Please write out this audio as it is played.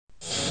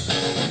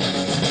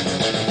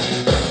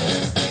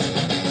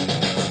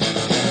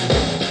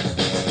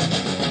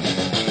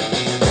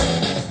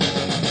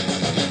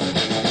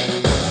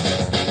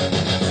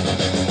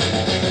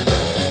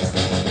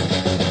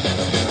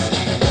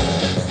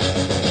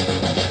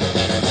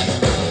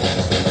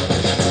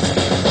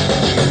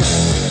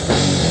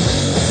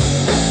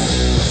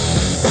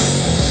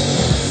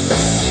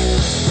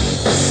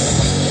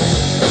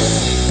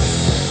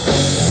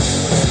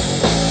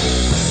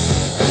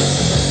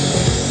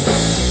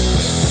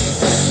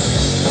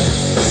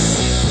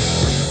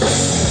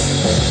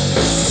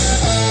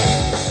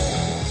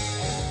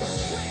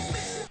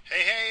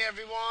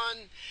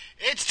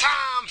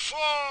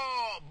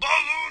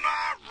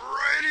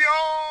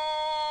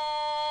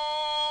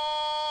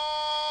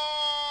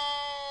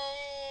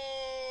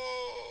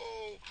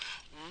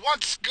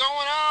What's going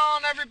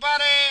on,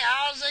 everybody?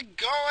 How's it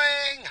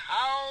going?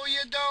 How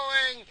you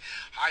doing?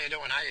 How you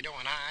doing? How you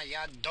doing? How you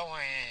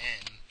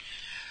doing?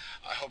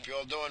 I hope you're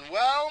all doing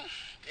well.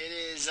 It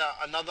is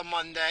another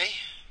Monday.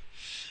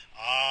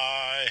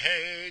 I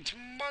hate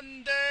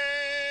Mondays.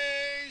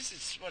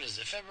 What is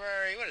it,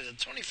 February? What is it,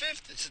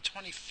 25th? It's the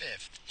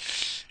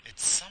 25th.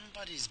 It's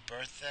somebody's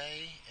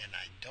birthday, and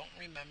I don't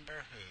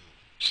remember who.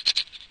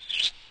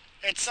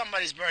 It's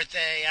somebody's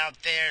birthday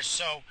out there,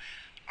 so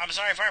I'm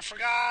sorry if I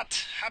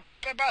forgot.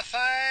 Happy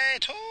birthday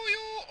to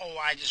you. Oh,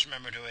 I just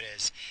remembered who it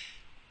is.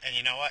 And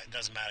you know what? It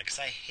doesn't matter because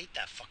I hate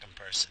that fucking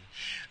person.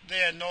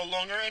 They're no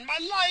longer in my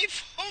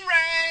life.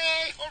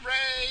 Hooray!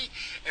 Hooray!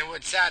 And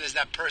what's sad is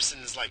that person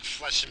is like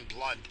flesh and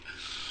blood,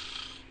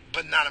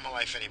 but not in my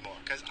life anymore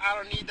because I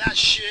don't need that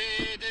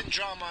shit and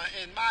drama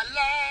in my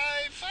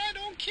life. I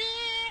don't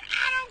care.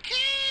 I don't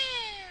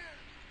care.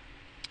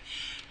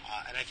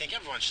 And I think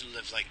everyone should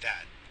live like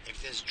that.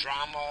 If there's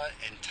drama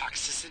and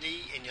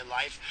toxicity in your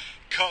life,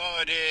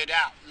 cut it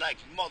out like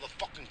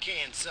motherfucking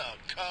cancer.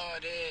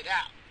 Cut it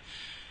out.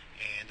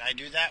 And I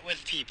do that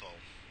with people.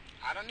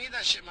 I don't need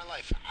that shit in my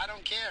life. I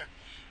don't care.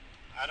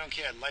 I don't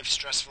care. Life's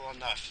stressful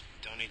enough.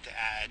 Don't need to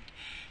add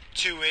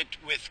to it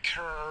with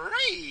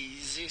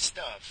crazy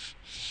stuff.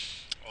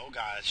 Oh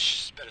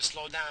gosh, better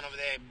slow down over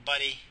there,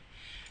 buddy.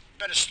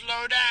 Better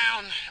slow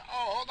down.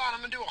 Oh, hold on, I'm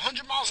going to do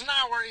 100 miles an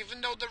hour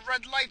even though the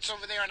red light's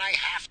over there and I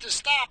have to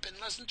stop in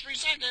less than 3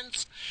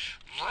 seconds.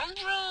 Vroom,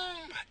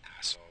 vroom.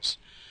 Assholes.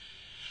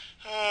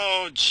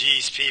 Oh,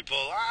 jeez,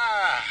 people.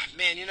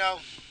 Man, you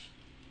know,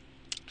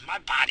 my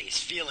body's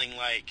feeling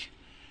like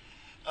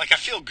I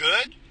feel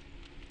good.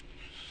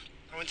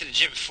 I went to the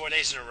gym 4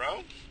 days in a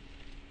row,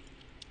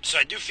 so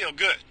I do feel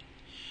good.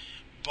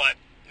 But,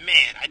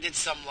 man, I did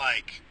some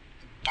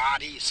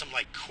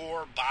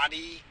core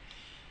body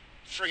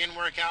friggin'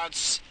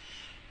 workouts,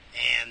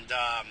 and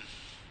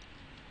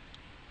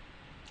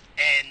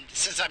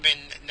since I've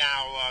been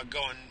now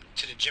going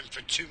to the gym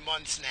for 2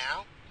 months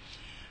now,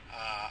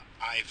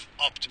 I've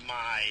upped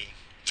my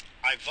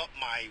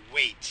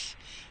weight,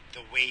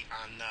 the weight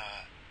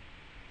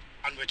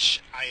on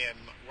which I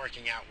am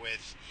working out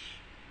with,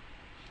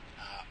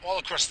 all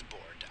across the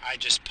board. I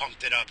just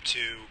pumped it up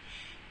to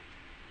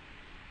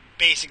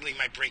basically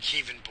my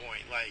break-even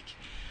point,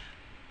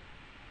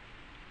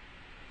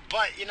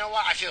 But you know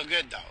what? I feel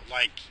good though.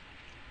 Like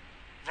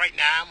right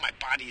now, my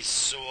body's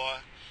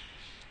sore,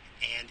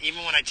 and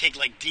even when I take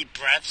deep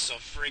breaths or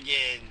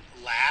friggin'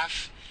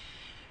 laugh,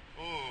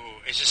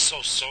 ooh, it's just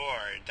so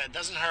sore. That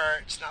doesn't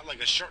hurt. It's not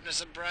like a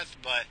shortness of breath,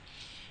 but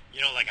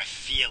you know, I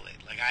feel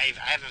it. I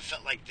haven't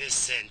felt like this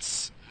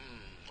since.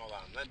 Hold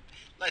on.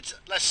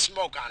 Let's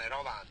smoke on it.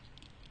 Hold on.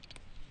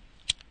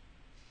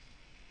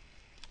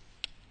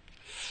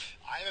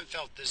 I haven't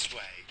felt this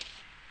way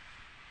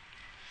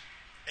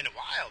in a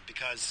while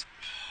because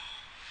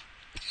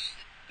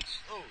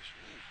I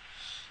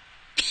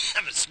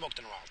haven't smoked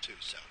in a while too,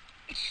 so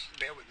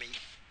bear with me.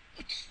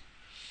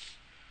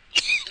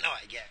 No,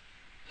 I get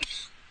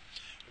with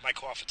my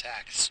cough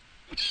attacks,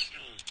 with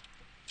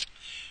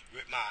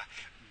my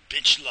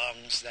bitch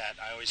lungs that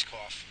I always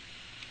cough.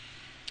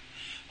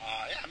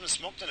 Yeah, I haven't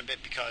smoked in a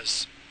bit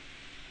because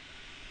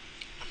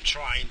I'm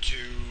trying to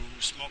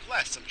smoke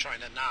less. I'm trying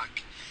to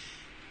knock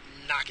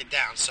it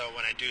down. So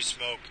when I do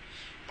smoke,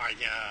 my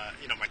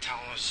my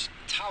tolerance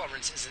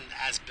isn't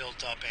as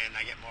built up, and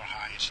I get more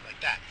high and shit like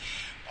that.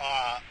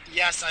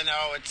 Yes, I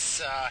know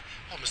it's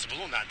Mr.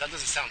 Balloon. That doesn't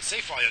sound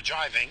safe while you're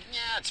driving.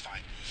 Yeah, it's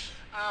fine.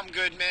 I'm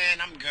good,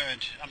 man. I'm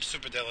good. I'm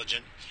super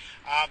diligent.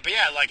 But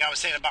yeah, like I was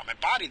saying about my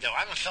body, though, I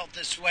haven't felt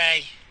this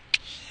way.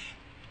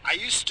 I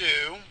used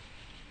to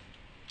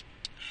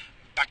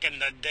back in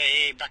the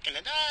day, not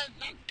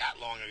that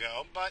long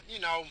ago, but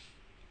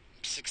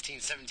 16,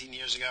 17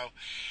 years ago,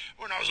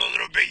 when I was a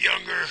little bit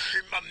younger,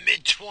 in my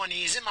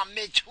mid-20s,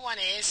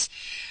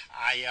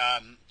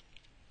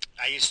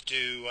 I used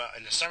to,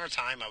 in the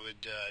summertime, I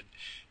would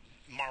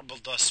marble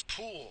dust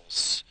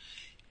pools,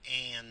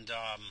 and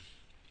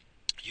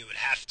you would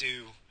have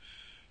to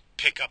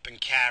pick up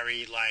and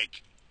carry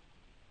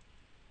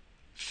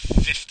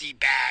 50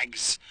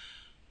 bags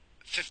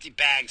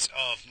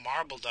of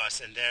marble dust,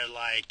 and they're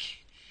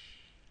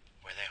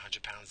were they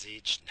 100 pounds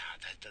each? Nah,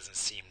 that doesn't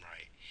seem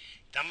right.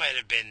 That might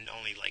have been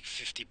only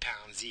 50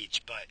 pounds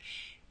each, but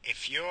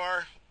if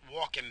you're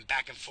walking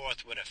back and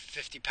forth with a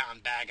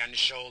 50-pound bag on your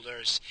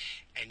shoulders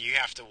and you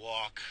have to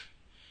walk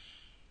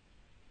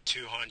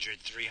 200,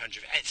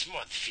 300, it's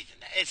more feet than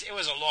that. It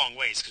was a long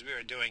ways because we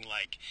were doing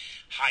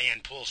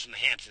high-end pools from the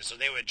Hamptons, so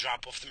they would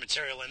drop off the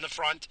material in the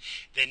front,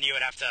 then you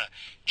would have to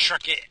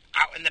truck it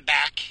out in the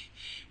back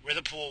where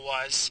the pool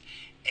was,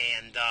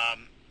 and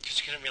because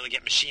you couldn't really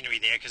get machinery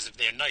there because of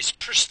their nice,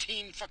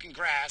 pristine fucking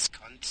grass,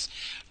 cunts.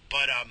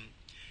 But,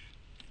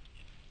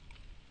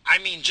 I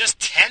mean, just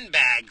 10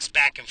 bags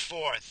back and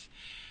forth.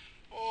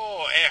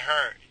 Oh, it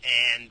hurt.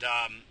 And,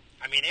 I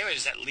mean, it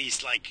was at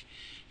least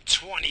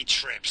 20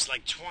 trips,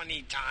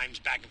 20 times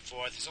back and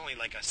forth. It's only a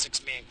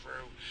 6-man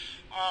crew.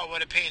 oh,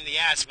 what a pain in the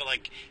ass, but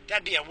like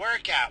that'd be a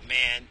workout,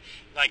 man.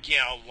 Like,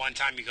 one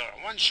time you go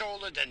on one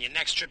shoulder, then your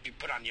next trip you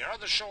put on your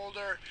other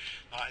shoulder,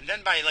 and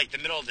then by like the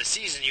middle of the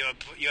season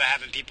you're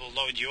having people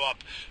load you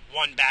up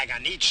one bag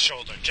on each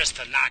shoulder just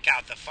to knock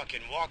out the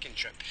fucking walking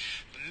trip.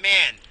 But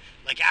man,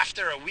 like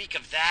after a week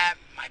of that,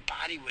 my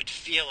body would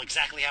feel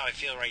exactly how I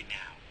feel right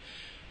now.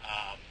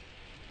 Um,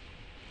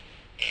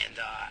 and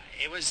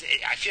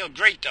I feel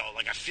great though.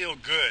 Like I feel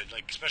good.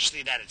 Like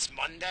especially that it's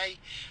Monday.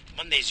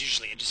 Mondays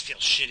usually I just feel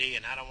shitty,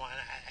 and I don't want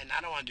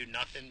to do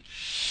nothing.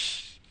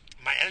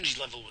 My energy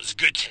level was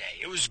good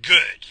today. It was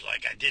good.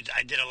 Like I did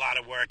a lot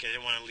of work. I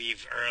didn't want to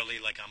leave early.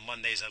 Like on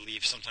Mondays I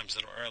leave sometimes a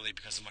little early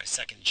because of my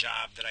second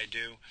job that I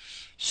do.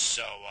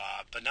 So,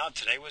 but no,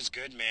 today was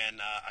good,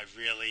 man. I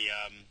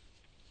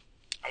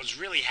was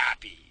really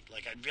happy.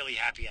 Like I'm really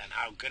happy on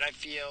how good I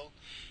feel,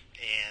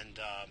 and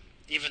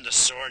even the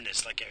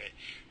soreness, like it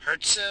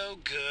hurts so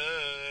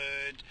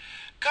good.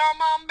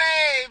 Come on,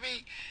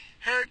 baby,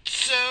 hurts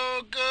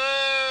so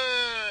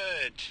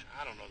good.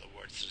 I don't know the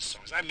words to the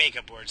songs. I make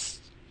up words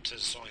to the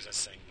songs I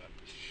sing, but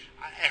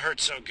it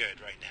hurts so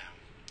good right now.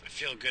 I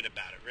feel good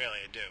about it, really,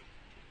 I do.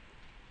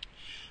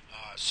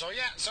 So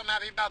yeah, so I'm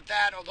happy about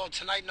that. Although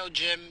tonight no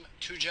gym,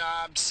 2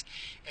 jobs,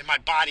 and my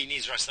body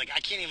needs rest. Like I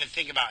can't even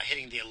think about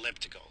hitting the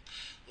elliptical.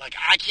 Like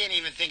I can't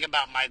even think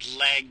about my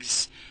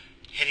legs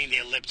hitting the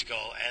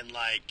elliptical. And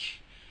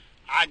like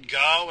I'd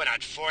go and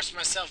I'd force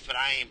myself, but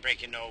I ain't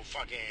breaking no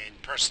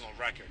fucking personal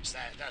records.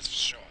 That's for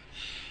sure.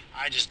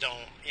 I just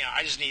don't.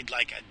 I just need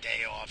like a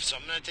day off. So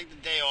I'm gonna take the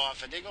day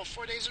off. I did go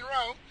 4 days in a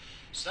row,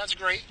 so that's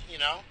great.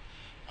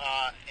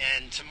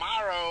 And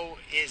tomorrow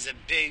is a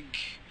big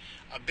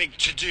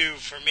to do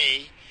for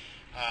me.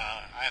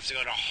 I have to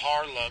go to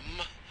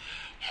Harlem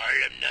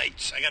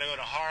Nights. I got to go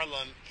to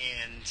Harlem,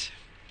 and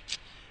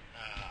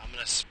I'm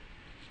gonna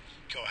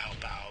go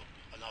help out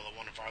another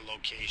one of our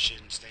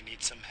locations. They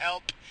need some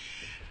help.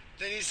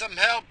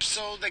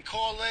 So they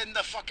call in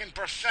the fucking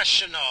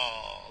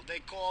professional. They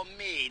call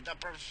me the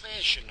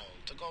professional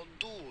to go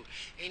do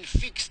and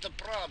fix the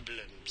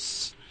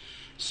problems.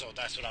 So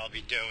that's what I'll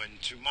be doing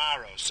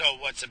tomorrow. So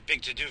what's a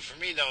big to do for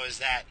me though is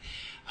that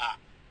uh,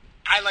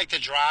 I like to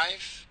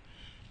drive.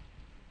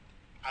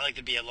 I like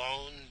to be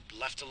alone,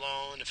 left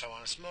alone. If I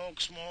want to smoke,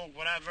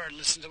 whatever.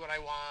 Listen to what I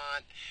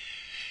want.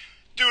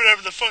 Do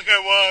whatever the fuck I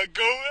want.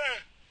 Go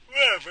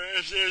wherever.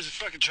 If there's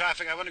fucking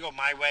traffic, I want to go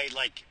my way.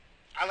 Like,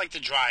 I like to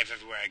drive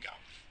everywhere I go.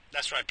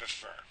 That's what I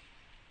prefer.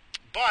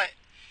 But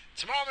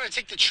tomorrow I'm going to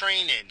take the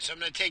train in. So I'm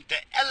going to take the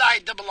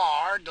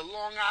LIRR, the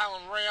Long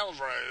Island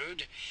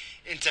Railroad,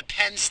 into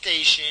Penn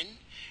Station,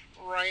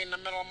 right in the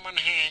middle of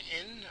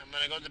Manhattan. I'm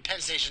going to go to the Penn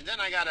Station. Then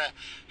I got to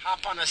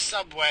hop on a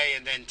subway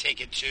and then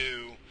take it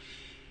to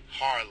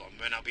Harlem.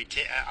 And I'll be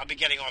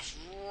getting off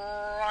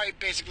right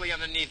basically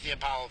underneath the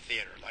Apollo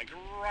Theater. Like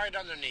right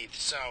underneath.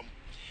 So,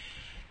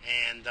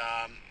 and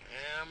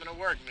I'm going to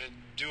work. I'm going to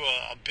do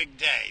a big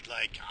day.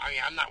 Like,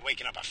 I'm not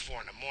waking up at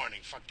 4 in the morning.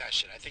 Fuck that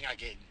shit. I think I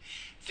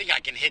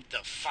can hit the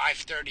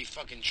 5:30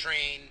 fucking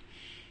train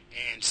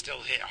and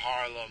still hit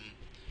Harlem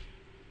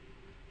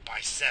by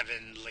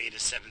 7,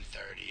 latest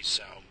 7:30.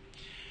 So,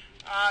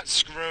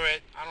 screw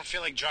it. I don't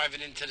feel like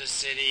driving into the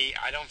city.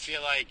 I don't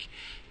feel like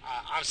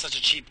I'm such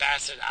a cheap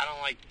bastard. I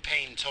don't like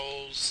paying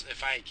tolls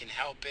if I can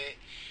help it.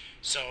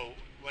 So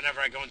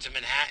whenever I go into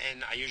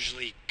Manhattan, I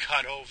usually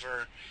cut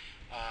over.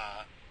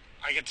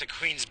 I get to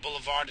Queens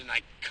Boulevard and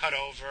I cut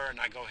over and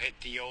I go hit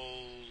the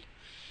old.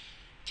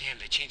 Damn,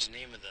 they changed the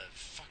name of the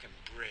fucking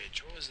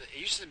bridge. What was it? It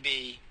used to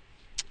be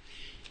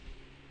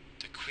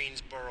the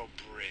Queensboro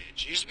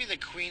Bridge. It used to be the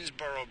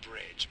Queensboro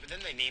Bridge, but then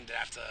they named it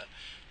after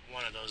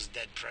one of those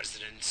dead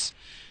presidents.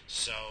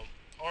 So,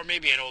 or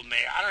maybe an old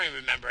mayor. I don't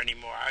even remember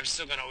anymore. I'm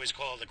still going to always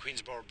call it the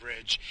Queensboro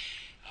Bridge.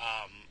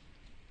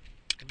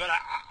 But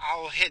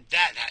I'll hit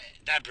that.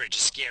 That bridge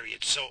is scary.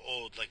 It's so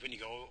old. Like when you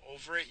go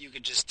over it, you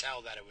could just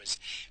tell that it was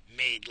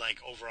made like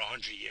over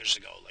 100 years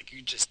ago. Like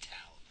you just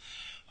tell.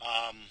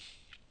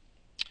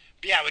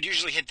 But yeah, I would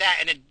usually hit that,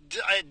 and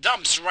it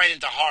dumps right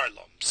into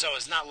Harlem. So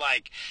it's not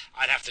like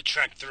I'd have to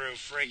trek through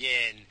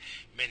friggin'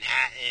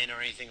 Manhattan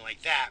or anything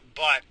like that.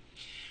 But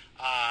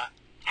I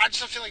just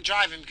don't feel like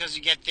driving because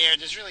you get there.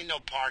 There's really no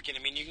parking. I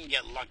mean, you can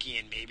get lucky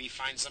and maybe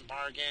find some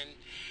parking,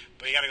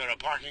 but you got to go to a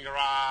parking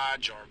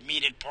garage or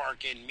metered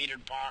parking.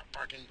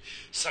 Parking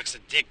sucks a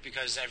dick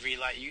because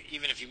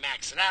even if you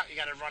max it out, you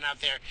got to run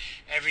out there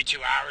every 2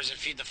 hours and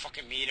feed the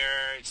fucking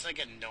meter. It's like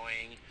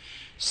annoying.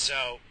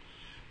 So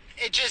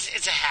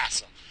it's a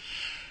hassle.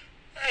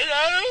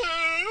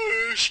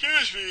 And,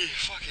 excuse me,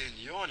 fucking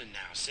yawning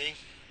now. See,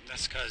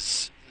 that's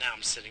because now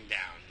I'm sitting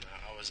down.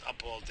 I was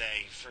up all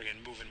day,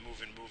 friggin' moving.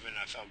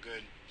 I felt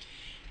good.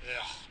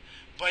 Ugh.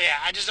 But yeah,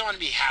 I just don't want to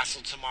be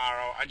hassled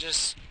tomorrow. I'll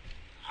just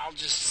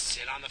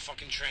sit on the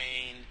fucking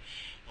train.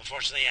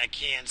 Unfortunately, I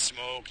can't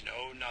smoke.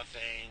 No,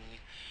 nothing.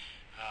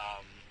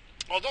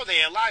 Although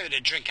they allow you to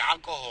drink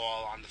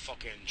alcohol on the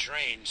fucking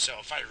train, so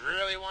if I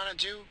really wanted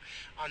to,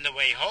 on the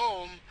way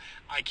home,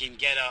 I can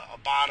get a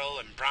bottle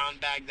and brown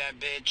bag that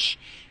bitch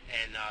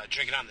and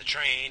drink it on the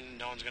train.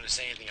 No one's gonna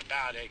say anything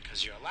about it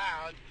because you're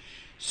allowed.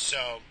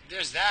 So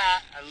there's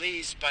that at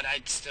least, but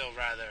I'd still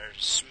rather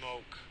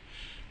smoke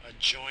a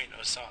joint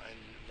or something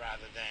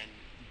rather than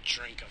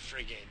drink a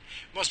friggin'.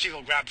 Most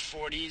people grab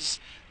 40s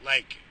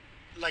like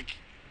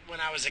when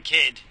I was a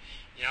kid.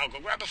 Go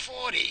grab a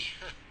 40.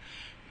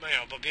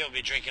 But people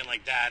be drinking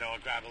like that or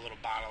grab a little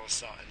bottle or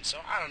something. So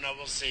I don't know.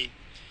 We'll see.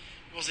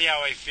 We'll see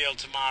how I feel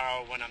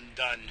tomorrow when I'm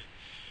done.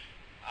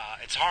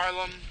 It's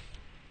Harlem.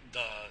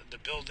 The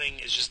building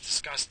is just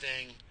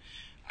disgusting.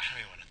 I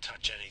don't even want to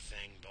touch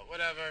anything, but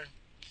whatever.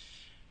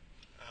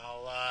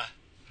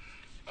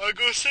 I'll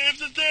go save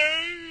the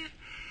day.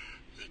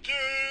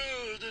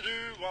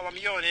 While I'm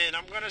yawning,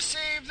 I'm gonna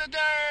save the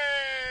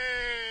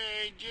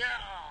day. Yeah.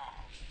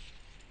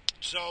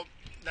 So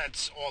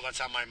that's all that's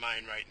on my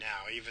mind right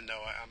now. Even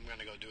though I'm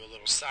gonna go do a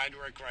little side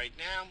work right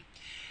now,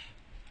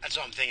 that's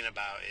all I'm thinking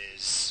about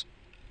is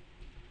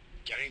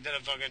getting to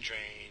the fucking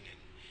train.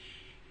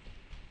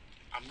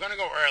 I'm gonna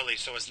go early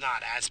so it's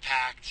not as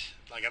packed.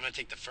 Like I'm gonna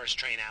take the first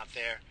train out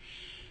there,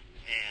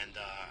 and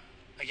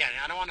again,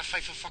 I don't want to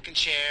fight for fucking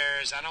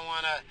chairs. I don't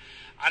want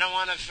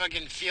to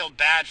fucking feel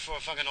bad for a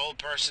fucking old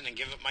person and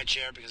give up my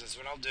chair because that's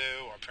what I'll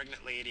do, or a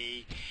pregnant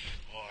lady,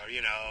 or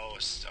well,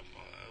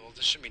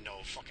 there shouldn't be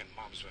no fucking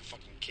moms with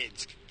fucking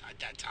kids at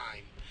that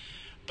time.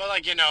 But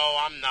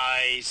I'm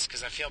nice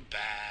because I feel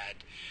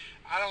bad.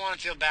 I don't want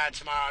to feel bad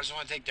tomorrow. I just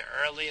want to take the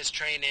earliest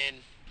train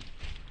in.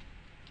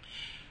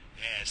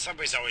 Yeah,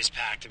 subway's always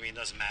packed. I mean, it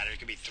doesn't matter. It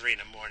could be 3 in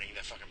the morning.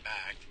 They're fucking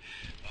packed.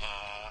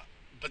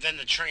 But then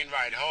the train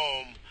ride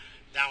home,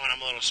 that one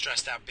I'm a little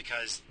stressed out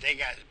because they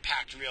got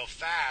packed real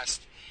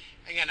fast.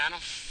 Again, I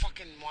don't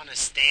fucking want to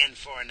stand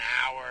for an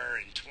hour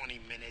and 20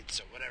 minutes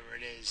or whatever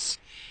it is.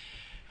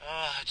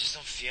 I just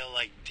don't feel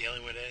like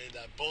dealing with any of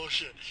that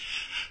bullshit.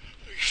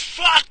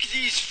 Fuck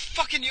these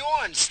fucking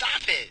yawns.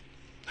 Stop it.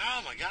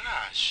 Oh my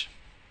gosh.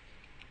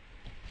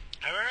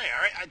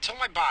 Alright. I told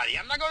my body,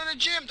 I'm not going to the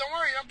gym. Don't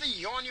worry, you don't have to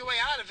yawn your way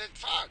out of it.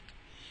 Fuck.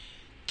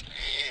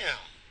 Damn.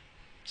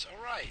 It's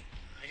alright.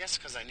 I guess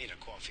because I need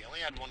a coffee. I only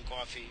had one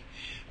coffee.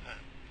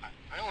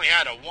 I only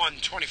had a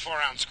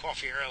 24-ounce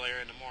coffee earlier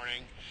in the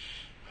morning.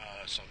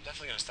 So I'm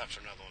definitely going to stop for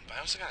another one. But I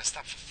also got to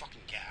stop for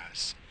fucking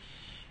gas.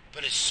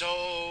 But it's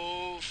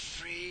so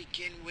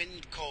freaking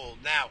wind cold.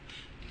 Now,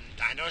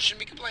 I know I shouldn't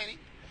be complaining.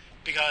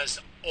 Because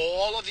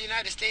all of the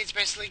United States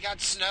basically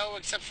got snow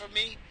except for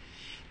me.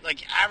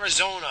 Like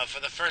Arizona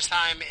for the first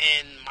time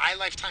in my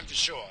lifetime for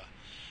sure.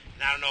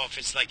 And I don't know if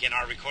it's like in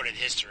our recorded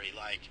history.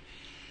 Like,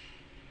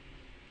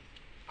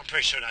 I'm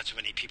pretty sure not too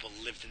many people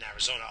lived in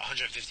Arizona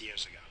 150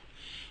 years ago.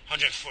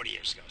 140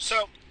 years ago.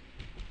 So,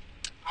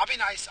 I'll be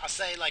nice. I'll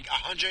say like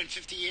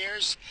 150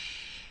 years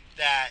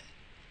that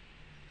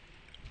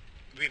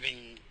we've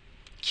been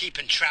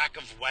keeping track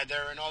of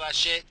weather and all that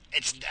shit.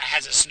 It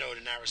hasn't snowed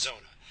in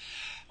Arizona.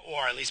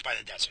 Or at least by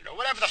the desert. Or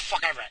whatever the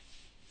fuck I read.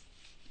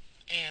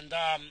 And,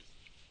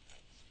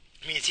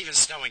 it's even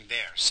snowing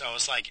there. So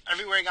it's like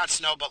everywhere got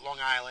snow but Long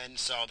Island.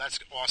 So that's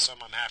awesome.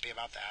 I'm happy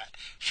about that.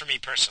 For me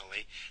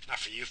personally. Not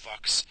for you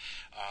fucks.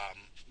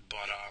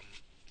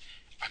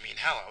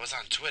 Hell, I was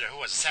on Twitter. Who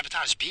was it?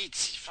 Sabotage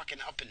Beats. He fucking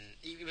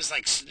he was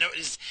like, snow.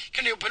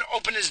 Couldn't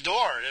open his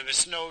door. It was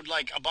snowed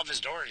like above his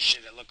door and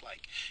shit. It looked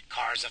like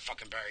cars are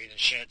fucking buried and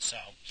shit. So,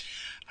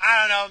 I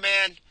don't know,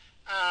 man.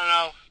 I don't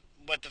know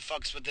what the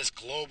fuck's with this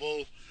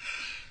global.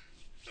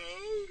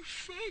 Oh,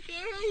 fuck.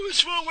 I don't know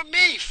what's wrong with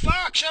me.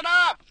 Fuck, shut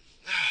up.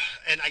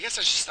 And I guess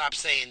I should stop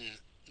saying,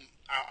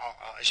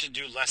 I should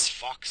do less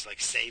fucks, like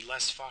say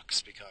less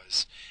fucks,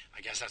 because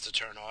I guess that's a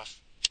turn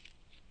off.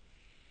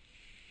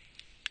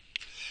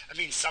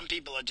 Some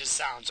people it just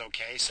sounds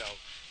okay, so,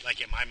 like,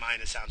 in my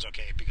mind it sounds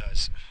okay,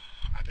 because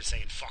I've been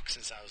saying fuck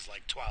since I was,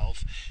 like,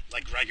 12,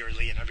 like,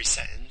 regularly in every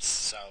sentence,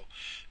 so,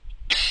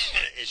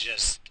 it's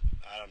just,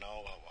 I don't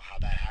know how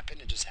that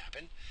happened, it just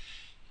happened.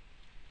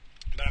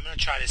 But I'm going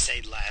to try to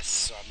say less,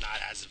 so I'm not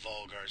as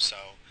vulgar, so,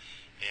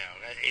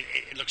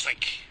 it looks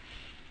like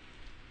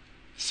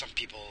some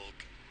people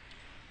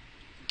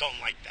don't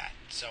like that.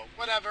 So,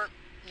 whatever,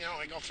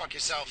 go fuck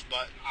yourself,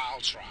 but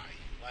I'll try.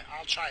 Like,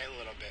 I'll try a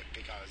little bit,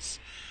 because,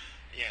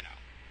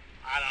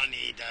 I don't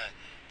need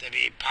to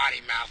be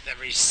potty mouthed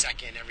every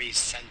second, every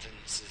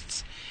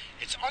sentence.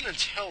 It's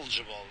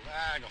unintelligible.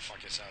 Go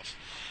fuck yourself.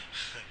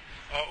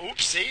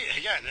 Oops, see?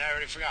 Again, I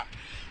already forgot.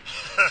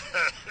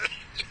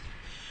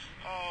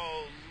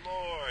 Oh,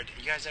 Lord.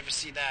 You guys ever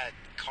see that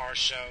car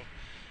show?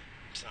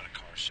 It's not a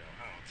car show.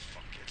 I don't know what the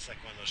fuck. It's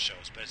like one of those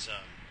shows, but it's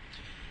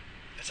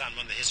on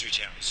one of the History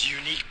Channels.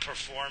 Unique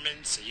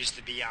Performance. It used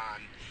to be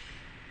on,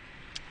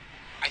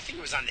 I think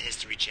it was on the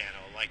History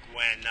Channel. Like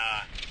when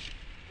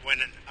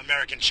an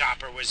American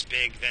Chopper was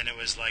big, then it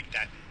was like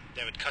that.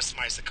 They would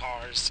customize the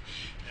cars.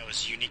 That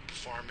was Unique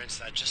Performance.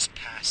 That just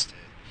passed it.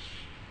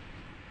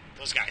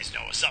 Those guys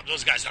know what's up.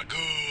 Those guys are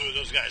good.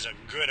 Those guys are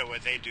good at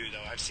what they do,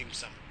 though. I've seen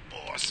some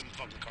awesome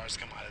fucking cars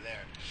come out of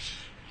there.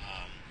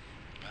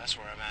 But that's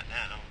where I'm at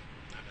now.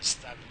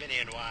 I haven't been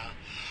here in a while.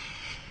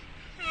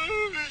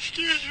 Oh,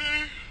 excuse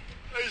me.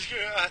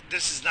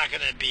 This is not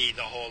going to be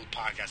the whole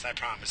podcast. I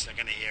promise. They're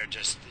going to hear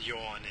just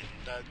yawn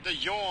and the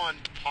yawn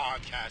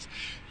podcast.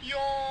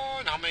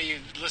 Yawn. How many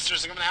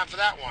listeners are going to have for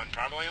that one?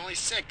 Probably only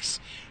 6.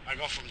 I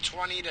go from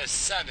 20 to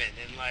 7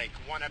 in like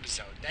one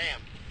episode.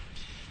 Damn.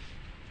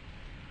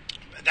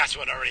 That's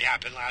what already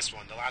happened last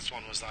one. The last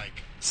one was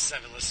like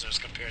 7 listeners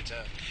compared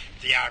to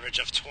the average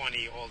of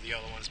 20 all the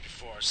other ones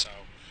before. So,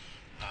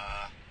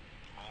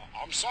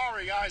 I'm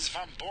sorry, guys, if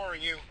I'm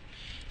boring you.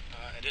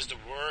 It is the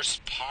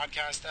worst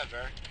podcast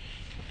ever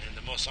and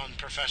the most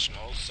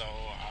unprofessional, so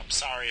I'm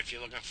sorry if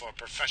you're looking for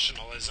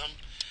professionalism.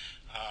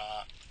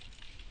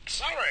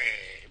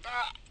 Sorry,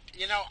 but,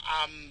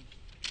 I'm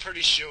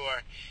pretty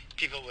sure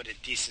people with a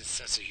decent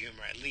sense of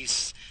humor at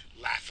least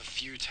laugh a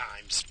few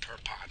times per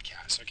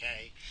podcast,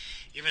 okay?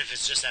 Even if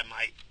it's just at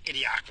my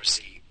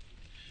idiocracy.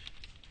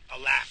 A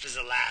laugh is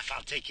a laugh.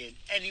 I'll take it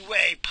any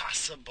way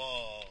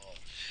possible.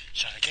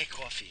 Should I get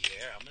coffee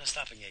here? I'm going to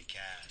stop and get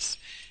gas.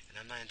 And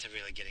I'm not into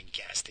really getting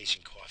gas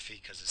station coffee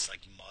because it's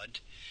like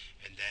mud.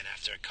 And then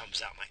after it comes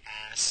out my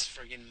ass,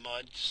 friggin'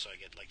 mud. So I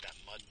get like that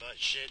mud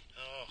butt shit.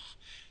 Oh,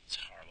 it's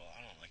horrible.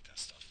 I don't like that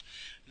stuff.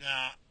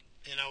 Nah,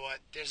 you know what?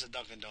 There's a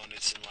Dunkin'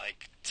 Donuts in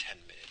like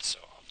 10 minutes, so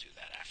I'll do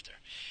that after.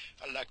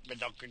 I like my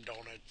Dunkin'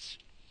 Donuts.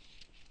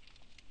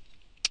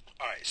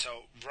 Alright,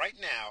 so right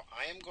now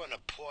I am going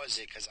to pause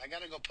it because I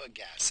got to go put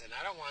gas. And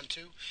I don't want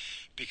to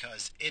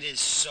because it is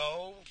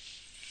so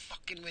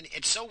fucking windy.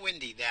 It's so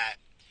windy that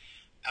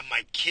at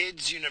my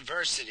kid's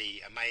university,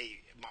 at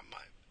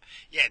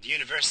the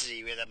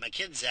university where that my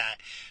kid's at,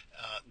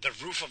 the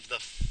roof of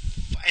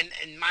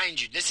and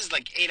mind you, this is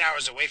like 8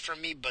 hours away from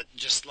me, but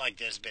just like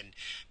there's been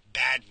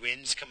bad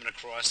winds coming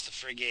across the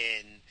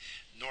friggin'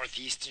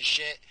 northeast and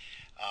shit.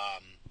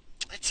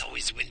 It's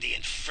always windy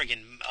and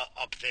friggin'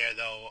 up there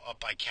though, up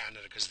by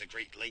Canada because of the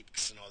Great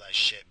Lakes and all that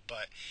shit.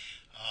 But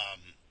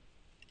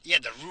yeah,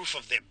 the roof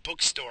of their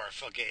bookstore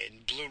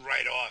fucking blew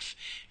right off,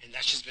 and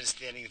that's just been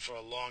standing for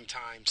a long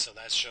time, so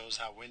that shows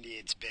how windy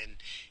it's been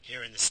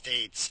here in the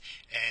States.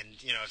 And,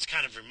 it's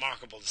kind of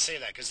remarkable to say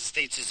that, because the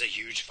States is it's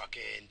huge.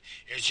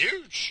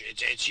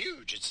 It's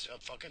huge. It's a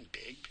fucking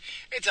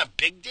it's a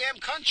big damn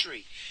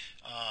country.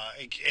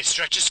 It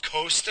stretches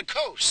coast to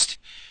coast,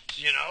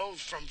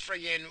 from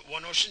friggin'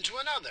 one ocean to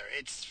another.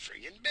 It's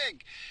friggin'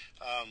 big.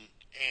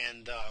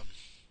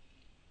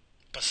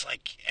 But it's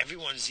like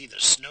everyone's either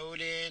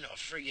snowed in or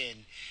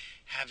friggin'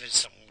 having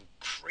some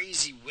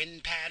crazy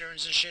wind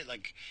patterns and shit.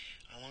 Like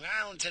on Long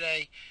Island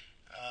today,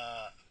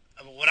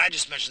 what I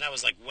just mentioned, that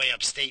was like way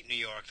upstate New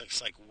York.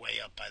 Looks like way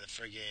up by the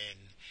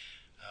friggin'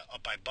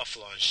 up by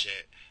Buffalo and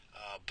shit.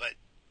 But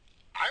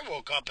I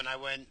woke up and I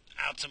went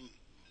out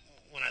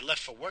when I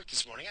left for work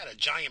this morning, I had a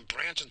giant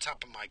branch on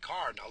top of my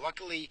car. Now,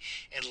 luckily,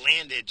 it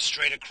landed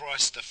straight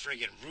across the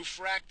friggin' roof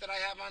rack that I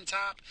have on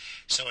top,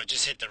 so it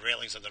just hit the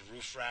railings of the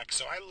roof rack.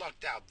 So I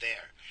lucked out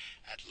there,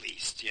 at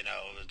least,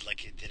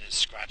 like it didn't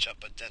scratch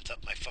up or dent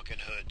up my fucking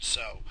hood.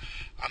 So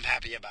I'm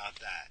happy about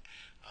that.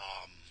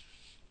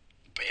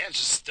 But yeah, it's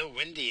just still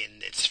windy,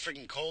 and it's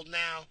friggin' cold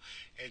now.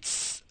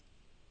 It's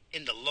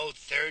in the low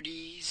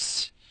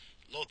 30s,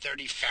 low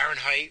 30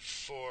 Fahrenheit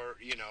for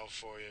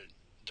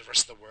the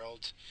rest of the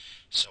world.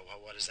 So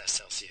what is that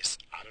Celsius?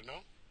 I don't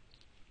know.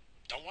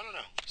 Don't want to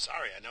know.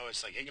 Sorry, I know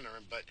it's like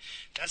ignorant, but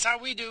that's how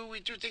we do. We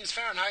do things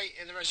Fahrenheit,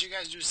 and the rest of you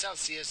guys do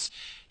Celsius.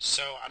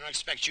 So I don't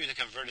expect you to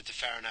convert it to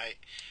Fahrenheit.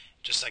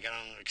 Just like I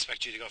don't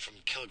expect you to go from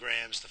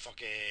kilograms to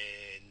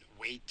fucking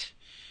weight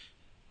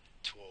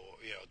to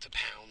to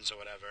pounds or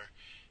whatever.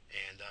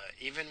 And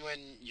even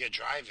when you're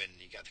driving,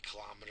 you got the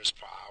kilometers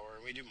per hour,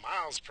 and we do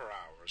miles per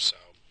hour. So,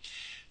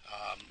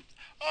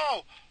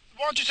 oh,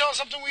 why don't you tell us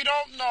something we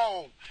don't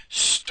know?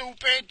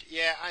 Stupid.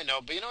 Yeah, I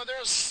know. But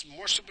there's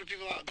more stupid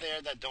people out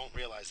there that don't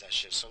realize that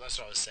shit. So that's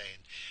what I was saying.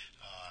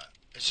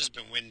 It's just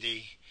been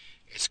windy.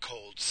 It's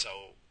cold.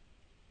 So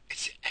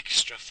it's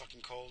extra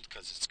fucking cold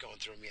because it's going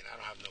through me and I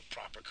don't have no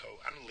proper coat.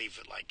 I don't leave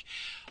with like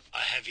a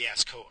heavy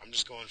ass coat. I'm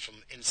just going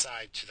from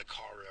inside to the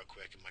car real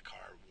quick and my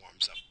car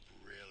warms up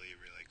really,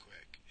 really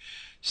quick.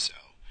 So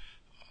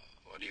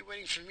what are you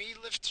waiting for me,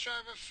 Lyft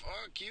driver?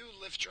 Fuck you,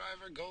 Lyft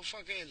driver. Go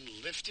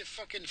fucking lift your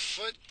fucking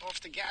foot off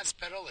the gas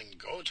pedal and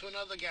go to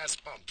another gas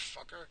pump,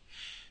 fucker.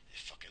 You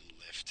fucking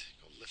lift.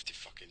 Go lift your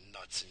fucking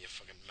nuts in your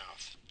fucking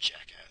mouth,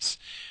 jackass.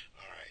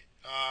 Alright.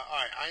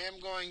 Alright, I am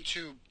going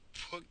to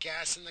put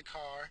gas in the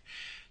car.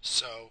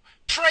 So,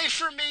 pray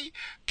for me.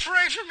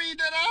 Pray for me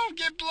that I don't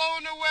get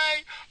blown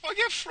away or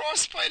get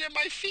frostbite in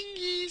my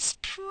fingies.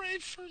 Pray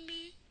for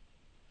me.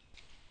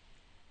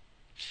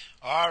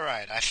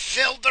 Alright, I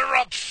filled her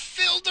up,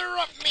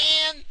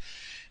 man!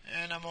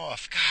 And I'm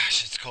off.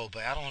 Gosh, it's cold,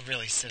 but I don't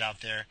really sit out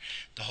there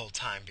the whole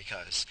time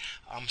because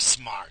I'm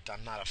smart.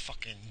 I'm not a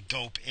fucking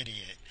dope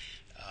idiot,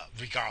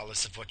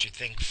 regardless of what you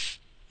think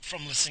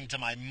from listening to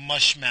my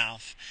mush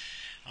mouth.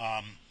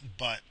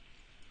 But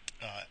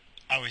I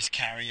always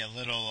carry a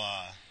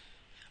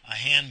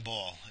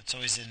handball. It's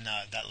always in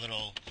that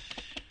little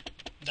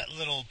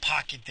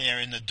pocket there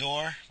in the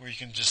door where you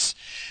can just,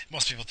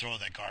 most people throw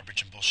that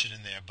garbage and bullshit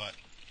in there, but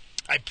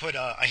I put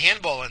a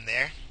handball in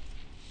there,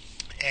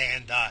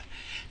 and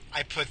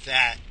I put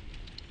that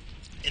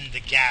in the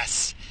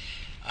gas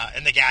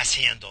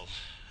handle.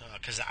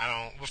 Because I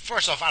don't. Well,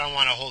 first off, I don't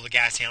want to hold the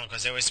gas handle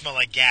because they always smell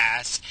like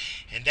gas.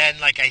 And then,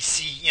 like, I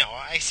see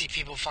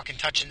people fucking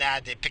touching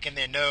that. They're picking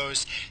their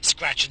nose,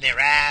 scratching their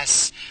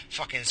ass,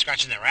 fucking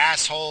scratching their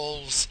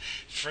assholes,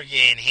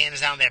 friggin'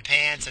 hands down their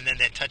pants, and then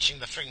they're touching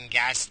the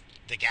gas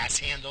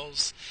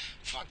handles.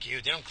 Fuck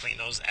you. They don't clean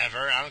those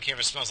ever. I don't care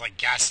if it smells like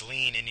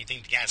gasoline and you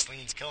think the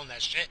gasoline's killing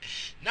that shit.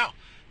 No.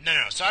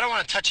 So I don't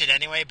want to touch it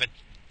anyway, but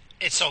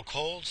it's so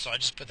cold, so I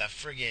just put that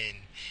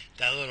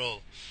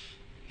little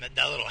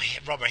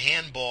rubber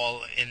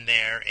handball in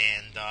there,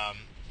 and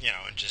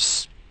and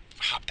just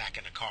hop back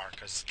in the car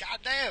because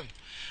goddamn,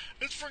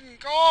 it's freaking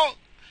cold.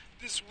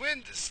 This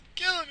wind is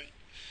killing me.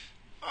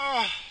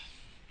 Oh,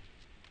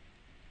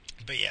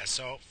 but yeah,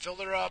 so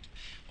filled her up,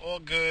 all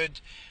good,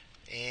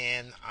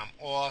 and I'm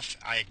off.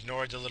 I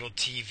ignored the little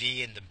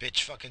TV and the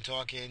bitch fucking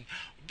talking,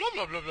 blah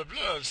blah blah blah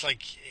blah. It's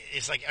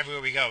like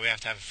everywhere we go, we have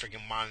to have a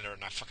freaking monitor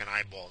in our fucking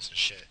eyeballs and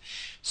shit.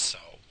 So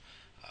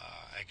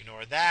I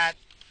ignored that.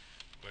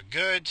 We're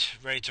good,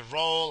 ready to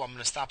roll. I'm going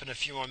to stop in a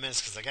few more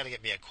minutes because I got to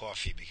get me a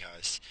coffee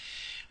because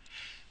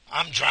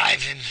I'm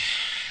driving.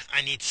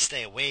 I need to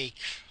stay awake.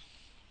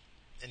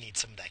 I need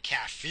some of that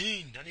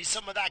caffeine. I need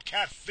some of that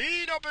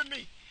caffeine up in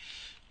me.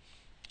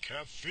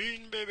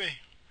 Caffeine, baby.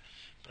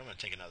 But I'm going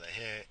to take another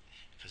hit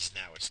because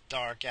now it's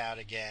dark out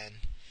again.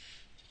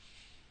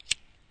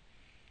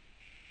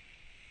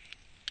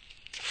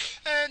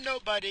 And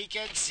nobody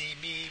can see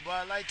me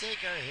while I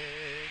take a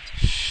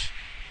hit.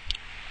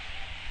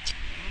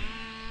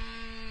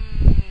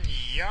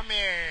 Yummy!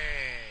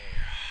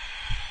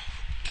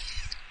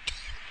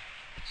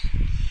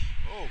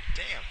 Oh,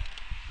 damn.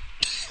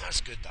 That's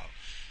good, though.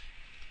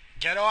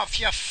 Get off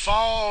your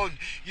phone.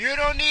 You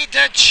don't need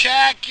to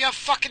check your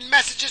fucking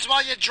messages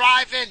while you're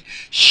driving,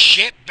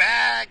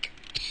 shitbag.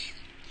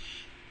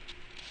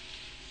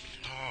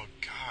 Oh,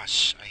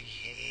 gosh. I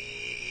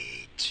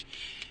hate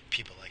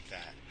people like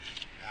that.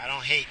 I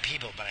don't hate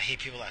people, but I hate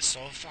people that are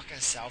so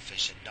fucking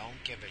selfish and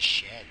don't give a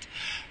shit.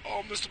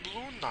 Oh, Mr.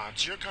 Balloon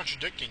Knots, you're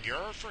contradicting.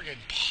 You're friggin'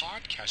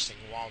 podcasting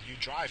while you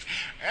drive,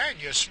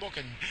 and you're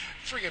smoking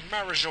friggin'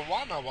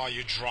 marijuana while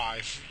you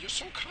drive. You're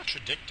so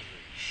contradictory.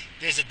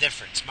 There's a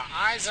difference. My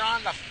eyes are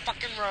on the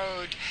fucking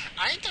road.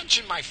 I ain't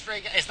touching my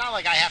friggin'... It's not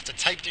like I have to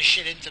type this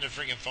shit into the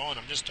friggin' phone.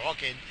 I'm just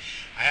talking.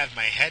 I have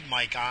my head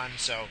mic on,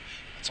 so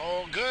it's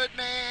all good,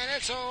 man.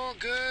 It's all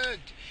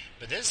good.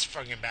 But this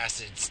fucking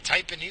bastard's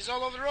typing. He's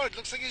all over the road.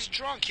 Looks like he's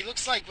drunk. He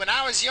looks like when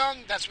I was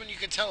young, that's when you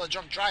could tell a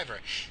drunk driver.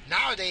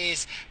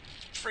 Nowadays,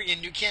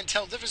 friggin' you can't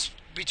tell the difference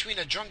between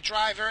a drunk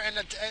driver and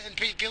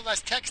people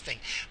that's texting.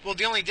 Well,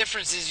 the only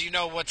difference is you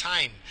know what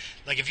time.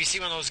 Like if you see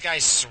one of those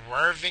guys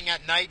swerving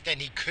at night, then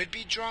he could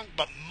be drunk,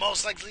 but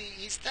most likely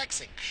he's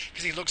texting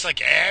because he looks like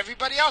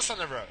everybody else on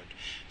the road.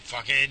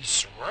 Fucking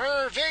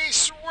swerve, hey,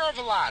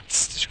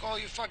 Swerve-a-lots. They should call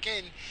you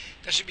fucking.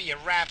 That should be your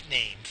rap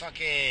name.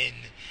 Fucking.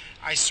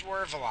 I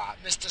swerve a lot.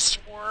 Mr.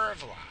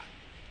 Swerve-a-lot.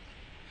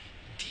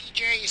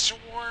 DJ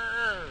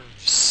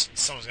Swerves.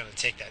 Someone's going to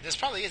take that. There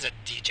probably is a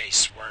DJ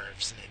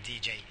Swerves and a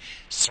DJ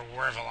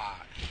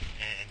Swerve-a-lot.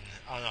 And,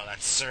 oh no,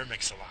 that's Sir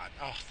Mix-a-Lot.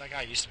 Oh, that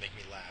guy used to make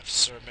me laugh.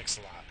 Sir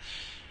Mix-a-Lot.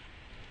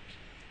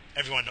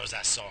 Everyone knows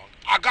that song.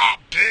 I got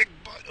big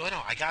butt. Oh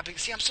no, I got big.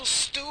 See, I'm so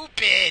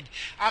stupid.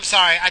 I'm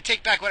sorry. I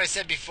take back what I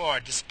said before.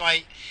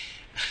 Despite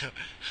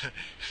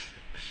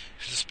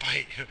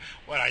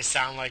what I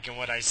sound like and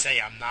what I say,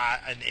 I'm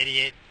not an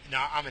idiot.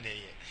 No, I'm an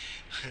idiot.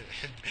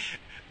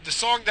 The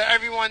song that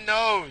everyone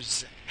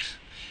knows.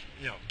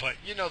 But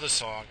you know the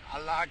song. I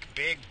like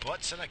big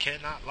butts and I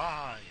cannot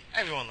lie.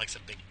 Everyone likes a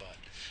big butt.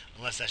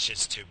 Unless that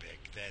shit's too big.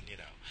 Then,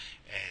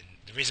 And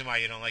the reason why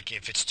you don't like it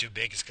if it's too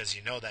big is because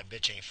you know that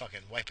bitch ain't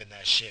fucking wiping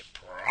that shit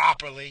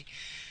properly.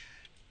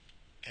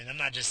 And I'm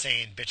not just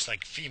saying bitch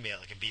like female.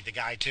 It can be the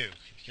guy too.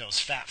 Those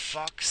fat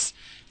fucks.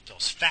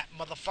 Those fat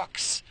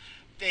motherfucks.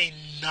 They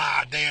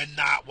are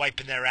not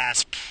wiping their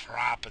ass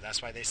proper.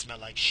 That's why they smell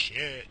like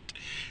shit.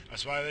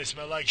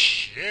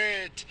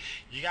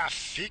 You got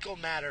fecal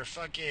matter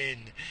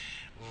fucking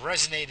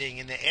resonating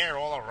in the air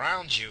all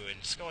around you, and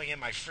it's going in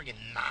my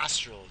friggin'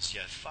 nostrils,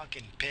 you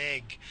fucking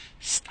pig.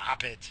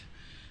 Stop it.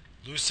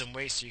 Lose some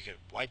weight so you can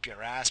wipe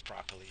your ass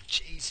properly.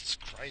 Jesus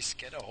Christ,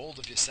 get a hold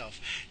of yourself.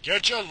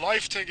 Get your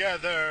life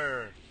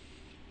together.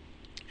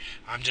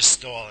 I'm just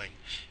stalling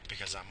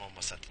because I'm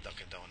almost at the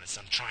Dunkin' Donuts.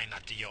 I'm trying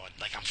not to yawn.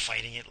 Like I'm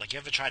fighting it. Like you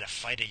ever try to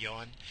fight a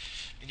yawn?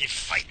 And you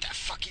fight that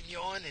fucking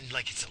yawn and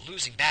like it's a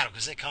losing battle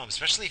because it comes.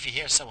 Especially if you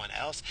hear someone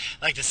else.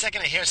 Like the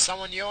second I hear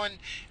someone yawn,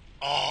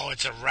 oh,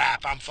 it's a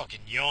wrap. I'm fucking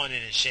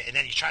yawning and shit. And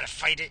then you try to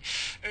fight it.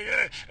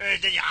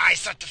 And then your eyes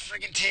start to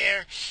friggin'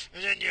 tear.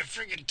 And then your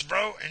friggin'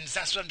 throat. And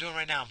that's what I'm doing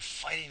right now. I'm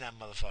fighting that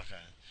motherfucker.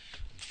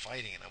 I'm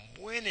fighting and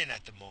I'm winning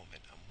at the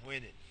moment. I'm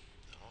winning.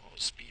 Oh,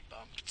 speed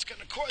bump. It's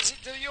gonna cause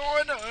it to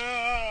yawn.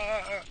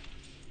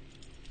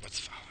 What's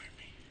following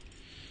me?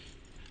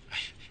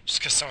 Just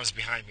because someone's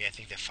behind me, I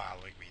think they're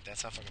following me.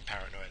 That's how fucking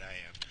paranoid I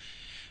am.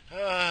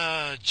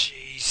 Oh,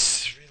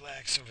 jeez.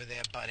 Relax over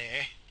there,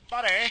 buddy.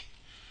 Buddy!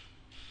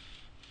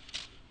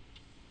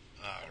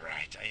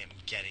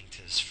 getting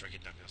to this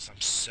friggin' Dunkin'.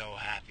 I'm so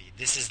happy.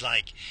 This is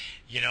like,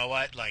 you know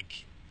what?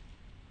 Like,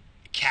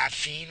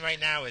 caffeine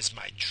right now is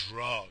my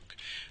drug.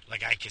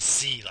 Like, I can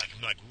see, like,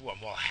 I'm like, ooh,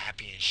 I'm all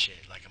happy and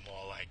shit. Like, I'm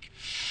all like,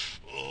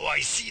 oh, I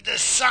see the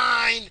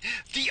sign,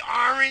 the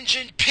orange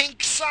and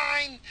pink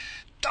sign,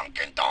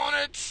 Dunkin'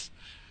 Donuts.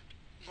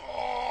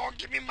 Oh,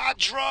 give me my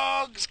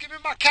drugs, give me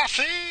my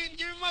caffeine,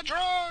 give me my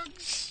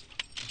drugs.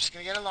 I'm just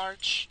gonna get a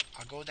large.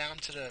 I'll go down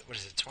to the, what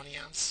is it, 20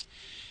 ounce?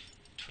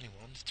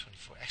 21 to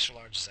 24. Extra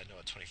larges, I know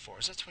at 24.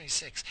 Is that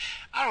 26?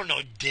 I don't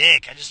know,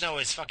 dick. I just know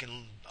it's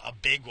fucking a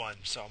big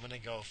one, so I'm gonna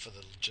go for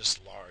the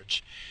just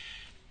large.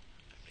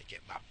 I'm gonna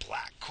get my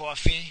black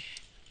coffee.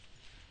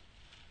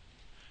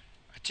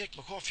 I take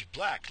my coffee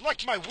black,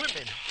 like my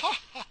women. Ha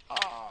ha ha!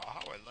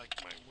 How I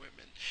like my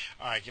women.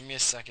 All right, give me a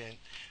second.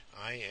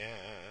 I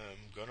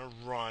am gonna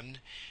run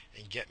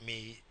and get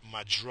me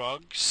my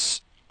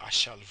drugs. I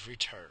shall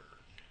return.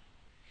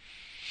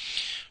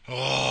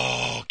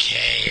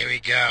 Okay, here we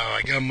go.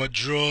 I got my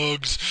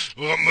drugs.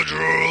 I got my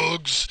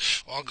drugs.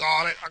 I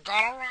got it. I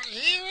got it right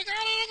here. I got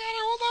it.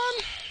 Hold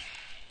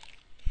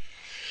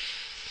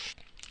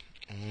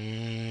on.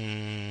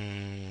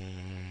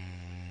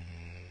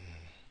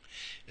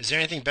 Is there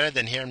anything better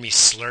than hearing me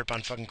slurp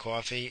on fucking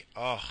coffee?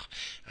 Oh,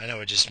 I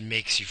know it just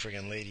makes you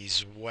friggin'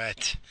 ladies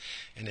wet,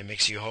 and it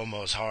makes you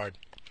homos hard.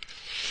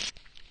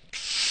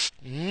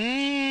 I'm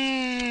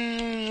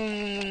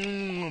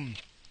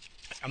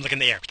looking in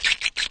the air.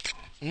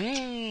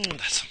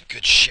 That's some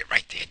good shit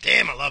right there.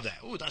 Damn, I love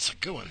that. Ooh, that's a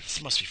good one.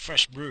 This must be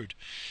fresh brewed.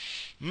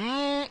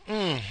 Oh,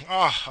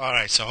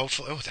 alright, so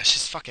hopefully... Oh, that's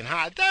just fucking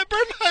hot. That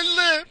burned my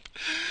lip.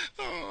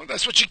 Oh,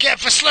 that's what you get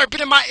for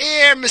slurping in my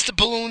ear, Mr.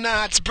 Balloon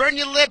Knots. Burn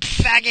your lip,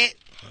 faggot.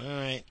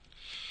 Alright.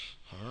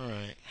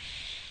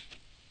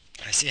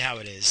 I see how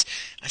it is.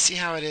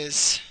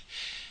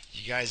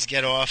 You guys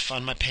get off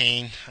on my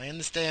pain. I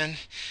understand.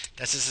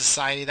 That's the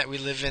society that we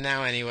live in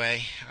now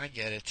anyway. I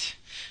get it.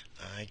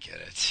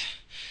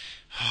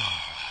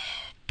 Oh,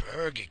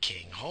 Burger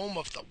King, home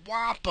of the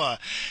Whopper.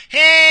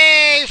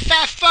 Hey,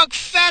 fat fuck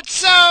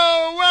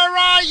fatso, where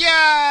are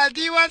ya?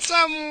 Do you want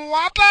some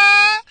Whopper?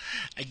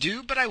 I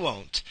do, but I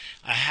won't.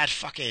 I had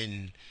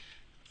fucking...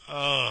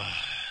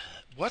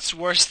 what's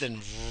worse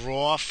than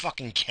raw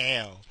fucking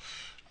kale?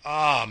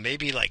 Oh,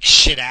 maybe like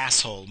shit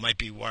asshole might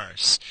be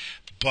worse.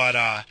 But,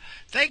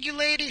 thank you,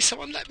 lady.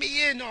 Someone let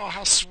me in. Oh,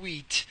 how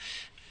sweet.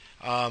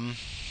 I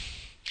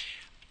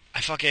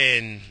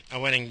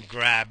went and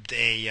grabbed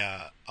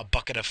a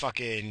bucket of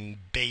fucking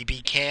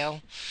baby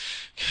kale.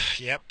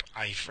 Yep,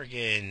 I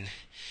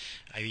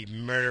be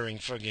murdering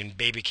friggin'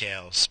 baby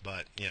kales,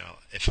 but, you know,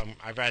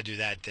 I'd rather do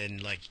that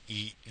than, like,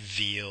 eat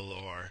veal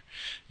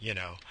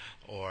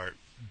or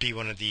be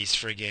one of these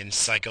friggin'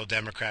 psycho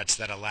Democrats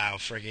that allow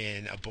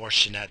friggin'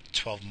 abortion at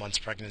 12 months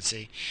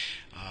pregnancy,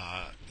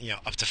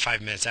 up to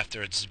 5 minutes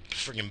after it's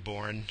friggin'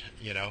 born,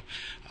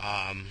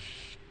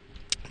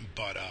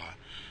 but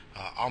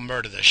I'll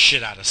murder the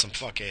shit out of some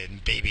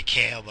fucking baby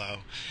kale, though.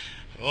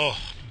 Oh,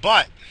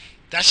 but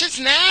that shit's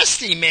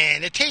nasty,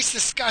 man. It tastes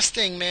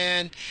disgusting,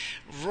 man.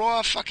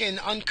 Raw fucking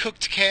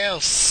uncooked kale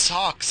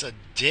sucks a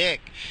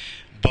dick,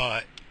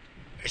 but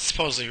it's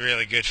supposedly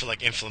really good for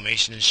like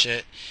inflammation and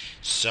shit.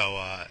 So,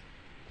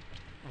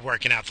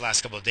 working out the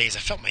last couple of days, I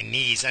felt my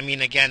knees. I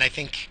mean, again, I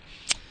think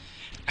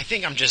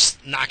I'm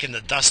just knocking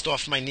the dust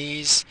off my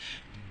knees,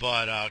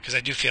 but because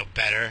I do feel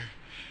better.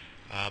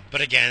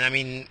 But again, I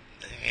mean,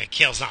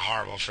 kale's not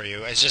horrible for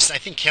you. It's just, I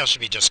think kale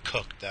should be just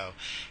cooked, though.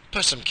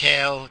 Put some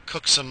kale,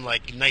 cook some,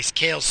 like, nice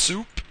kale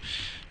soup,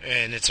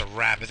 and it's a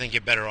wrap. I think you're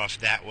better off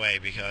that way,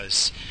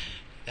 because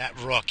that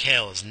raw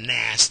kale is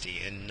nasty.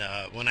 And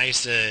when I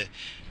used to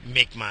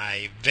make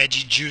my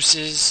veggie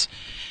juices,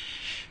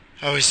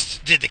 I always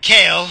did the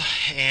kale,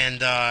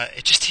 and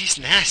it just tastes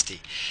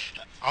nasty.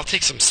 I'll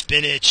take some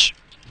spinach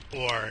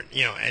or,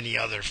 any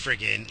other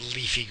friggin'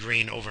 leafy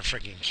green over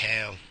friggin'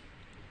 kale.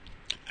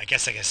 I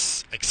guess,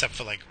 except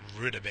for, like,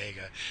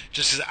 rutabaga,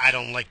 just because I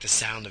don't like the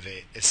sound of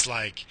it. It's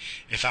like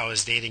if I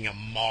was dating a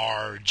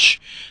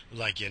Marge,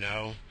 like,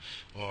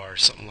 or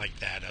something like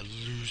that, a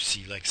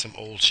Lucy, like some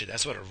old shit.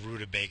 That's what a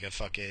rutabaga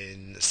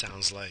fucking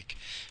sounds like.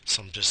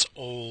 Some just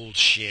old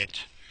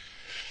shit.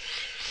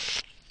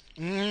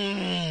 Oh,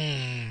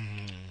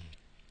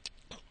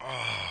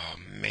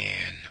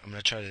 man. I'm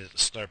going to try to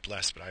slurp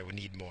less, but I would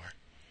need more.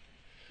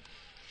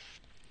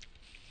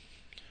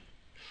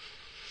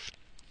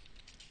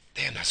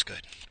 Damn, that's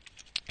good.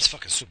 It's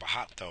fucking super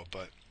hot, though,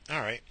 but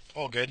alright,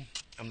 all good.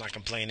 I'm not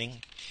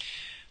complaining.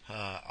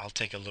 I'll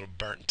take a little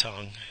burnt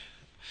tongue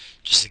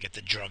just to get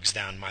the drugs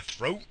down my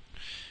throat.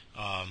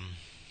 Man,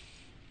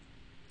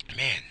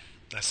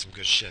 that's some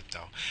good shit,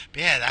 though.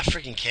 But yeah, that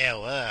freaking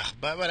kale, ugh.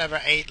 But whatever,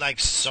 I ate, like,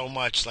 so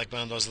much, like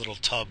one of those little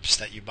tubs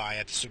that you buy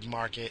at the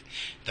supermarket,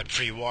 the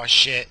pre-wash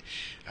shit.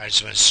 I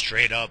just went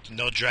straight up,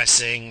 no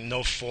dressing,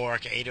 no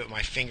fork. I ate it with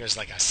my fingers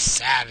like a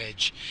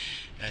savage,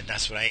 and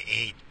that's what I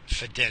ate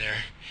for dinner.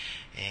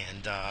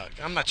 And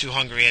I'm not too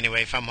hungry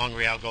anyway. If I'm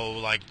hungry, I'll go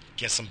like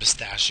get some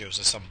pistachios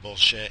or some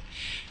bullshit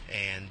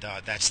And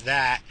that's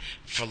that.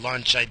 For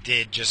lunch, I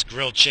did just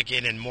grilled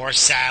chicken and more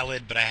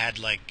salad, but I had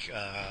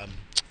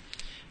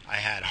I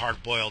had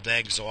hard-boiled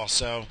eggs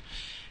also,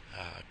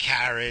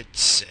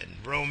 carrots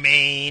and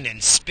romaine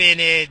and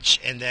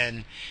spinach, and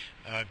then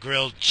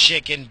grilled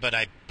chicken. But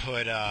I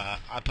put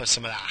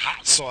some of that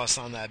hot sauce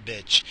on that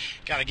bitch.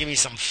 Gotta give me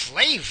some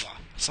flavor,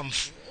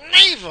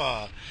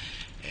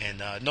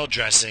 And no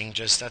dressing. I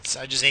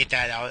just ate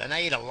that out, and I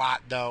ate a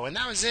lot though, and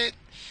that was it.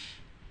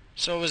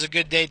 So it was a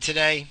good day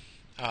today.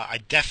 I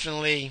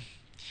definitely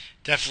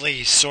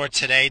saw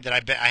today that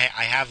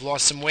I have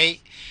lost some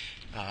weight.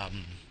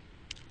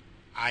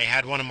 I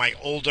had one of my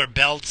older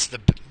belts,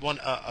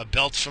 a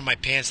belt from my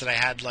pants that I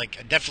had I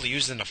definitely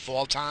used in the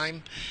fall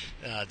time,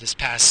 this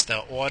past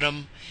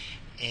autumn,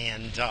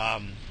 and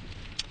I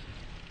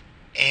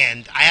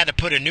had to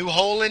put a new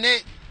hole in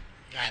it.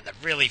 I had to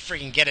really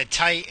freaking get it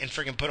tight and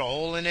freaking put a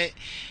hole in it.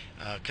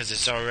 Because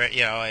it's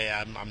already,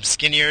 I'm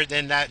skinnier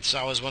than that, so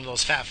I was one of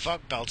those fat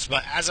fuck belts.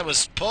 But as I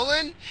was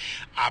pulling,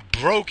 I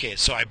broke it.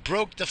 So I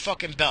broke the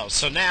fucking belt.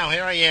 So now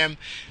here I am,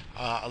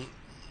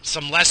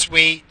 some less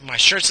weight. My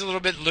shirt's a little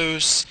bit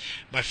loose.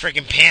 My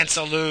freaking pants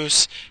are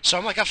loose. So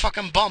I'm like a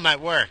fucking bum at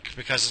work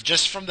because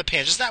just from the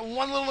pants, just that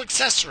one little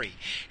accessory,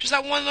 just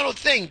that one little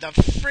thing, the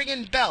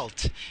friggin'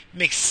 belt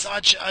makes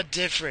such a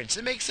difference.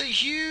 It makes a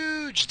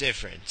huge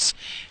difference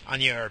on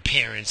your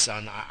appearance,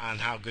 on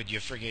how good your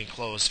friggin'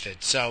 clothes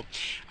fit. So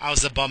I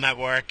was a bum at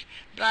work,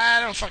 but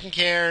I don't fucking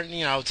care.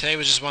 Today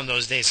was just one of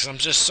those days because I'm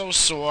just so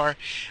sore.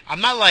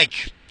 I'm not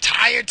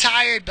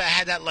tired, but I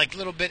had that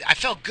little bit. I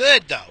felt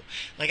good though.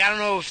 I don't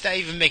know if that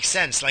even makes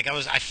sense. I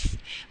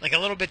a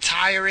little bit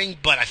tiring,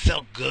 but I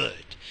felt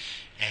good.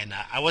 And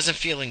I wasn't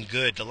feeling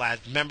good.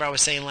 Remember I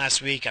was saying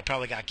last week I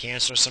probably got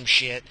cancer or some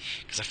shit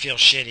because I feel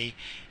shitty.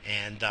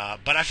 And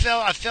but I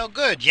felt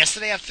good.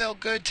 Yesterday I felt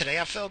good. Today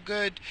I felt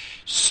good.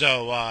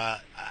 So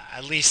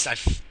at least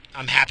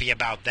I'm happy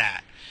about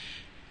that.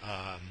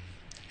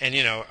 And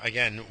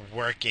again,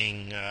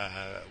 working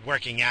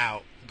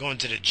out, going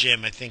to the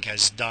gym, I think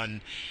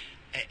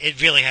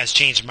it really has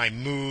changed my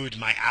mood,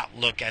 my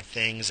outlook at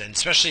things, and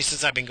especially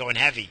since I've been going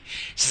heavy,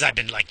 since I've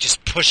been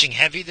just pushing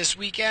heavy this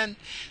weekend,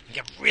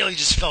 it really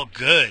just felt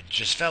good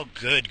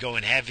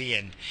going heavy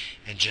and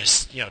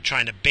just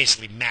trying to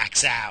basically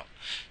max out.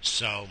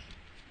 So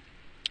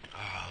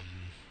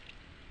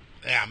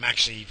yeah, I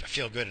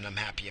feel good and I'm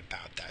happy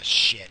about that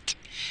shit.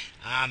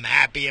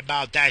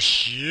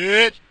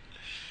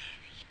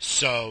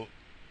 So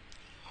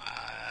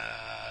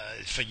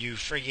for you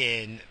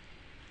friggin'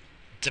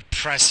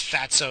 depressed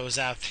fatzos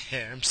out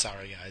there, I'm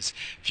sorry guys.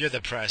 If you're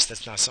depressed,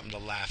 that's not something to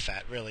laugh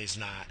at. Really is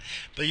not.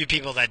 But you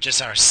people that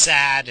just are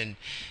sad and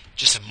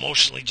just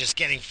emotionally just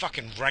getting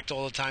fucking wrecked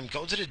all the time,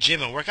 go to the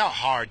gym and work out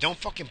hard. Don't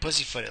fucking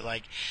pussyfoot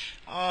it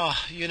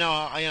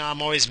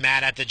I'm always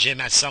mad at the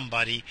gym at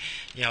somebody.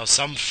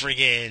 Some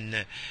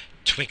friggin'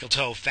 twinkle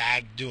toe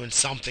fag doing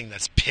something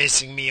that's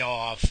pissing me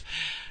off.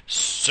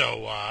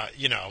 So,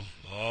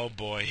 oh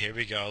boy, here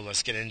we go.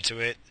 Let's get into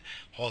it.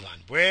 Hold on.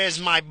 Where's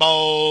my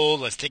bowl?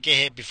 Let's take a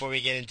hit before we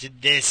get into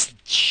this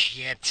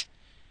shit.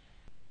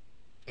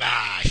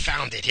 I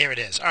found it. Here it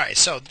is. Alright,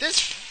 so this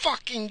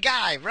fucking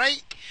guy,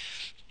 right?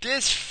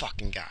 This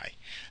fucking guy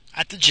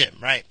at the gym,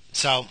 right?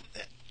 So,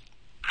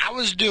 what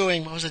was I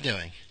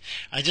doing?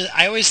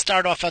 I always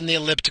start off on the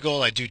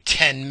elliptical. I do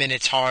 10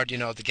 minutes hard,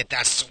 to get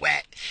that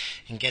sweat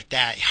and get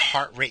that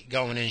heart rate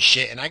going and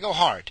shit. And I go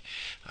hard.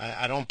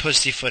 I don't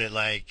pussyfoot it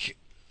like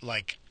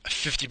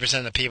 50%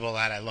 of the people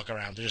that I look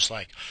around. They're just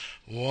like,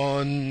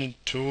 1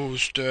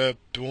 step,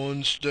 2.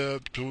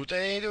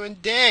 They ain't doing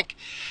dick.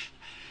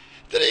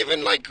 They don't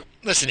even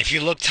listen, if you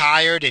look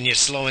tired and you're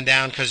slowing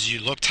down because you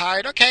look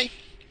tired, okay,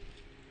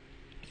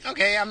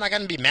 I'm not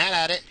going to be mad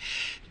at it.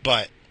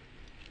 But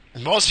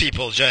most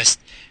people just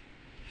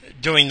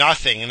doing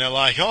nothing, and they're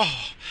like,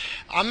 oh,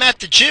 I'm at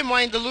the gym,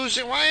 why ain't I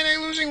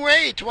losing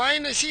weight? Why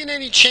ain't I seeing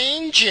any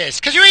changes?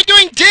 Because you ain't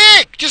doing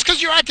dick! Just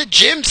because you're at the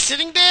gym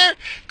sitting there,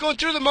 going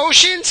through the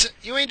motions,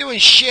 you ain't doing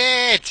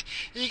shit.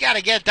 You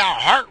gotta get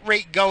that heart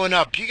rate going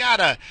up. You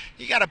gotta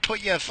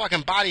put your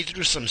fucking body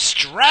through some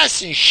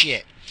stress and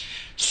shit.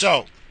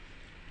 So,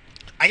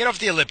 I get off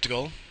the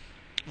elliptical,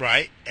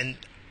 right, and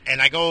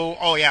I go,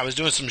 I was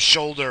doing some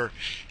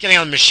getting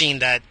on the machine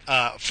that,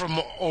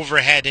 from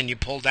overhead and you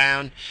pull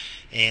down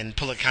and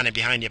pull it kind of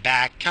behind your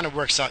back, kind of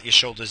works out your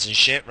shoulders and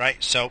shit, right?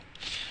 So,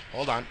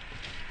 hold on.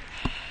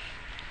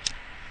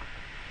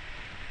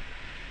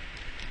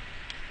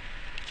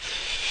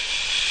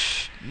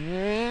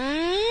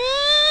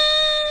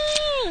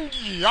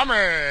 Yummy!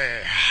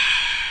 I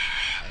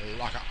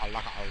like it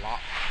a lot.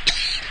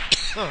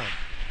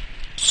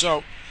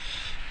 So,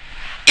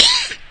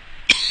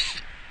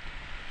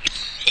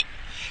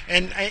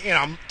 and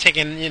I'm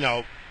taking,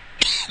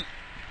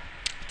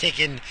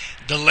 taking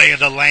the lay of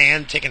the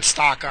land, taking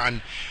stock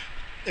on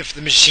if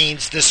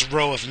this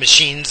row of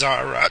machines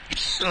are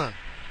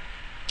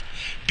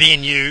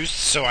being used,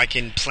 so I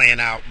can plan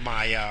out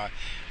my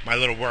my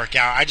little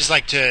workout. I just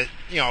like to,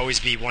 always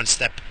be one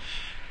step.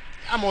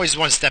 I'm always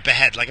one step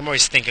ahead. I'm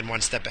always thinking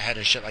one step ahead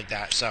and shit like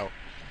that. So,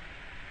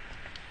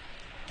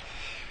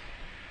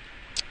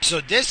 So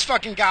this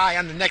fucking guy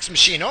on the next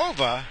machine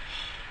over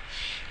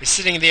is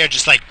sitting there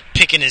just like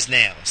picking his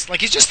nails.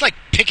 Like he's just like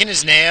picking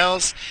his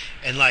nails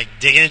and like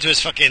digging into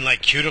his fucking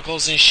like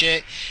cuticles and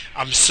shit.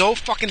 I'm so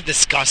fucking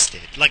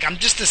disgusted. Like I'm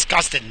just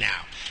disgusted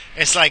now.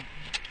 It's like,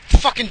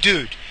 fucking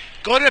dude,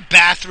 go to the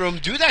bathroom,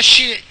 do that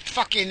shit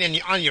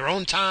fucking on your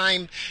own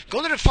time.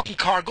 Go to the fucking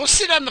car, go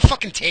sit on the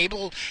fucking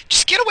table.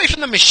 Just get away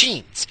from the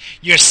machines.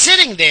 You're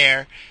sitting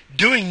there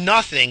doing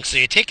nothing, so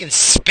you're taking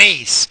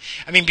space.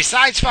 I mean,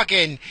 besides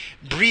fucking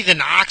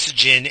breathing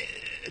oxygen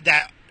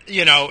that,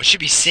 you know, should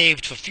be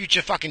saved for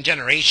future fucking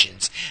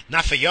generations,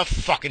 not for your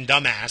fucking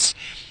dumbass.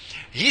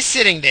 He's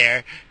sitting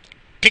there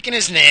picking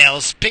his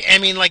nails. I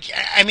mean,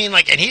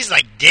 and he's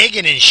like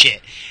digging and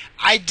shit.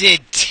 I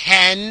did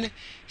 10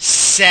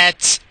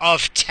 sets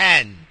of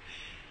 10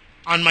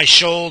 on my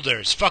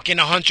shoulders, fucking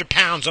 100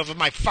 pounds over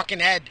my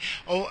fucking head.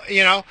 Oh,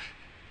 you know,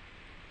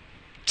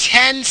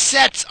 10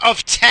 sets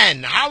of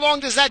 10. How long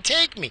does that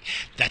take me?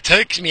 That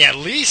takes me at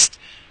least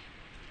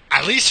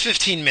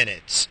 15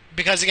 minutes.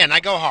 Because again, I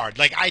go hard.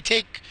 Like I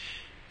take,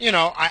 you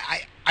know,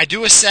 I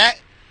do a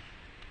set,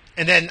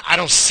 and then I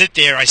don't sit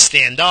there. I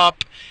stand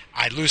up.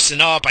 I loosen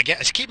up. I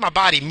keep my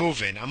body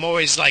moving. I'm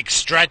always like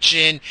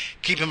stretching,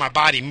 keeping my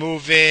body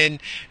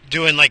moving,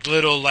 doing like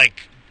little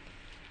like,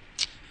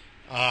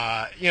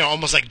 you know,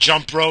 almost like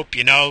jump rope,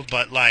 you know,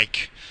 but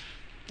like,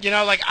 you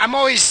know, like I'm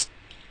always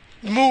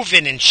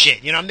moving and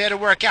shit. You know, I'm there to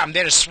work out. I'm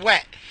there to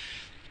sweat.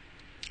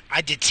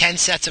 I did 10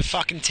 sets of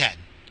fucking 10.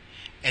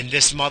 And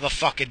this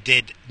motherfucker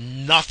did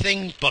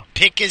nothing but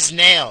pick his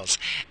nails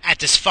at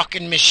this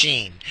fucking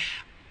machine.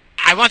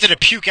 I wanted to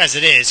puke as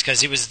it is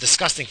because he was a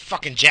disgusting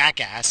fucking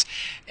jackass.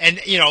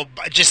 And, you know,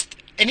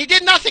 and he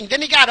did nothing.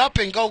 Then he got up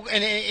and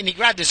he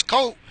grabbed his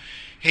coat.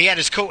 He had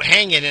his coat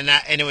hanging, and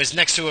it was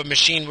next to a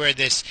machine where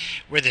this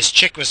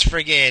chick was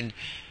friggin',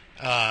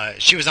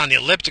 she was on the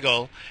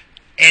elliptical.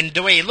 And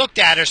the way he looked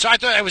at her, so I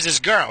thought it was his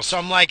girl. So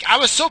I'm like, I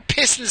was so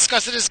pissed and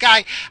disgusted at this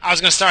guy, I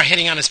was going to start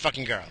hitting on his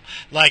fucking girl.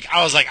 Like,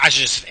 I was like, I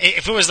should just,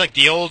 if it was like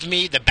the old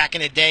me, the back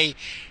in the day,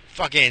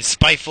 fucking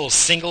spiteful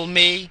single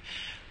me,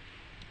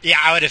 yeah,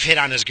 I would have hit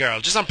on his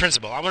girl. Just on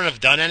principle. I wouldn't have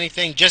done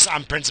anything, just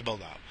on principle,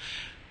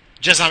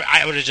 though.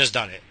 I would have just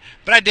done it.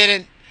 But I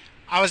didn't.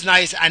 I was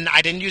nice, and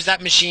I didn't use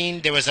that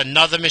machine. There was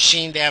another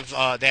machine. They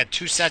had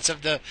 2 sets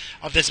of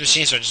this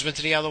machine, so I just went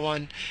to the other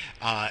one.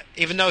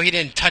 Even though he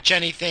didn't touch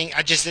anything,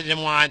 I just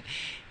didn't want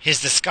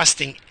his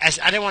disgusting. I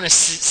didn't want to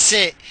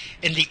sit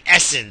in the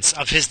essence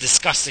of his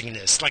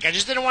disgustingness. Like I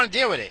just didn't want to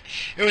deal with it.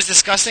 It was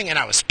disgusting, and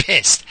I was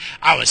pissed.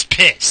 I was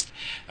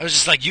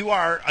just like, you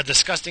are a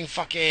disgusting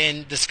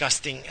fucking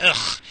disgusting.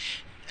 Ugh.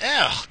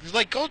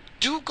 Like go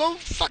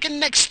fucking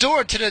next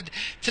door to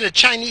the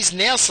Chinese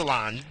nail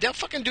salon. They'll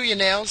fucking do your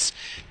nails.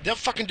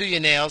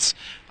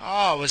 Oh,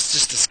 I was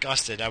just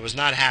disgusted. I was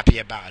not happy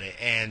about it,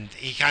 and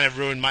he kind of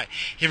ruined my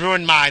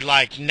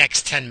like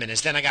next 10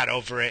 minutes. Then I got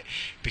over it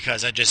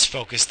because I just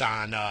focused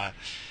on my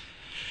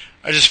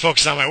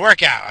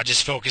workout. I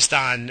just focused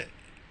on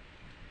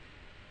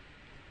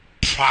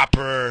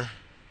proper,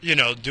 you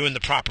know, doing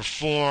the proper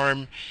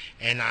form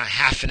and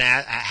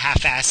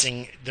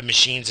half-assing the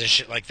machines and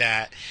shit like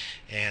that.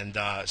 And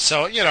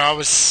so, you know, I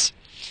was,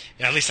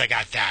 you know, at least I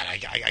got that.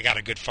 I got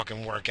a good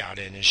fucking workout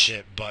in and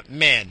shit. But,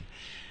 man,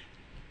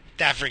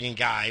 that freaking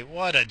guy,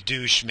 what a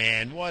douche,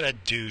 man. What a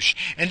douche.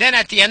 And then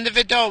at the end of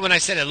it, though, when I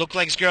said it looked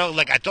like his girl,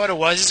 like I thought it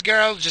was his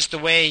girl, just the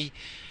way,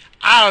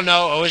 I don't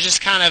know, it was just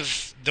kind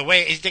of the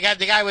way, the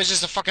guy was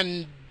just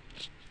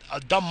a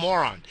dumb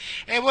moron.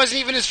 And it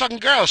wasn't even his fucking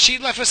girl. She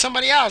left with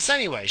somebody else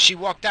anyway. She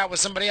walked out with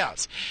somebody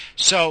else.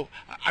 So,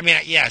 I mean,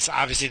 yes,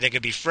 obviously they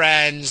could be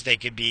friends. They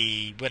could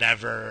be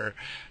whatever,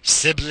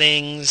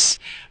 siblings.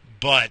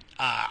 But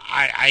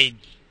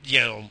you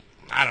know,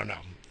 I don't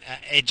know.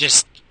 It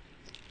just,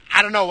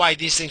 I don't know why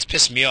these things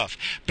piss me off.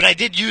 But I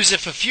did use it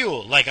for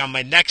fuel. Like on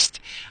my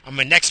next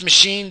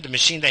machine, the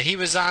machine that he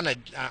was on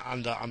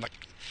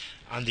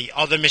the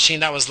other machine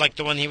that was like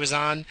the one he was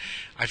on,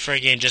 I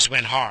friggin' just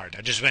went hard.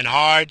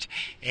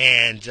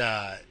 And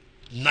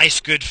nice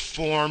good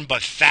form,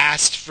 but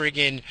fast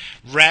friggin'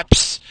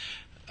 reps,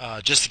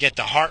 just to get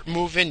the heart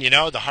moving, you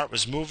know. The heart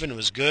was moving, it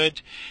was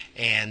good.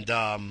 And,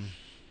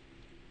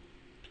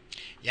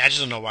 yeah, I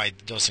just don't know why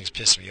those things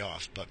piss me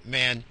off. But,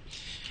 man,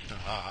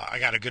 I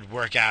got a good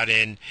workout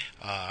in.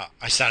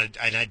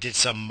 I did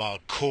some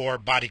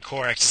body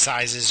core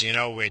exercises, you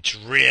know, which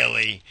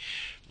really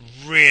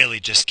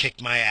just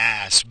kicked my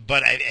ass,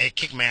 but I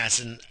kicked my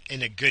ass in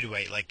a good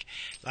way, like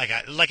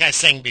I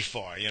sang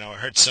before, you know, it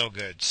hurt so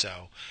good.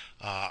 So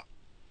I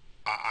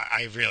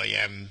really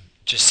am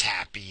just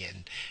happy,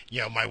 and you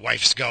know, my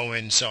wife's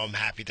going, so I'm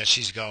happy that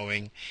she's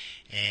going,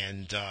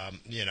 and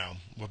you know,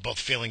 we're both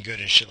feeling good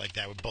and shit like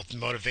that. We're both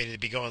motivated to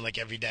be going like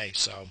every day.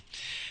 So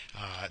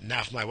now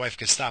if my wife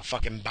could stop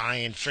fucking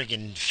buying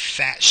friggin'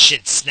 fat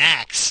shit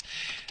snacks,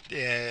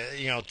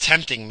 you know,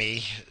 tempting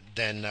me,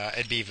 then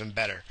it'd be even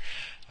better.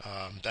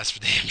 That's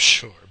for damn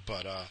sure.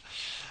 But,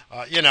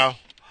 you know,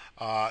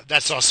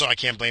 that's also, I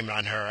can't blame it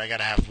on her. I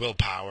gotta have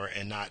willpower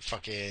and not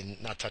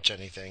touch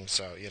anything.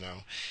 So, you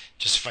know,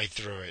 just fight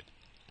through it.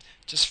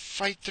 Just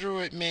fight through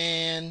it,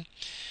 man.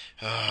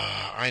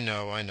 I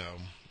know, I know.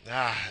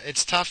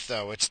 It's tough,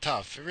 though. It's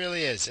tough. It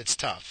really is. It's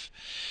tough.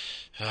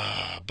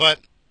 But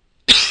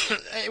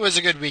it was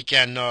a good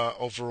weekend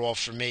overall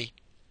for me.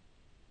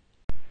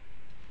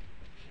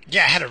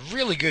 Yeah, I had a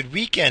really good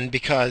weekend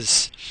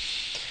because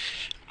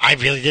I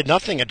really did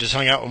nothing. I just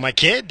hung out with my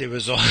kid. It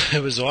was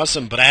it was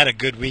awesome. But I had a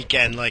good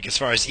weekend, like as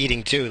far as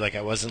eating too. Like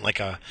I wasn't like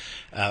a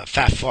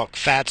fat fuck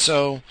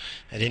fatso.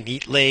 I didn't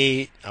eat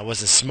late. I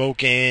wasn't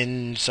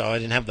smoking, so I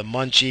didn't have the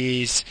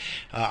munchies.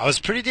 I was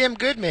pretty damn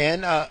good,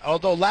 man.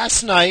 Although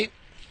last night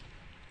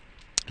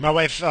my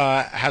wife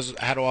has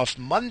had off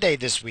Monday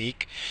this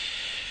week,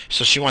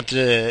 so she wanted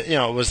to.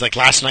 It was like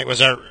last night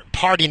was our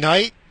party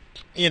night.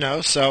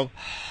 So.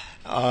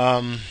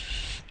 Um,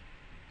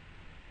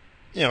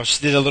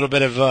 she did a little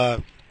bit of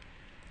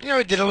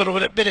we did a little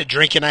bit of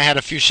drinking. I had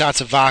a few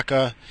shots of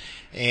vodka,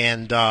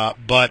 and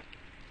but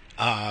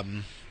yeah,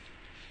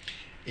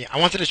 I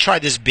wanted to try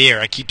this beer.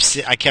 I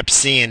kept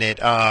seeing it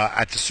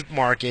at the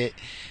supermarket.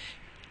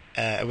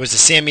 It was a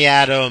Sammy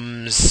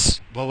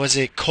Adams. What was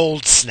it?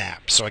 Cold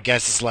Snap. So I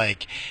guess it's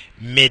like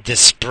mid to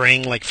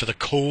spring, like for the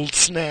cold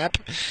snap.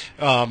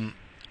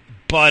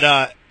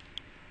 But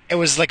it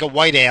was like a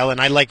white ale, and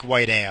I like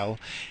white ale.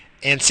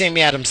 And Sammy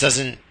Adams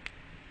doesn't.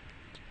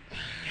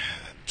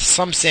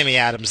 Some Sammy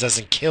Adams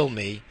doesn't kill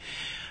me.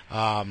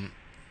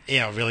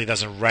 Really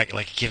doesn't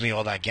like give me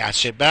all that gas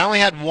shit. But I only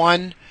had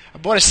one. I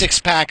bought a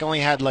 6-pack. I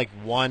only had like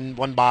one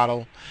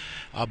bottle.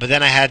 But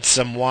then I had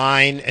some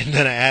wine, and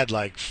then I had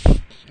like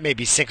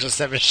maybe 6 or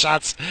 7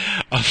 shots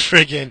of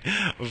friggin'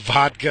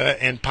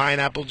 vodka and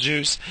pineapple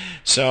juice.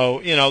 So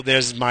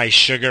there's my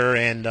sugar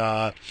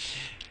and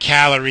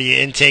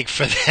calorie intake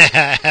for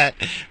that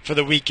for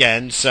the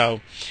weekend.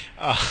 So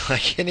I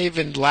can't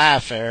even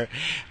laugh here.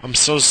 I'm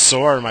so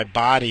sore in my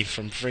body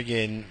from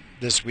friggin'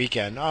 this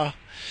weekend.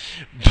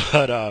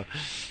 But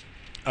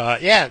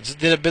yeah, just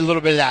did a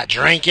little bit of that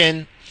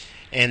drinking,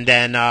 and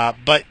then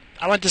but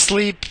I went to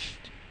sleep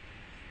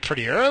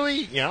pretty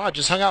early. I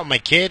just hung out with my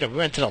kid. We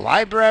went to the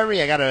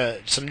library. I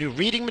got some new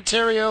reading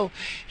material.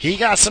 He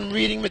got some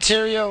reading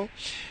material.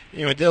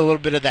 We did a little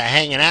bit of that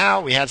hanging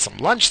out. We had some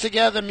lunch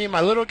together, me and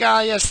my little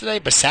guy yesterday.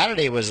 But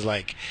Saturday was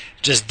like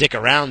just dick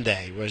around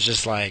day. It was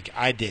just like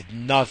I did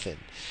nothing.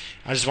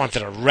 I just wanted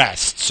to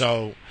rest.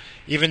 So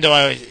even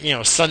though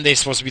Sunday's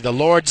supposed to be the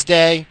Lord's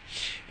Day,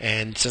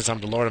 and since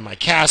I'm the Lord of my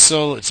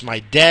castle, it's my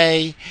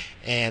day,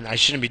 and I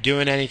shouldn't be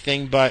doing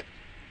anything. But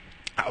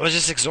I was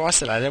just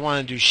exhausted. I didn't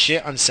want to do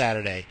shit on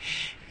Saturday,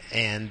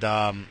 and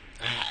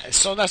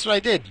so that's what I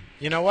did.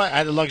 You know what? I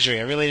had the luxury.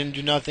 I really didn't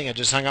do nothing. I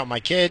just hung out with my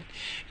kid,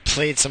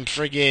 played some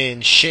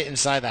friggin' shit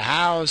inside the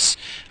house.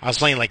 I was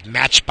playing like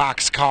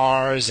Matchbox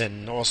cars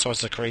and all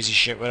sorts of crazy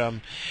shit with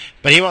him.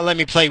 But he won't let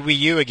me play Wii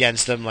U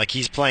against him like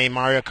he's playing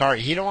Mario Kart.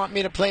 He don't want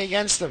me to play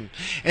against him.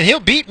 And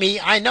he'll beat me.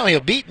 I know he'll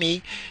beat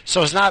me.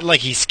 So it's not like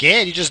he's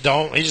scared. He's just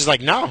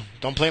like, no,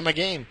 don't play my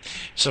game.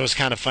 So it's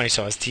kind of funny.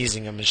 So I was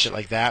teasing him and shit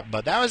like that.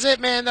 But that was it,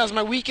 man. That was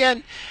my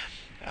weekend.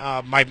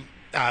 My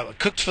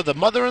cooked for the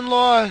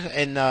mother-in-law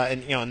and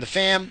and the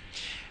fam.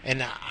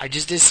 And I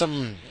just did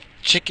some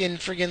chicken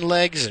friggin'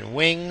 legs and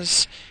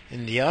wings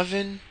in the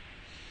oven.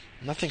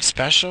 Nothing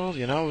special,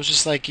 It was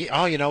just like,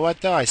 oh, you know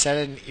what though? I said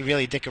I didn't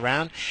really dick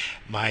around.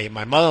 My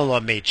mother-in-law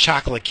made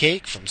chocolate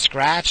cake from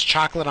scratch,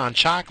 chocolate on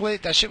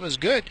chocolate. That shit was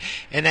good.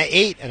 And I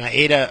ate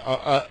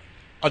a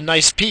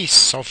nice piece.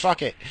 So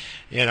fuck it,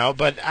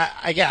 But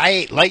I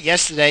ate light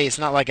yesterday. It's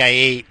not like I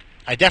ate.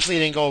 I definitely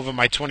didn't go over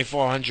my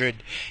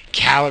 2,400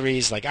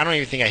 calories. Like I don't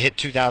even think I hit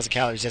 2,000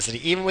 calories yesterday,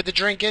 even with the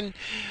drinking.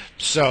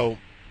 So.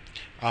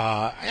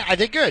 I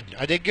did good.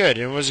 I did good.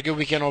 It was a good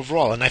weekend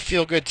overall, and I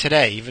feel good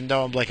today, even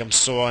though I'm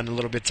sore and a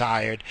little bit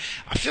tired.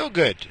 I feel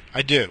good.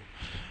 I do.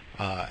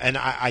 And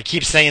I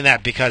keep saying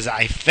that because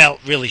I felt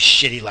really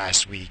shitty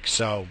last week.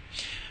 So,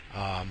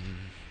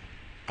 I'm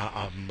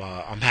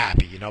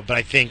happy, But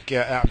I think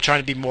I'm trying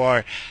to be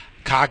more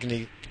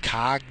cognitive.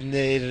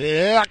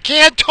 I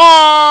can't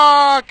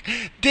talk.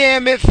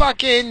 Damn it!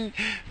 Fucking.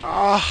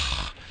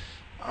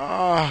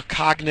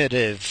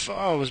 Cognitive.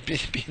 I was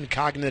being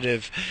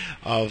cognitive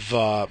of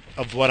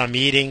what I'm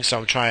eating. So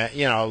I'm trying,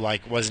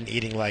 wasn't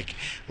eating like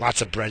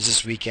lots of breads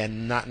this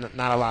weekend. Not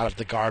a lot of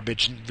the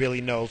garbage. Really,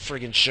 no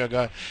friggin'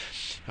 sugar.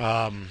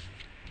 I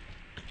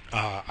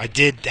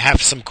did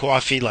have some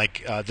coffee.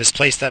 Like this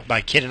place that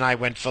my kid and I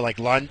went for like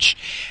lunch.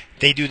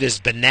 They do this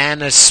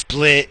banana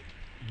split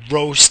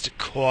roast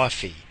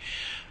coffee.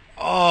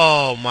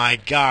 Oh my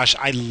gosh,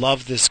 I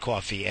love this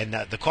coffee, and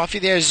the coffee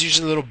there is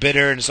usually a little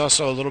bitter, and it's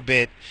also a little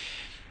bit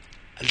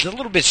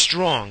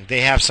strong.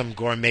 They have some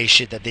gourmet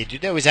shit that they do.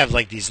 They always have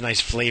like these nice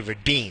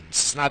flavored beans.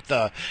 It's not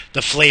the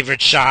flavored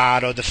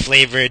shot or the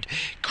flavored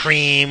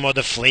cream or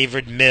the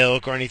flavored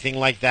milk or anything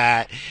like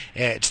that.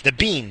 It's the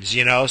beans,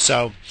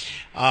 So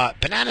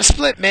banana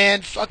split,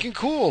 man, fucking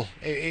cool.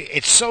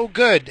 It's so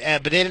good.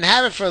 But they didn't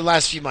have it for the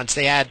last few months.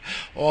 They had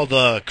all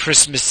the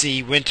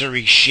Christmassy,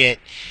 wintry shit,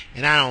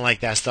 and I don't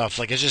like that stuff.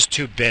 Like, it's just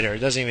too bitter. It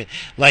doesn't even,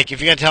 like,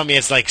 if you're gonna tell me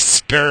it's like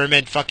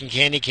spearmint fucking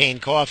candy cane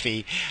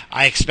coffee,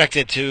 I expect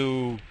it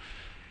to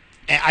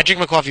And I drink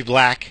my coffee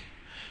black,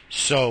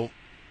 so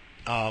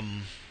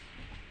um,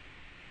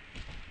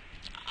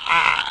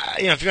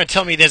 if you're gonna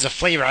tell me there's a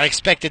flavor, I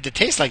expect it to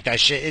taste like that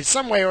shit in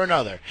some way or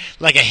another,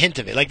 like a hint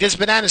of it. Like this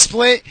banana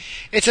split,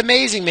 it's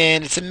amazing,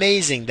 man. It's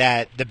amazing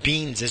that the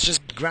beans, it's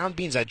just ground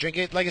beans. I drink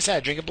it, like I said, I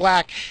drink it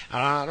black.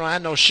 I don't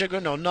add no sugar,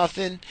 no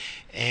nothing,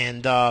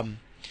 and that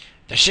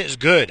shit is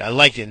good. I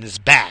like it, and it's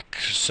back,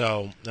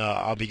 so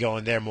I'll be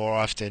going there more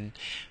often.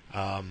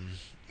 Damn,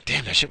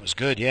 that shit was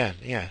good. Yeah,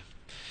 yeah.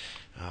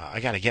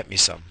 I gotta get me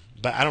some,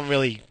 but I don't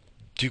really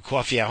do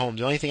coffee at home.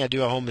 The only thing I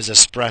do at home is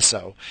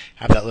espresso.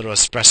 Have that little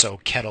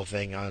espresso kettle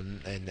thing on,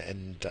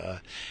 and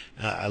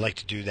I like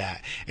to do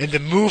that. And the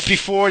move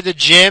before the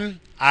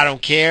gym, I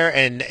don't care,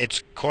 and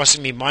it's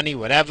costing me money,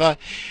 whatever.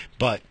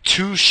 But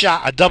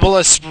a double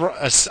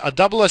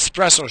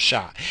espresso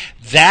shot.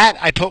 That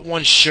I put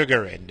one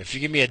sugar in. If you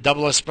give me a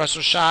double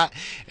espresso shot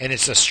and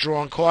it's a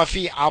strong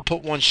coffee, I'll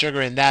put one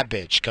sugar in that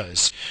bitch.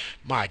 Cause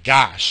my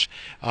gosh.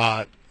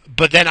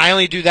 But then I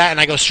only do that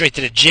and I go straight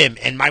to the gym,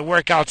 and my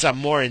workouts are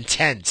more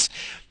intense.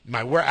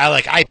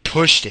 I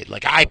pushed it.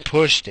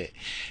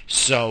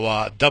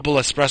 So double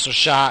espresso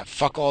shot,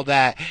 fuck all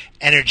that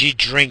energy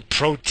drink,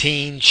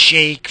 protein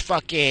shake,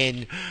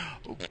 fucking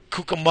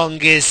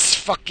cucamongus,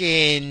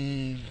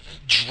 fucking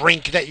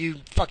drink that you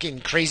fucking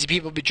crazy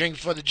people be drinking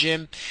for the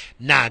gym.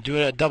 Nah, do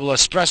a double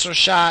espresso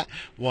shot,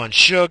 one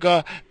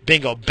sugar,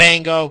 bingo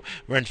bango.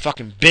 We're in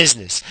fucking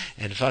business.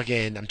 And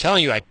fucking, I'm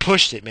telling you, I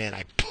pushed it, man.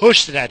 I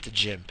pushed it at the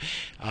gym.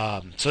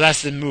 So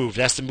that's the move.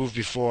 That's the move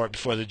before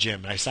the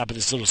gym. I stop at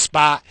this little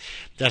spot.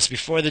 That's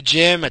before the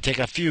gym. I take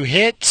a few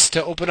hits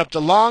to open up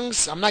the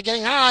lungs. I'm not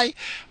getting high.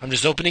 I'm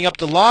just opening up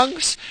the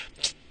lungs.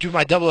 Do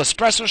my double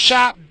espresso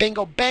shot.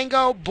 Bingo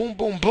bango. Boom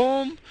boom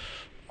boom.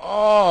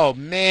 Oh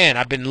man,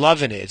 I've been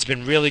loving it. It's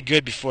been really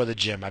good before the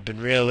gym.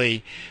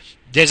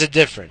 There's a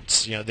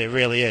difference, there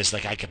really is.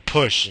 Like I can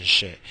push and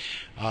shit.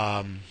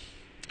 I'm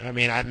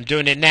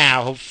doing it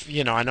now.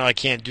 I know I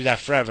can't do that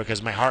forever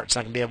because my heart's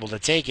not gonna be able to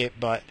take it.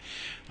 But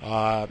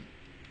I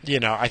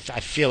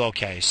feel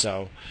okay.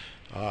 So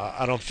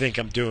I don't think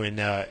I'm doing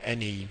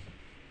any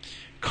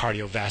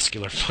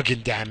cardiovascular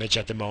fucking damage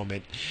at the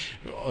moment.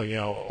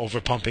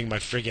 Over pumping my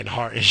friggin'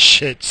 heart and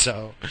shit.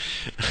 So.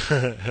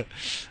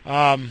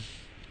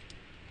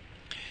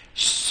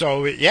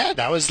 So yeah,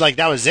 that was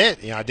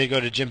it. I did go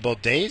to the gym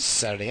both days,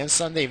 Saturday and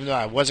Sunday. Even though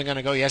I wasn't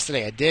gonna go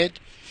yesterday, I did.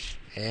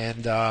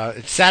 And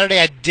Saturday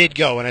I did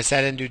go. When I said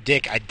I didn't do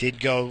dick, I did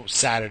go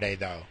Saturday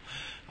though.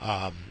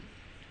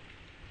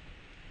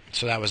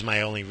 So that was my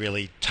only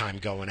really time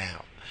going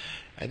out.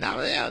 And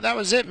that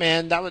was it,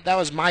 man. That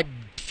was my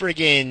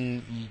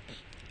friggin'.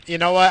 You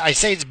know what? I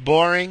say it's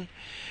boring,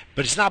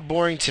 but it's not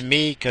boring to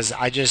me because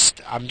I'm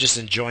just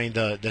enjoying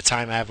the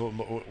time I have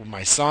with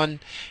my son,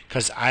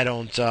 because I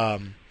don't.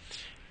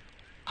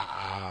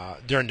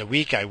 During the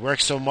week I work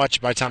so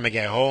much. By the time I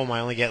get home, I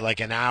only get like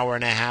an hour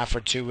and a half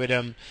or two with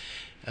him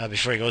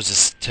before he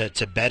goes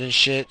to bed and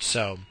shit.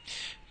 So,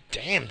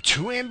 damn,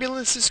 2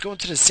 ambulances going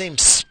to the same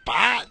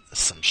spot?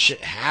 Some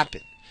shit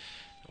happened.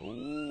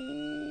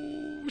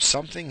 Ooh,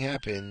 something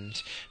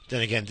happened.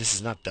 Then again, this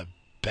is not the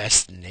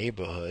best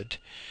neighborhood.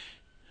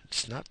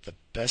 It's not the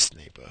best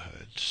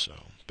neighborhood. So,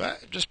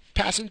 but just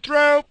passing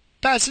through.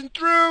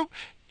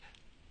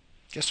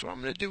 Guess what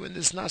I'm gonna do in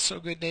this not so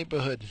good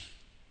neighborhood?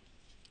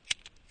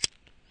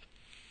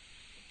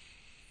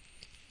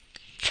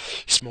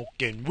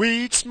 Smoking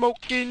weed.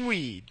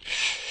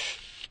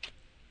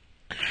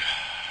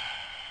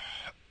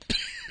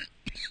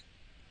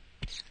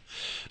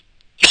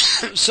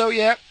 So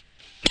yeah,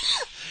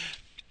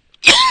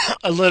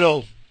 a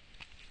little.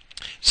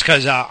 It's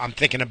because I'm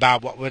thinking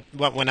about what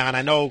went on.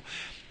 I know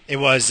it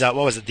was what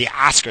was it? The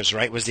Oscars,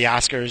 right? It was the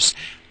Oscars.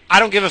 I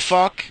don't give a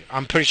fuck.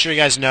 I'm pretty sure you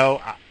guys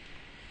know. I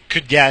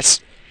could guess.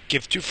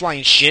 Give 2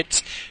 flying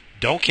shits.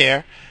 Don't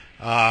care.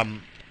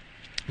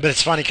 But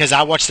it's funny because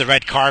I watch the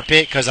red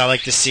carpet because I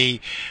like to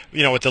see,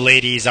 what the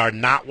ladies are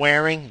not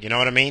wearing. You know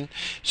what I mean?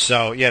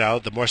 So,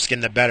 the more skin,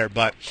 the better.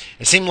 But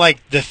it seemed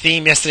like the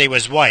theme yesterday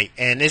was white.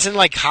 And isn't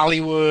like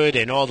Hollywood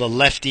and all the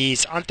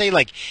lefties, aren't they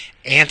like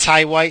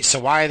anti-white? So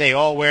why are they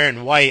all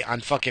wearing white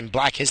on fucking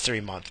Black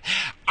History Month?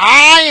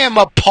 I am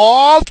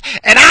appalled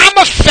and I'm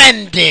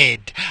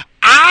offended.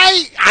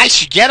 I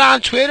should get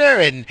on Twitter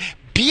and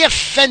be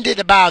offended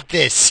about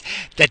this,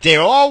 that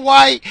they're all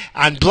white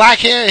on Black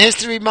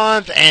History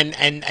Month, and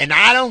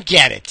I don't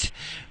get it.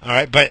 All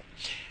right, but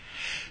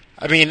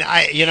I mean,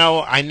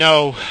 I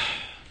know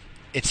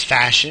it's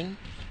fashion.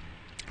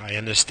 I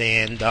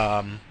understand.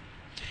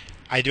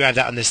 I do have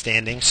that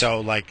understanding.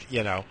 So,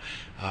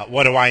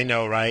 what do I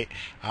know, right?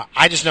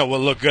 I just know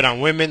what look good on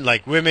women.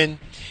 Like women,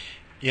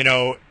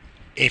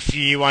 if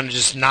you want to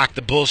just knock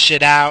the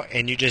bullshit out,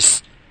 and you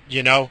just,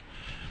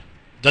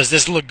 does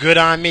this look good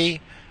on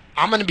me?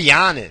 I'm going to be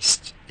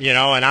honest,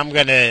 and I'm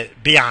going to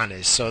be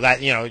honest so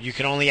that, you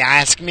can only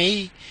ask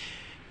me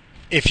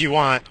if you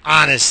want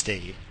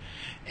honesty.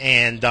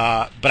 And,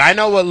 but I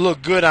know what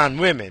look good on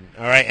women,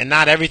 all right? And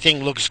not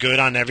everything looks good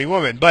on every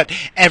woman, but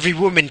every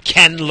woman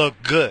can look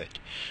good,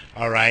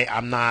 all right?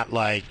 I'm not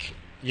like,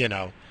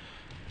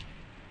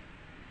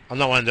 I'm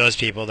not one of those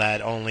people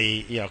that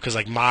only, because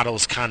like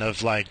models kind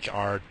of like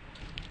are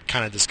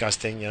kind of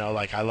disgusting.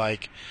 Like I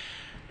like.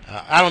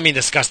 I don't mean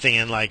disgusting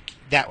in like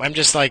that. I'm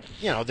just like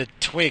the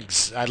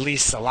twigs. At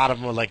least a lot of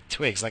them are like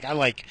twigs. Like I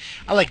like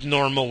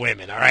normal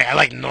women. All right, I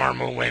like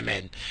normal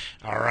women.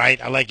 All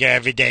right, I like your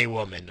everyday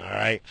woman. All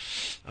right,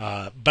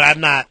 but I'm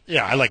not.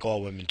 I like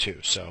all women too.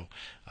 So,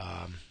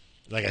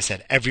 like I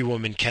said, every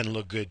woman can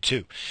look good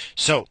too.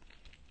 So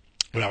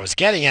what I was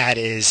getting at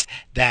is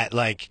that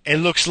like it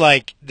looks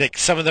like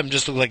some of them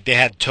just look like they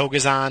had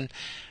togas on.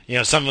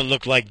 Some of them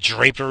look like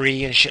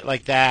drapery and shit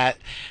like that.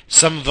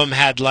 Some of them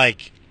had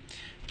like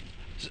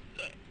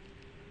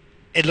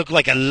it looked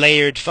like a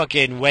layered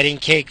fucking wedding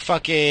cake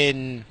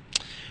fucking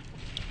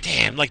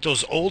damn, like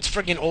those old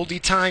friggin'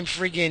 oldie time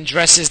friggin'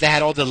 dresses that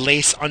had all the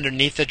lace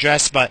underneath the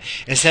dress, but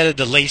instead of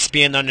the lace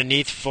being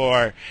underneath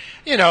for,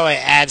 it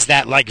adds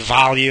that like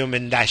volume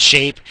and that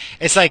shape.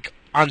 It's like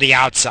on the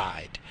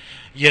outside,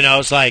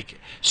 it's like,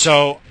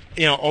 so,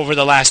 over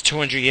the last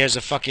 200 years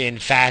of fucking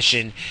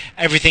fashion,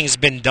 everything's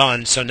been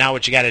done. So now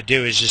what you got to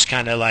do is just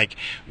kind of like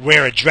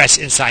wear a dress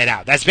inside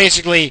out. That's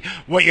basically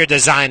what you're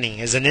designing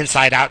is an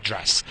inside out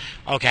dress.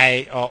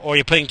 Okay. Or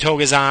you're putting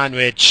togas on,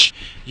 which,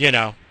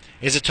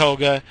 is a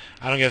toga.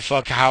 I don't give a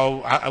fuck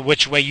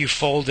which way you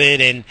fold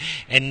it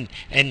and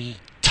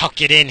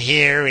tuck it in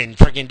here and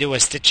freaking do a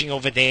stitching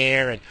over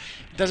there. And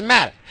it doesn't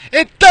matter.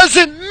 It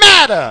doesn't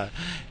matter.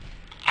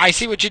 I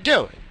see what you're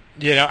doing.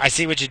 I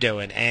see what you're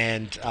doing,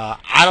 and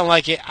I don't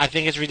like it. I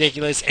think it's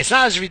ridiculous. It's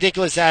not as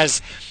ridiculous as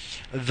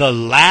the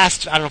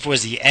last, I don't know if it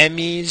was the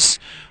Emmys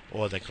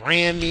or the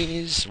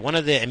Grammys, one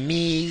of the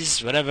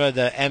Emmys, whatever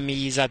the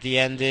Emmys at the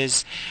end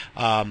is.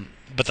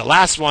 But the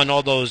last one,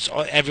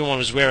 everyone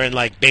was wearing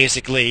like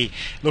basically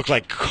looked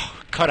like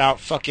cut out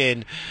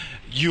fucking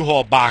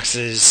U-Haul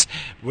boxes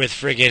with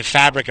friggin'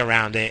 fabric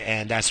around it,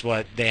 and that's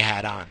what they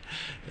had on.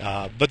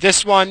 But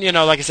this one,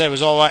 like I said, it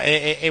was all.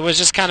 It was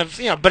just kind of,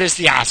 but it's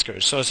the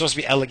Oscars, so it's supposed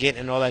to be elegant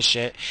and all that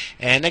shit.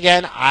 And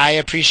again, I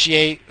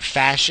appreciate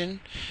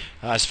fashion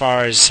as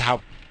far as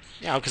how,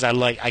 because I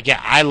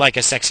like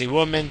a sexy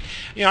woman.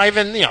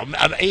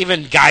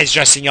 Even guys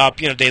dressing up,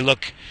 they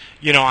look,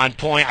 on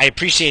point. I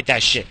appreciate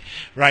that shit,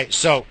 right?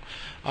 So.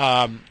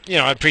 I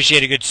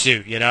appreciate a good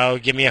suit,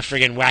 give me a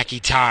friggin'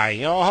 wacky tie,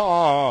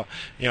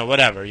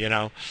 whatever,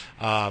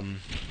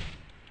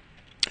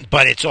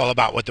 but it's all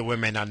about what the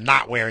women are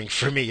not wearing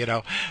for me,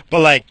 but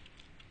like,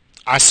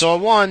 I saw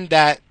one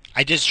that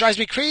I just drives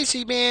me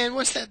crazy, man.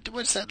 What's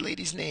that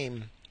lady's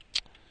name?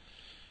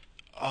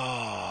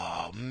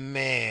 Oh,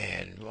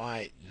 man,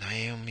 why,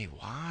 Naomi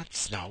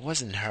Watts? No, it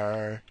wasn't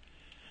her.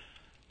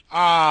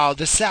 Oh,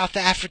 the South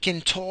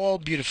African tall,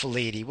 beautiful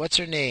lady, what's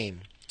her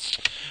name?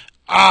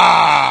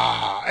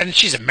 And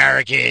she's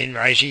American,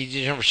 right?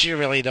 She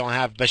really don't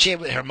have, but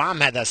her mom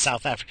had that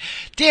South African.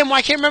 Damn, why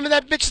I can't remember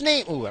that bitch's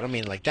name? Ooh, I don't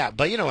mean like that,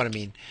 but you know what I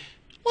mean.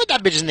 What's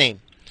that bitch's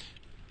name?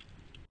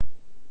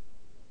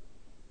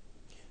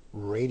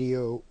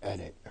 Radio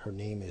edit. Her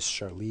name is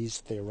Charlize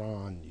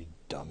Theron, you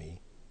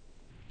dummy.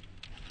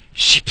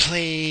 She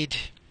played.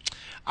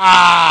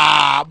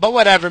 But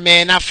whatever,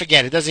 man. Now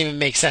forget it. It doesn't even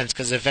make sense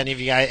because if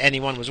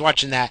anyone was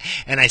watching that,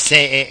 and I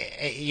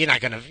say you're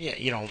not gonna,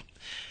 don't.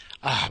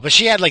 But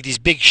she had like these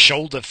big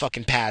shoulder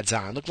fucking pads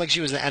on. Looked like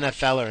she was an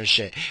NFLer and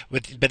shit.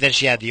 But then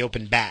she had the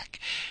open back.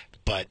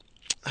 But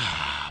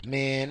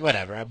man,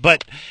 whatever.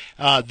 But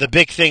the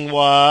big thing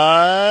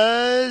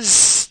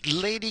was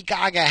Lady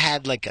Gaga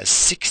had like a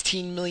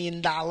 $16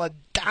 million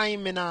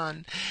diamond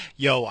on.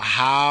 Yo,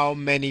 how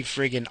many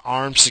friggin'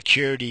 armed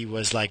security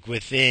was like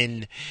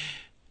within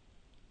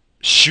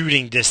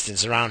shooting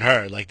distance around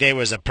her? Like there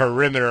was a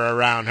perimeter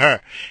around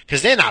her.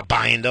 Because they're not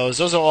buying those.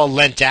 Those are all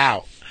lent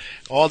out.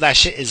 All that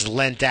shit is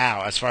lent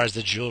out as far as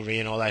the jewelry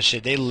and all that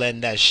shit. They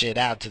lend that shit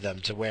out to them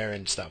to wear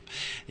and stuff.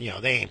 They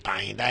ain't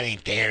buying. That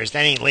ain't theirs.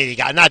 That ain't Lady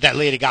Gaga. Not that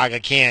Lady Gaga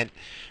can't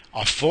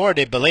afford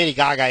it, but Lady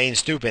Gaga ain't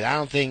stupid. I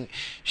don't think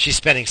she's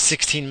spending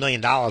 $16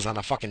 million on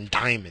a fucking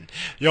diamond.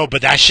 Yo,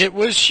 but that shit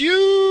was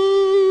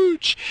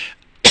huge.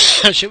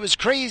 That shit was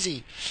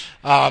crazy.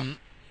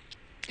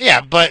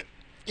 Yeah, but,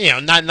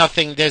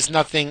 there's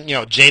nothing,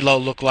 J-Lo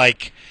looked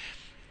like,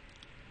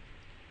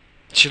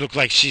 she looked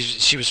like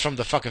she was from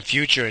the fucking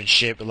future and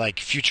shit, with like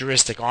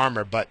futuristic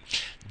armor. But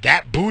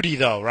that booty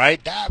though,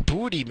 right? That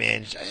booty,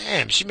 man.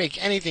 Damn, she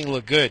make anything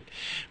look good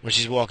when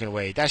she's walking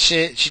away. That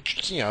shit,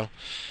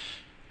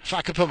 if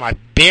I could put my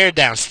bear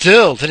down,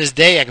 still to this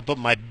day, I could put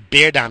my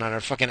bear down on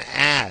her fucking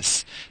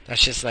ass.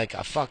 That's just like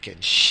a fucking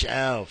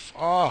shelf.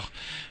 Oh,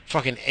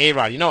 fucking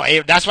A-Rod.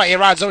 That's why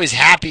A-Rod's always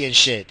happy and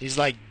shit. He's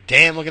like,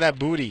 damn, look at that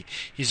booty.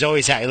 He's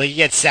always happy. Like, he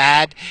gets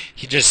sad.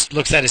 He just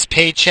looks at his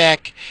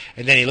paycheck,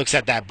 and then he looks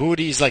at that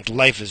booty. He's like,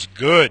 life is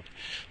good.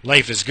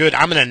 Life is good.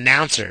 I'm an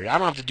announcer. I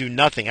don't have to do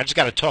nothing. I just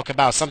got to talk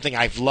about something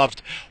I've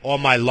loved all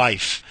my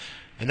life,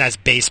 and that's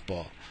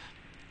baseball.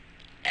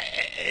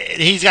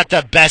 He's got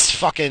the best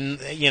fucking,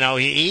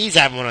 he's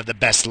having one of the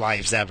best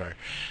lives ever.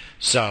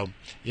 So,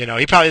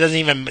 he probably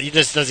he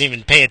just doesn't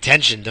even pay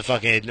attention to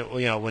fucking,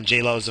 when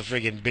J-Lo's a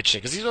friggin' bitch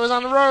shit. Because he's always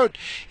on the road.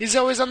 He's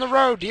always on the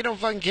road. He don't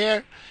fucking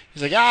care.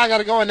 He's like, I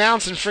gotta go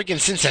announce in freaking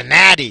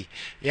Cincinnati.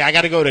 Yeah, I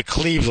gotta go to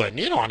Cleveland.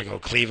 You don't want to go to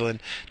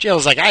Cleveland.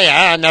 J-Lo's like,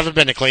 I've never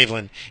been to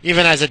Cleveland.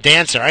 Even as a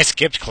dancer, I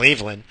skipped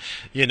Cleveland.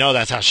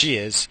 That's how she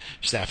is.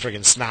 She's that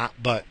friggin' snot.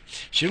 But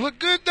she looked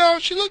good, though.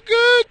 She looked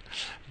good.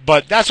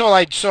 But that's all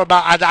I saw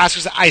about the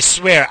Oscars. I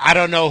swear, I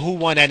don't know who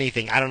won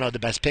anything. I don't know the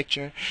best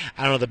picture.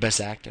 I don't know the best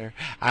actor.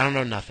 I don't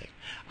know nothing.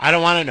 I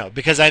don't want to know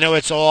because I know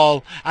it's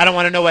all. I don't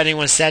want to know what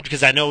anyone said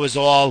because I know it was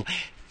all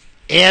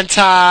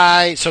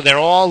anti. So they're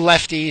all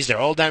lefties. They're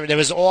all. There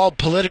was all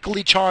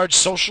politically charged,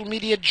 social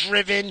media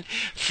driven,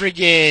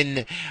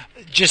 friggin'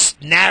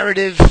 just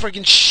narrative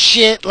friggin'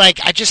 shit.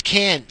 I just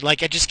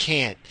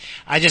can't.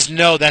 I just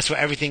know that's what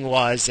everything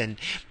was. And,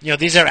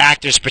 these are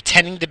actors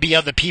pretending to be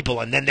other people.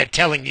 And then they're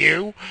telling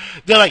you.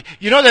 They're like,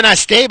 they're not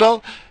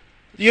stable.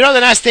 They're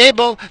not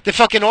stable. They're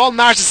fucking all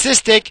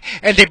narcissistic.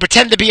 And they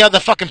pretend to be other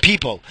fucking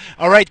people.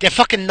 Alright? They're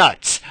fucking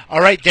nuts.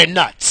 Alright? They're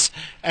nuts.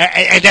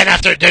 And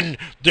then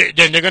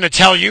then they're going to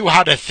tell you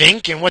how to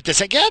think and what to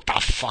say. Get the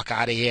fuck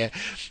out of here.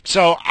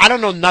 So, I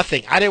don't know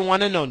nothing. I didn't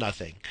want to know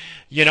nothing.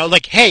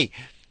 Hey,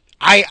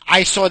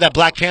 I saw that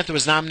Black Panther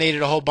was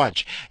nominated a whole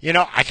bunch.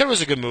 I thought it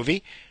was a good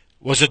movie.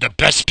 Was it the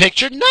best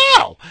picture?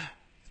 No,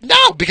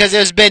 because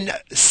there's been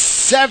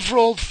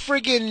several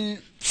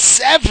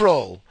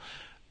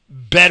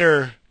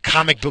better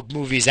comic book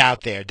movies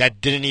out there that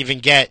didn't even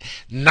get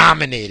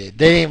nominated.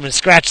 They didn't even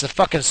scratch the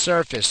fucking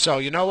surface. So,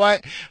 you know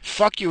what?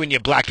 Fuck you and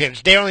your Black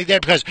Panthers. They're only there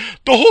because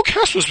the whole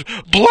cast was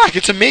black.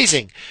 It's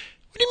amazing.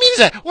 What do you mean is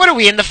that? What are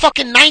we, in the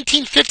fucking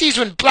 1950s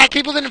when black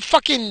people didn't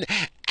fucking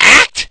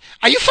act?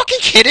 Are you fucking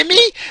kidding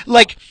me?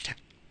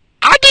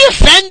 I'd be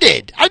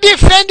offended.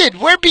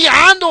 We're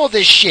beyond all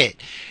this shit.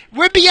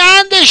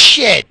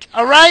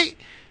 Alright?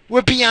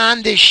 We're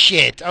beyond this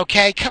shit,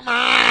 okay? Come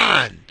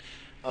on.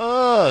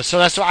 Oh, so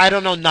that's why I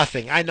don't know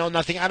nothing. I know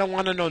nothing. I don't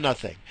want to know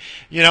nothing.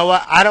 You know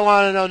what? I don't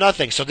want to know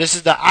nothing. So this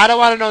is the I don't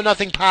want to know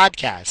nothing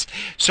podcast.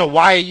 So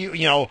why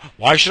are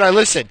why should I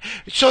listen?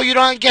 So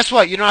guess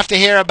what? You don't have to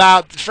hear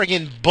about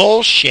friggin'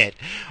 bullshit.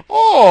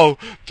 Oh,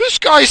 this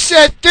guy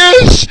said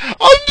this.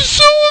 I'm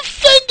so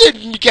offended.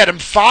 And you get him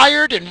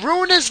fired and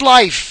ruin his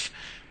life.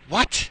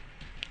 What?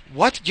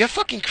 You're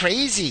fucking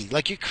crazy.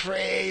 You're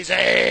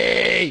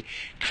crazy.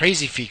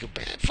 Crazy people,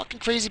 man.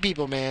 Fucking crazy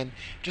people, man.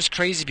 Just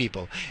crazy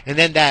people. And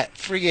then that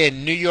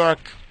friggin' New York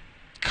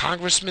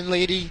congressman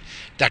lady,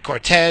 that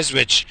Cortez,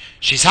 which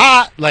she's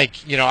hot. I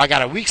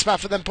got a weak spot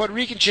for them Puerto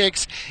Rican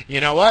chicks. You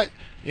know what?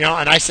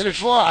 And I said it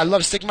before, I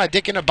love sticking my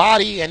dick in a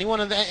body.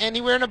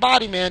 Anywhere in a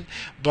body, man.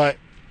 But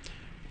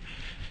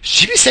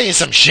she be saying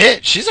some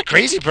shit. She's a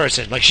crazy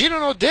person. She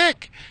don't know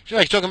dick.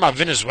 She's talking about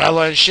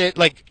Venezuela and shit.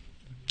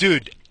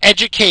 Dude,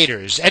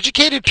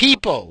 educated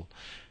people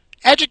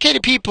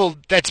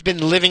that's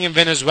been living in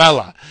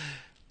Venezuela,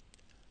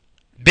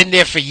 been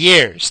there for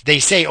years. They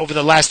say over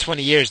the last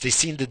 20 years, they've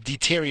seen the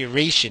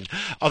deterioration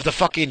of the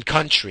fucking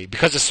country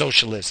because of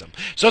socialism.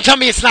 So tell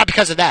me it's not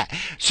because of that.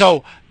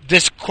 So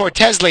this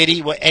Cortez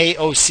lady,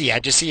 AOC, I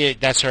just see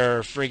it, that's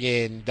her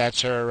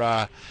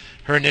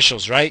her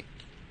initials, right?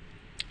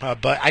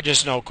 But I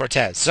just know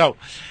Cortez. So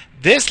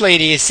this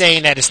lady is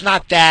saying that it's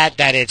not that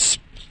it's,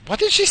 what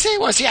did she say?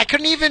 Well, see, I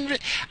can't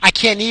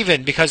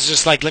even, because it's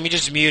just let me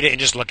just mute it and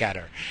just look at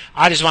her.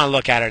 I just want to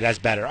look at her. That's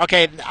better.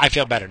 Okay, I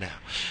feel better now.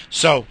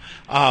 So,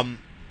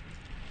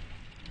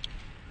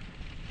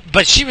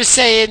 but she was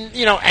saying,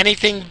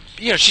 anything,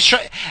 she's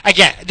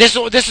again, this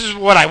is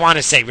what I want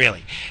to say,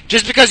 really.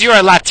 Just because you're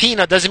a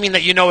Latina doesn't mean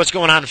that you know what's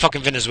going on in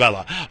fucking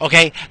Venezuela,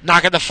 okay?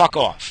 Knock it the fuck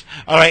off,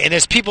 all right? And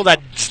there's people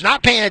that's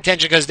not paying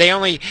attention because they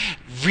only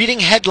reading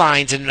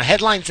headlines, and the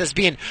headlines that's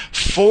being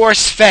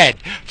force-fed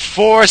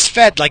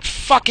like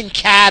fucking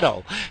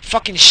cattle,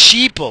 fucking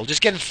sheeple,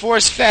 just getting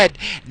force-fed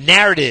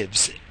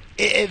narratives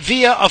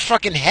via a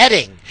fucking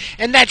heading,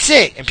 and that's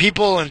it. And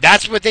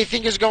that's what they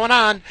think is going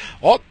on.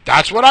 Oh,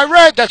 that's what I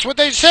read. That's what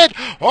they said.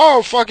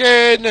 Oh,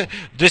 fucking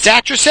this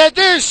actress said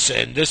this,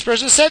 and this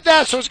person said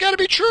that, so it's got to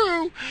be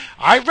true.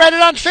 I read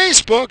it on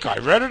Facebook. I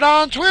read it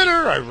on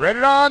Twitter. I read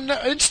it on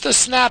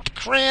Instasnap.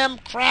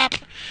 Crap.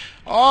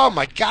 Oh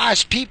my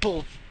gosh,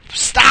 people,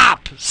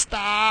 stop. I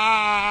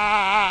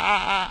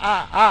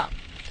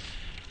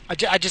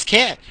just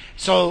can't.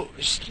 So,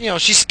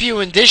 she's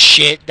spewing this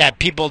shit that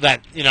people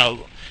that,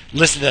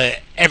 listen to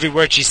every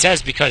word she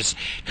says because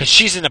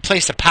she's in a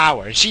place of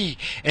power,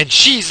 and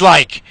she's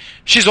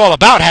all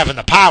about having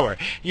the power.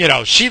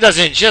 She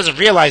doesn't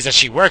realize that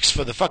she works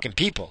for the fucking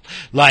people.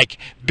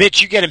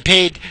 Bitch, you getting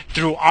paid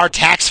through our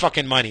tax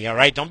fucking money, all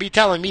right? Don't be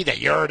telling me that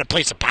you're in a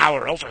place of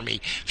power over me.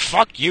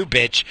 Fuck you,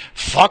 bitch.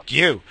 Fuck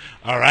you.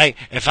 All right?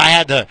 If I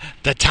had the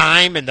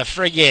time and the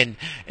friggin'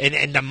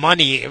 and the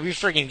money, we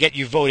friggin' get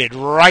you voted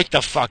right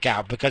the fuck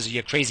out because of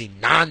your crazy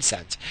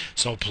nonsense.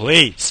 So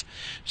please.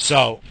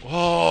 So,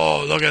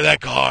 oh, look at that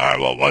car.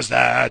 What was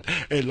that?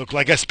 It looked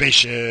like a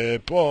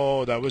spaceship.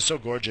 Oh, that was so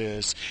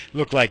gorgeous. It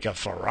looked like a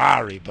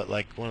Ferrari, but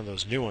like one of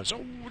those new ones.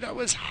 Oh, that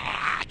was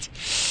hot.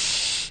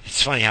 It's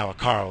it's funny how a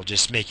car will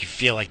just make you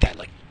feel like that.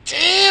 Like,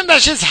 damn,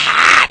 that shit's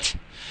hot.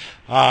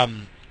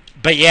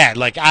 But yeah,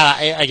 like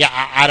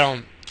I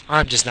don't.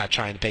 I'm just not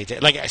trying to pay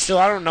attention. Like, I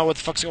don't know what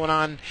the fuck's going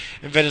on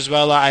in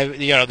Venezuela.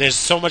 There's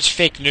so much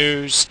fake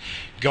news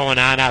going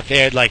on out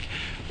there. Like,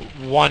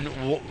 one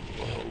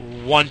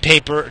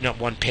paper, not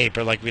one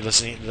paper, like we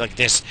listen, like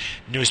this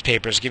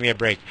newspapers. Give me a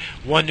break.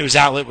 One news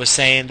outlet was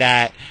saying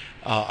that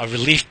a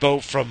relief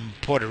boat from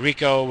Puerto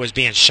Rico was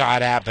being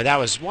shot at, but that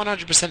was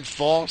 100%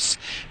 false.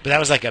 But that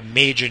was like a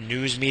major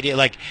news media,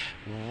 like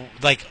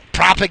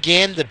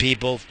propaganda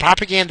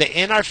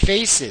in our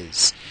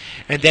faces.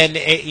 And then,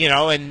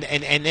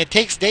 and it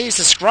takes days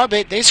to scrub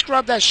it. They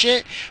scrub that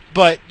shit,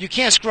 but you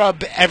can't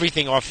scrub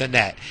everything off the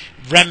net.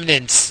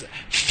 Remnants,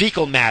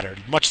 fecal matter,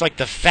 much like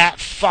the fat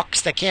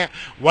fucks that can't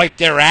wipe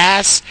their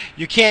ass.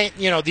 You can't,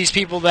 these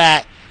people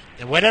that,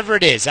 whatever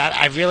it is,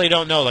 I really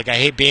don't know. Like, I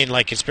hate being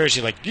like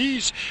conspiracy, like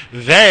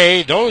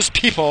those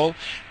people,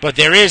 but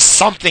there is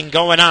something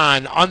going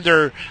on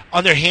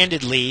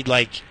underhandedly,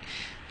 like,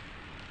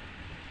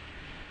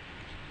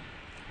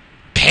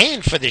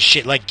 paying for this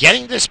shit, like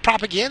getting this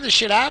propaganda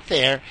shit out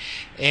there,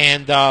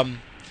 but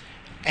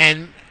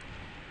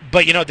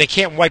they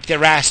can't wipe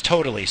their ass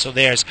totally. So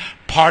there's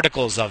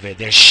particles of it.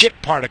 There's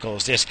shit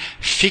particles. There's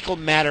fecal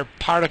matter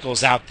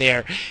particles out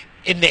there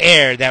in the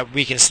air that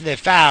we can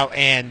sniff out,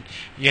 and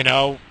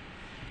it's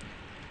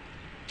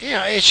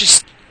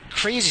just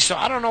crazy. So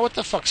I don't know what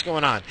the fuck's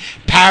going on.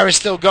 Paris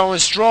still going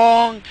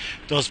strong.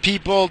 Those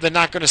people, they're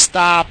not going to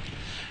stop.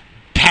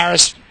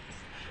 Paris,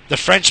 the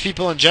French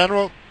people in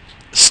general,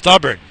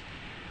 stubborn.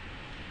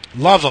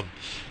 Love them.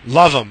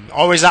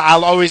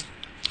 I'll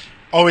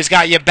always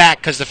got your back,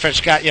 because the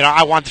French got,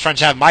 I want the French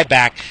to have my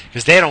back,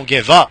 because they don't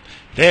give up.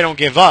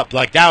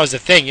 Like, that was the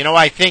thing.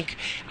 I think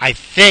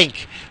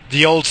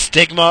the old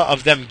stigma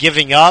of them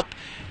giving up,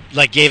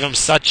 like, gave them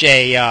such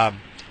a,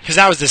 because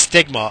that was the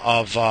stigma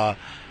of,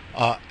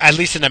 at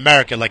least in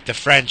America, like, the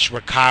French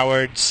were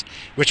cowards,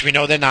 which we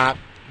know they're not,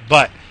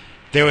 but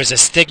there was a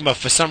stigma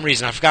for some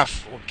reason. I forgot,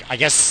 I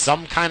guess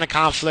some kind of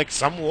conflict,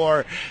 some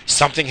war,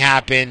 something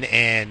happened,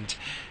 and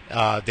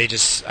they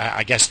just,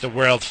 I guess the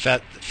world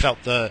felt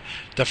the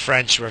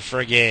French were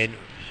friggin'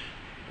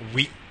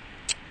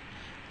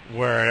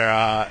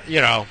 were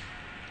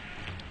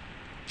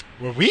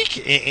weak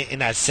in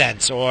that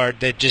sense, or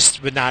they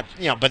just would not,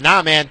 but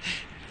nah, man,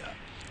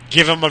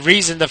 give them a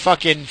reason to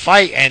fucking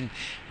fight, and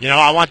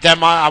I want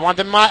them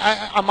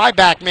on my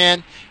back,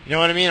 man. You know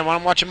what I mean? I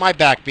want them watching my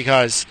back,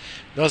 because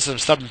those are some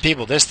stubborn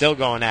people. They're still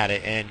going at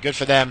it, and good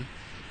for them.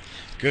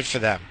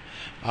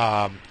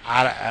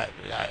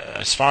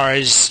 As far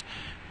as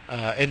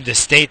in the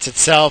States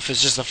itself,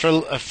 it's just a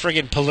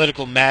friggin'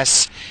 political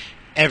mess.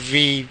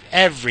 Every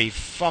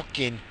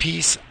fucking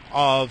piece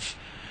of,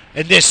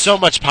 and there's so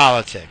much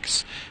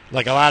politics.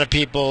 Like, a lot of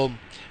people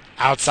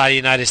outside the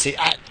United States,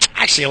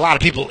 actually a lot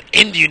of people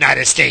in the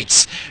United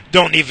States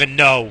don't even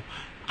know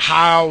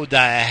how the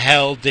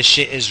hell this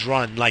shit is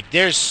run. Like,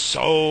 there's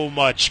so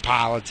much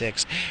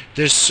politics.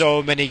 There's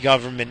so many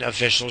government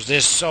officials.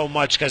 There's so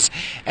much, because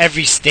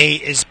every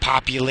state is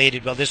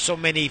populated. Well, there's so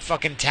many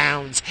fucking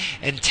towns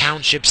and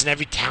townships, and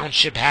every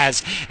township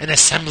has an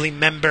assembly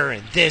member,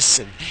 and this,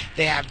 and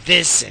they have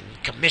this, and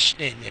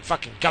commission, and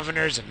fucking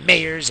governors, and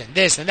mayors, and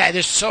this, and that.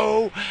 There's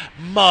so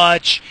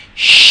much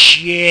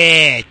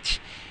shit.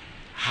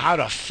 How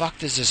the fuck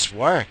does this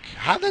work?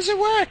 How does it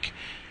work?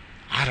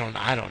 I don't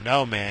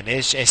know, man.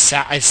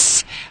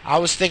 I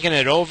was thinking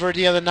it over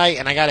the other night,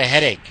 and I got a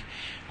headache.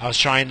 I was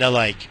trying to,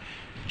 like,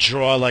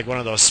 draw, like, one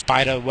of those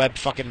spider web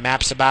fucking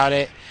maps about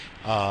it.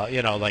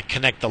 Like,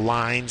 connect the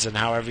lines and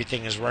how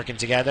everything is working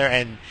together.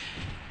 And,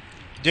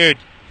 dude,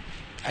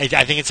 I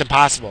think it's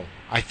impossible.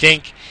 I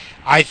think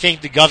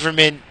the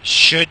government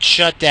should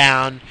shut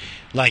down.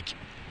 Like,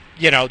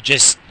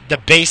 just the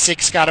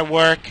basics got to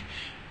work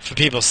for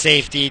people's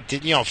safety,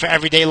 for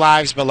everyday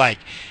lives, but, like,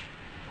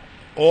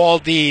 all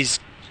these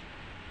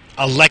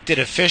elected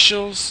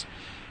officials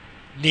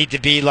need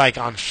to be, like,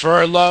 on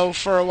furlough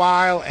for a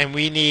while, and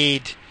we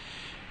need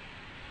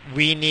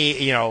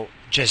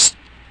just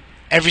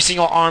every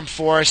single armed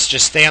force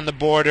just stay on the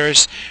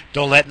borders,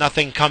 don't let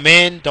nothing come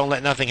in, don't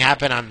let nothing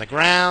happen on the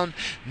ground,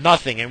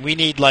 nothing. And we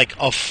need, like,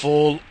 a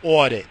full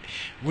audit.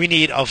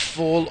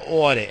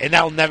 And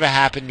that will never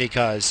happen,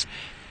 because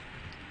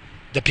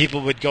the people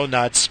would go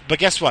nuts. But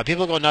guess what?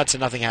 People go nuts and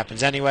nothing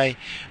happens anyway.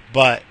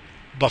 But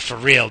for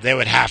real, there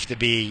would have to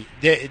be,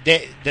 the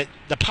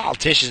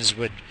politicians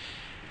would,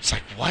 it's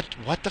like,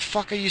 what the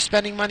fuck are you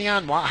spending money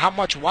on? How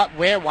much, what,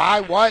 where,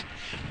 why, what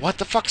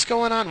the fuck's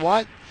going on,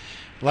 what?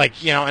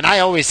 Like, and I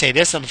always say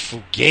there's some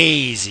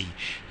fugazi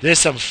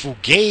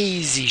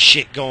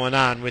shit going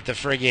on with the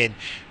friggin'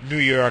 New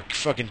York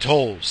fucking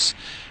tolls.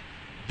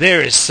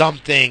 There is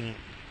something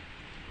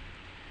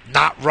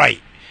not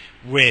right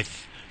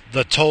with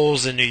the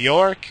tolls in New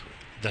York,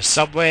 the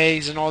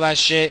subways and all that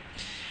shit.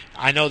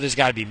 I know there's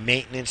got to be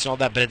maintenance and all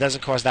that, but it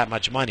doesn't cost that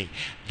much money.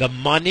 The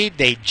money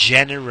they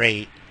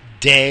generate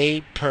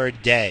day per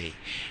day,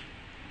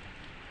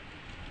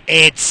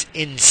 it's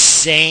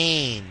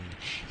insane.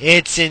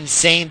 It's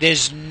insane.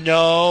 There's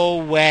no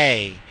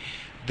way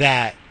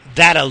that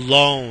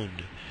alone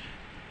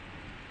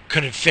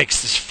couldn't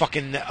fix this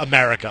fucking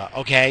America,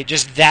 okay?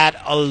 Just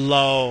that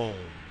alone.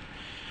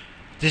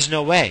 There's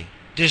no way.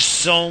 There's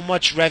so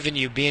much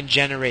revenue being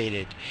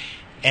generated,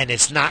 and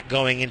it's not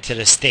going into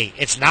the state.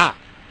 It's not.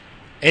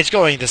 It's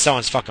going into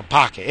someone's fucking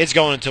pocket. It's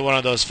going into one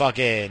of those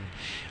fucking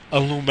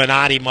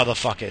Illuminati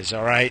motherfuckers,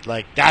 alright?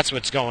 Like, that's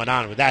what's going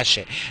on with that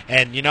shit.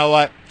 And you know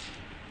what?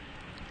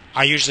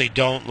 I usually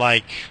don't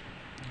like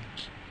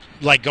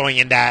going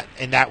in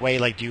that way,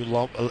 like the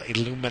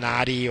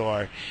Illuminati,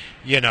 or,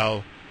 you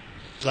know,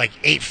 like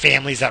 8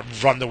 families that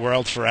run the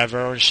world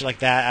forever or shit like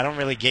that. I don't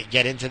really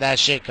get into that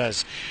shit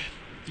because,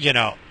 you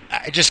know,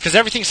 just because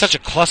everything's such a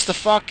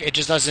clusterfuck, it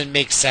just doesn't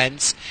make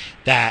sense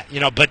that, you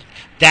know, but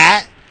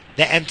the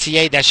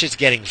MTA, that shit's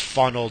getting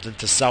funneled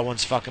into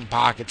someone's fucking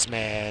pockets,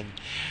 man.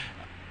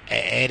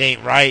 It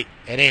ain't right.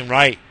 It ain't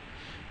right.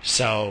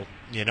 So,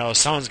 you know,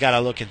 someone's got to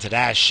look into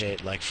that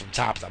shit, like, from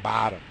top to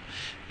bottom.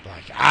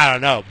 Like, I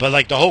don't know. But,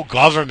 like, the whole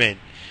government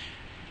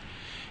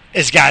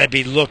has got to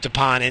be looked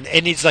upon, and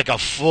it needs, like, a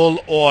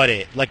full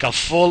audit. Like, a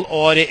full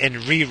audit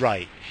and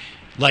rewrite.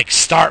 Like,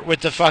 start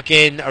with the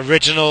fucking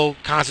original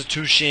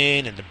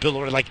Constitution and the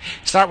Bill of, like,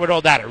 start with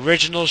all that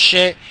original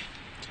shit.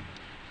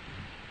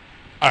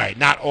 Alright,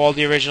 not all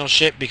the original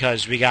shit,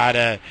 because we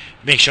gotta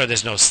make sure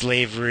there's no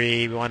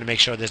slavery. We want to make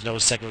sure there's no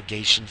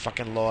segregation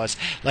fucking laws.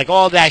 Like,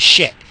 all that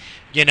shit.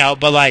 You know,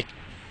 but, like,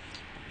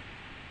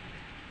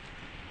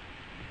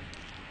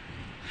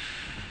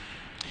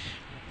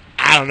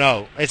 I don't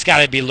know. It's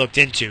got to be looked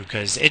into,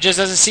 because it just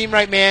doesn't seem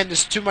right, man.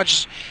 There's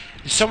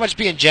so much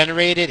being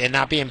generated and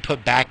not being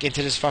put back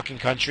into this fucking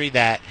country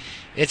that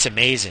it's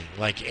amazing.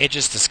 Like, it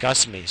just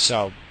disgusts me.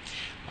 So,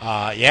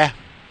 yeah,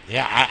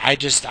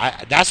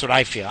 that's what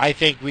I feel. I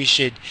think we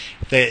should,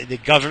 the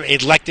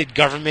elected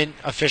government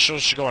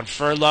officials should go on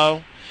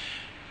furlough.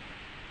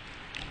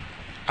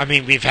 I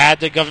mean, we've had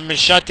the government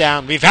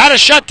shutdown. We've had a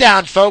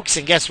shutdown, folks,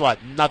 and guess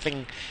what?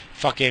 Nothing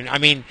fucking, I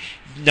mean,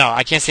 no,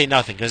 I can't say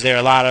nothing, because there are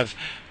a lot of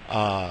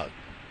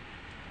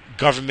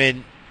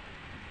government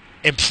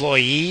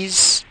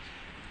employees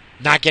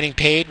not getting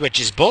paid, which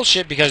is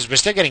bullshit, because we're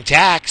still getting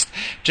taxed.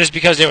 Just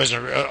because there was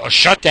a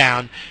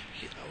shutdown,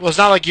 well, it's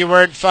not like you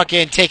weren't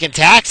fucking taking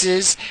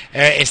taxes.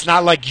 It's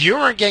not like you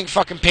weren't getting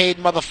fucking paid,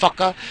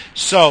 motherfucker.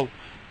 So,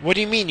 what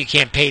do you mean you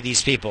can't pay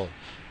these people?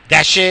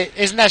 That shit,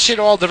 isn't that shit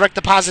all direct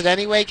deposit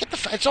anyway?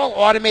 It's all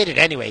automated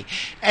anyway.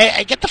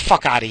 Get the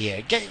fuck out of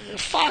here.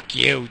 Fuck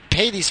you.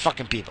 Pay these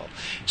fucking people.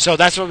 So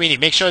that's what we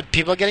need. Make sure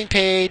people are getting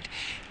paid.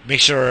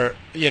 Make sure,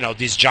 you know,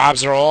 these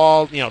jobs are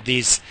all, you know,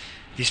 these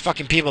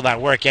fucking people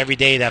that work every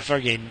day that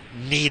friggin'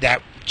 need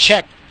that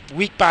check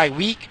week by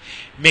week.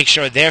 Make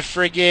sure they're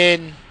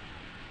friggin'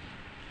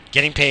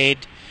 getting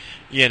paid,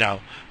 you know.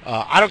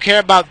 I don't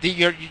care about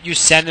you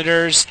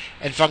senators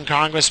and fucking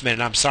congressmen,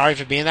 and I'm sorry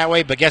for being that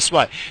way, but guess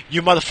what?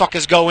 You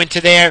motherfuckers go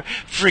into there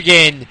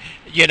friggin',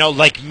 you know,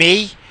 like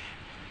me,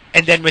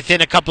 and then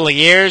within a couple of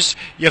years,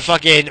 you're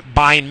fucking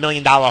buying $1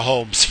 million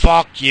homes.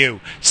 Fuck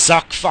you.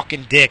 Suck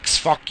fucking dicks.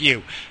 Fuck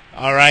you.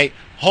 Alright?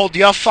 Hold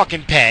your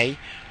fucking pay.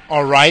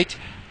 Alright?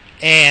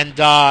 And,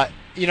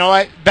 you know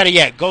what? Better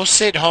yet, go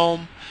sit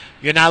home.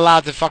 You're not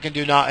allowed to fucking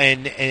do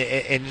nothing,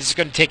 and it's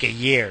gonna take a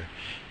year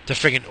to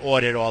friggin'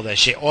 audit all that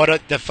shit.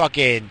 Audit the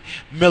fucking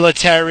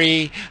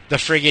military, the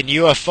friggin'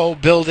 UFO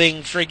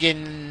building,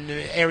 friggin'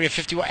 Area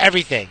 51,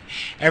 everything.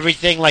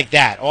 Everything like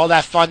that. All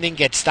that funding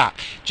gets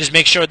stopped. Just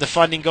make sure the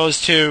funding goes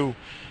to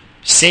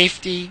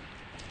safety.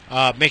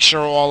 Make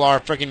sure all our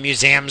friggin'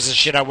 museums and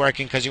shit are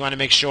working, because you want to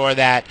make sure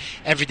that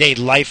everyday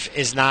life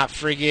is not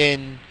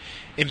friggin'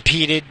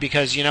 impeded,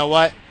 because you know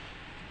what?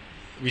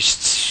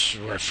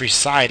 We're a free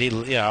society,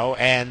 you know,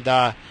 and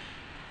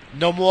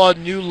no more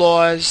new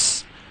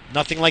laws.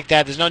 Nothing like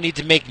that. There's no need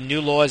to make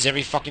new laws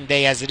every fucking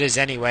day as it is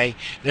anyway.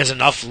 There's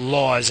enough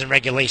laws and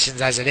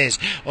regulations as it is.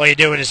 All you're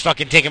doing is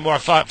fucking taking more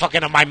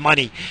fucking of my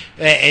money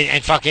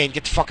and fucking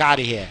get the fuck out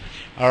of here.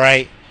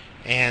 Alright?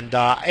 And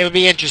it would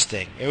be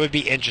interesting. It would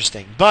be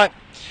interesting. But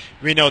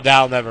we know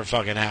that'll never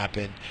fucking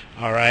happen.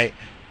 Alright?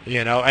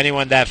 You know,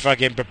 anyone that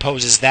fucking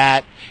proposes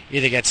that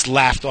either gets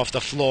laughed off the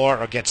floor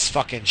or gets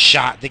fucking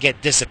shot. They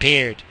get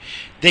disappeared.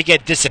 They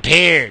get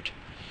disappeared.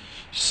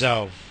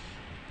 So,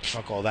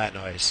 fuck all that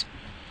noise.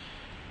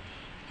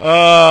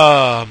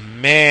 Oh,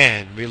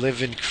 man. We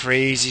live in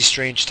crazy,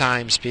 strange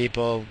times,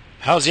 people.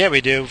 Hells yeah,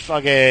 we do.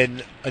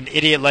 Fucking an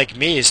idiot like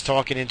me is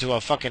talking into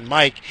a fucking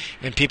mic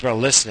and people are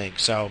listening.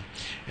 So,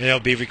 it'll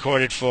be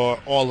recorded for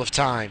all of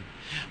time.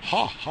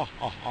 Ha, ha,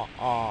 ha, ha,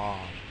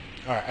 ha.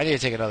 Alright, I need to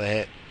take another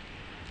hit.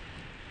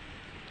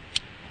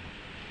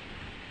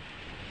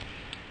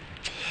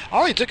 I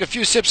only took a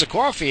few sips of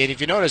coffee, and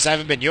if you notice, I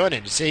haven't been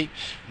yawning. See?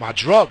 My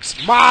drugs.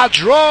 My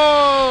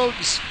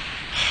drugs!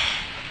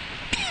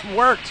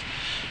 Worked.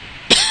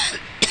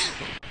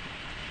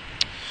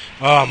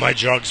 Oh, my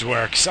drugs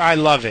works. I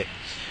love it.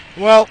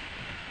 Well,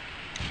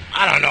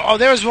 I don't know. Oh,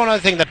 there was one other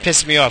thing that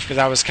pissed me off, because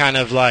I was kind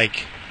of,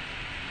 like,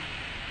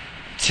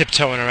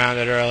 tiptoeing around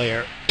it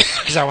earlier.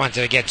 because I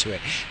wanted to get to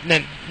it. And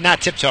then,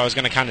 not tiptoe, I was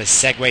going to kind of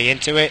segue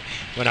into it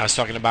when I was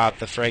talking about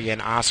the friggin'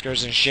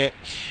 Oscars and shit.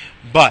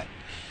 But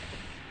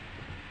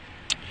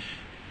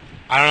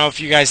I don't know if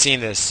you guys seen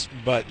this,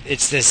 but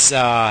it's this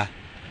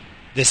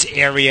this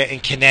area in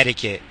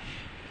Connecticut.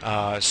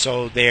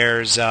 So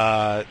there's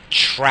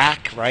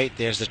track, right?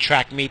 There's the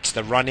track meets,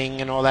 the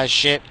running and all that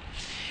shit.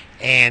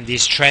 And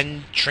these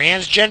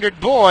transgendered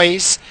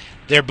boys,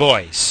 they're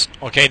boys.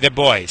 Okay, they're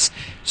boys.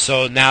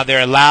 So now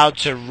they're allowed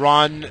to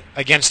run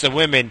against the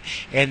women,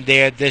 and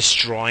they're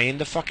destroying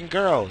the fucking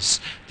girls.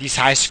 These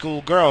high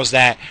school girls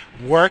that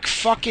work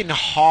fucking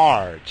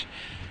hard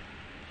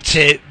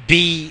to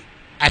be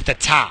at the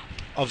top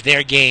of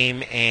their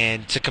game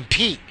and to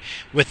compete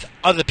with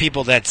other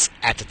people that's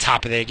at the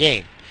top of their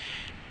game.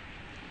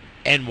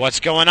 And what's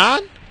going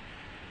on?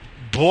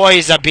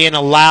 Boys are being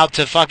allowed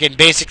to fucking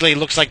basically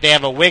looks like they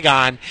have a wig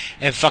on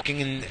and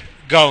fucking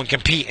go and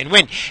compete and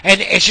win.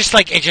 And it's just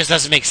like, it just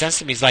doesn't make sense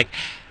to me. It's like,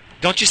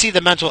 don't you see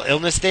the mental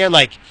illness there?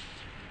 Like,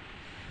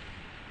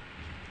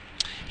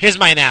 here's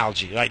my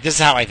analogy. Like, this is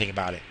how I think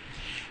about it.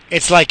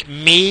 It's like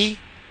me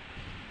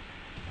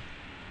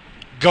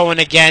going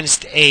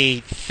against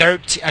a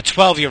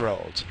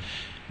 12-year-old.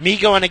 Me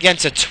going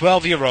against a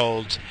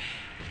 12-year-old,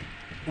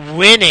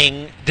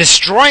 winning,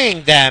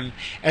 destroying them,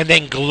 and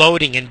then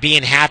gloating and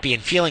being happy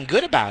and feeling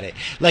good about it.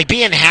 Like,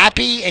 being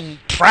happy and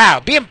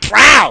proud. Being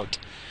proud.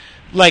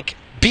 Like,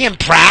 being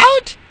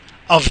proud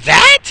of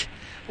that?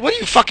 What are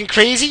you, fucking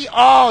crazy?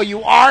 Oh,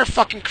 you are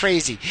fucking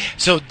crazy.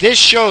 So this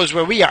shows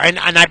where we are. And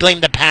I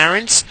blame the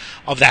parents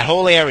of that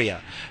whole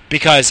area.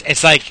 Because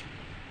it's like,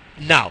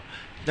 no.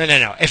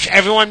 If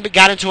everyone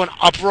got into an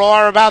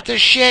uproar about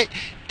this shit,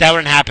 that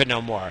wouldn't happen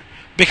no more.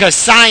 Because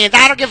science,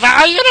 I don't give a...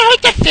 Oh, you know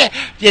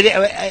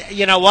what?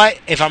 You know what?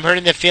 If I'm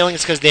hurting their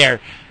feelings because they're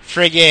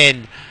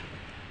friggin'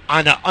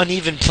 on an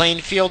uneven playing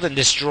field and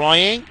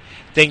destroying,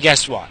 then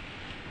guess what?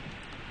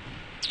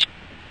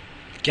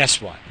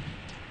 Guess what?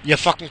 You're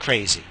fucking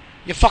crazy.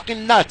 You're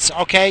fucking nuts,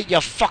 okay?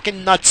 You're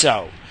fucking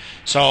nutso.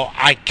 So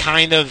I'm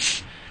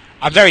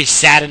very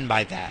saddened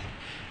by that.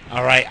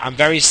 Alright? I'm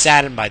very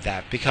saddened by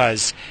that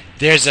because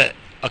there's a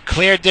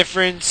clear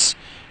difference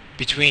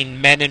between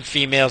men and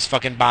females'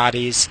 fucking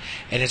bodies,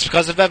 and it's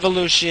because of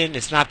evolution.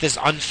 It's not this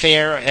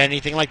unfair or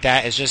anything like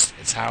that.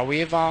 It's how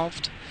we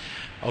evolved.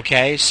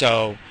 Okay?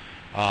 So,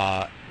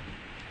 but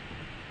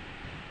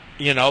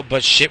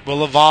shit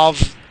will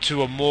evolve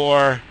to a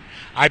more...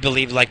 I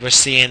believe, like we're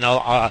seeing,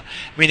 I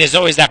mean, there's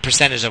always that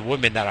percentage of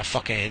women that are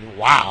fucking,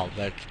 wow,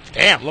 like,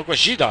 damn, look what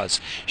she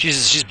does.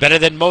 She's better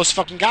than most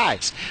fucking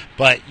guys.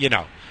 But,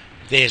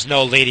 there's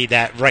no lady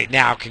that right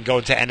now can go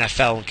into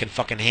NFL and can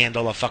fucking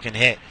handle a fucking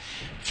hit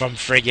from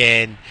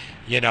friggin',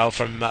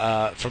 from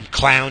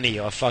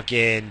Clowney or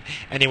fucking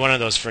any one of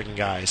those friggin'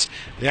 guys.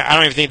 I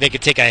don't even think they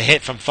could take a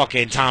hit from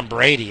fucking Tom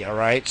Brady,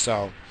 alright?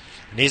 So,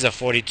 and he's a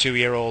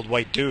 42-year-old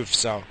white doof,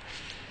 so...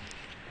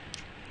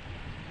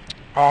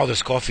 Oh,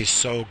 this coffee's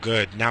so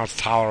good. Now it's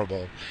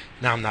tolerable.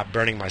 Now I'm not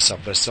burning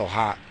myself, but it's still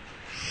hot.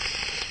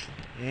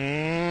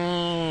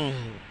 I'm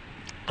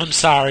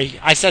sorry.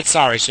 I said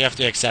sorry, so you have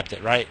to accept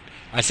it, right?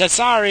 I said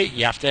sorry.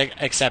 You have to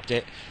accept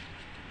it.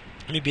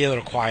 Let me be a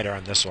little quieter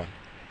on this one.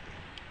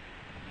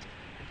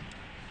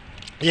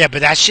 Yeah,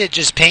 but that shit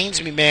just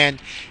pains me, man.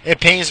 It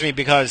pains me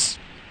because...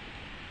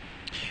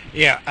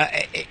 Yeah,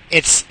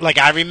 it's like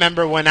I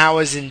remember when I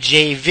was in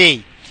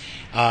JV...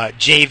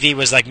 JV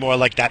was like more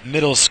like that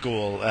middle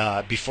school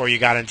before you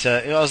got into...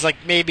 It was like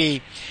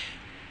maybe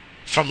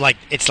from like...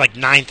 It's like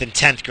 9th and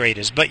 10th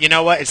graders. But you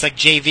know what? It's like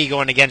JV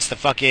going against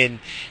the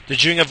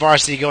junior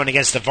varsity going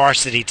against the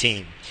varsity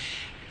team.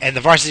 And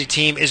the varsity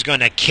team is going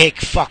to kick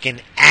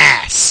fucking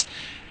ass.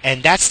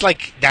 And that's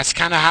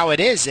kind of how it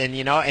is. And,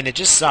 and it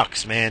just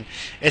sucks, man.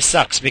 It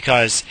sucks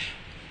because...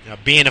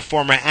 being a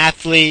former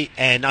athlete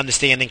and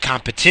understanding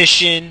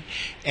competition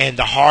and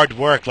the hard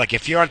work. Like,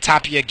 if you're on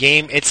top of your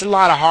game, it's a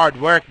lot of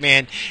hard work,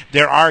 man.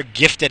 There are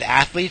gifted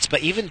athletes, but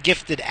even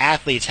gifted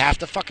athletes have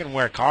to fucking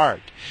work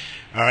hard.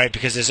 All right?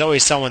 Because there's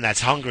always someone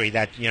that's hungry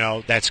that,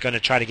 that's going to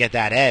try to get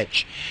that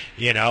edge,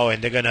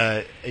 and they're going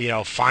to,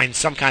 find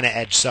some kind of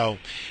edge. So,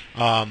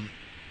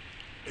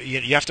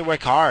 you have to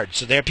work hard.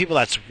 So there are people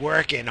that's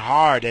working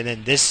hard, and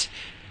then this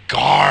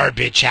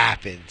garbage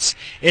happens.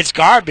 It's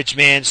garbage,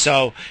 man.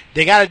 So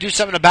they got to do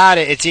something about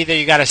it. It's either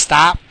you got to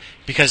stop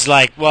because,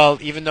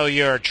 even though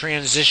you're a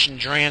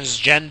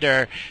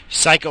transgender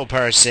psycho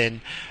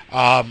person,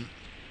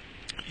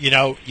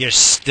 you're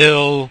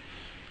still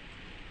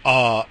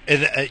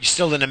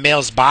in a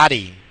male's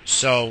body.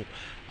 So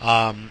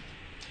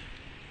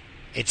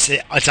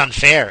it's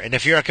unfair. And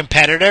if you're a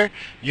competitor,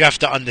 you have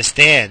to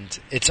understand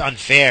it's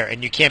unfair,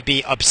 and you can't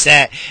be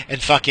upset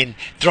and fucking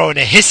throwing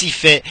a hissy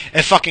fit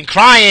and fucking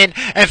crying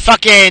and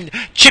fucking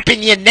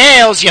chipping your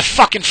nails, you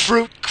fucking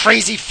fruit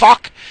crazy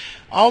fuck.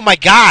 Oh my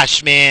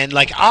gosh, man.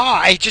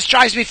 It just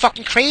drives me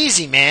fucking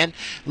crazy, man.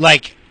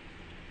 That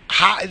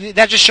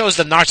just shows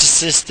the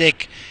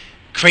narcissistic,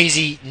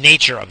 crazy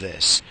nature of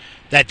this.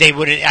 That they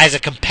wouldn't, as a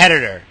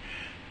competitor,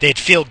 they'd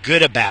feel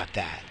good about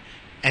that.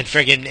 and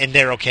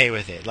they're okay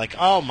with it. Like,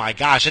 oh my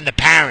gosh, and the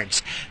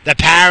parents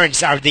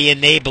are the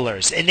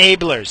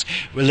enablers.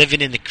 We're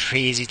living in the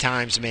crazy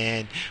times,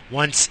 man.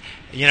 Once,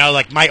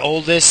 like my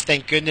oldest,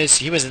 thank goodness,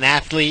 he was an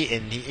athlete,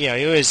 and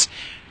he was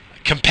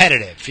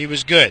competitive. He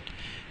was good.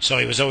 So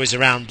he was always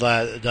around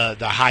the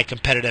high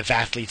competitive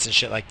athletes and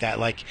shit like that,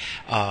 like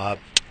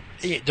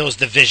those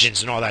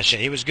divisions and all that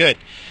shit. He was good.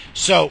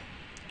 So,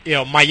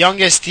 my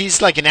youngest,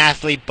 he's like an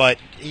athlete, but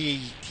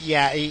he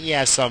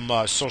has some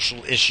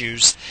social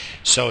issues,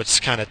 so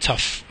it's kind of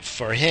tough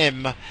for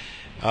him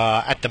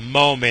at the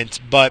moment.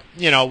 But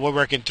we're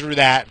working through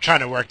that,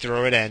 trying to work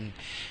through it, and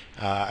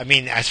I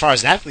mean, as far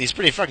as an athlete, he's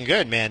pretty fucking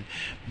good, man.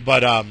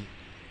 But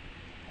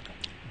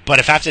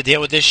if I have to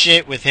deal with this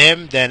shit with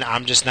him, then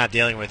I'm just not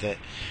dealing with it.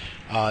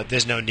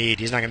 There's no need.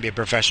 He's not going to be a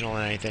professional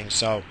in anything.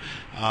 So,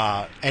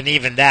 and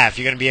even that, if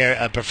you're going to be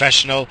a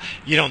professional,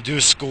 you don't do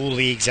school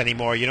leagues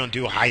anymore. You don't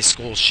do high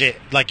school shit.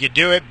 Like, you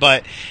do it,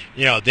 but,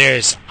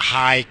 there's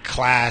high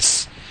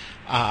class,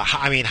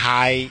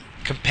 high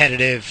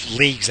competitive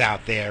leagues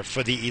out there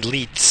for the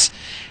elites.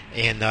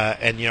 And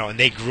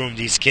they groom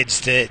these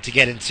kids to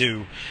get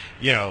into,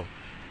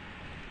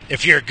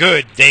 if you're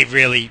good, they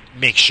really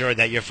make sure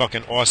that you're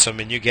fucking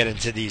awesome and you get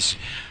into these,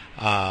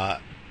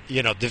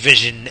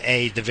 Division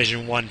A,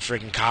 Division I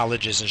friggin'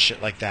 colleges and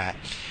shit like that.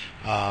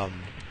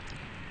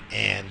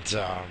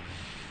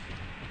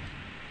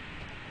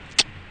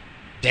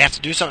 They have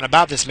to do something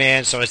about this,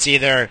 man. So it's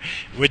either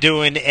we're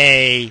doing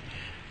an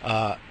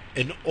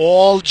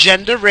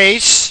all-gender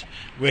race,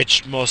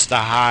 which most of the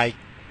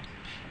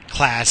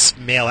high-class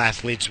male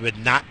athletes would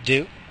not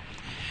do,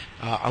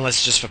 unless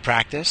it's just for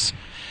practice.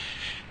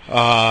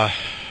 But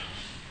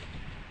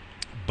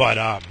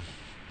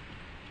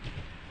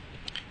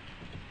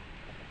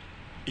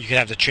you could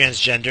have the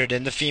transgendered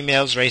and the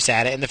females race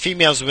at it, and the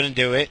females wouldn't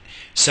do it,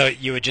 so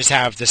you would just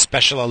have the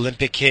Special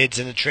Olympic kids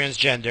and the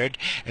transgendered,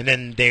 and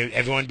then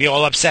everyone would be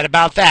all upset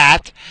about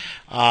that.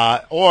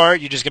 Or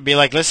you're just going to be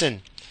like,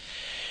 listen,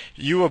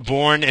 you were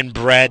born and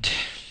bred,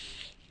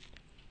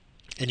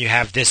 and you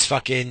have this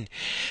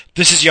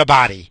is your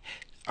body.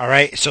 All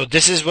right, so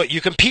this is what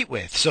you compete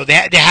with. So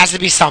there has to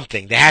be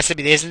something. There has to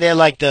be. Isn't there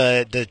like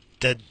the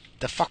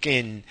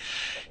fucking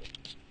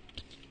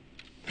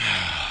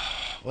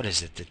what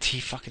is it? The T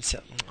fucking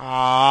cell.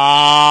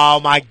 Oh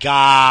my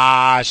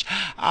gosh.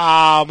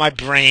 Oh, my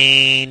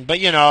brain. But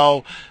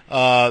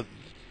the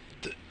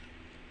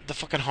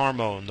fucking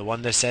hormone, the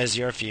one that says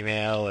you're a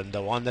female and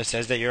the one that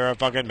says that you're a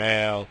fucking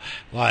male.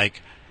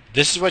 Like,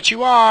 this is what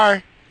you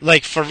are.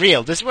 Like, for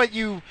real. This is what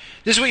your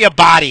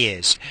body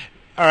is.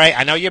 All right,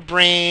 I know your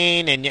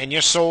brain and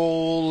your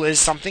soul is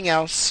something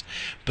else,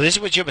 but this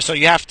is what so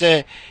you have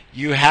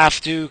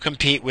to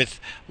compete with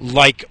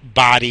like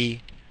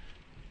body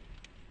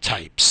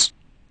types.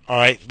 All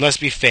right, let's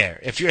be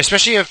fair.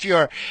 Especially if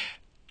you're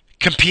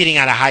competing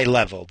at a high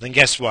level, then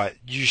guess what?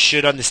 You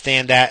should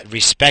understand that,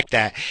 respect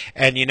that,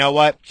 and you know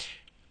what?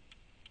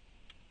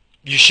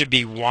 You should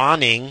be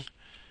wanting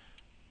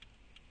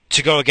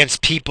to go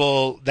against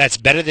people that's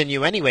better than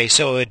you anyway,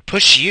 so it would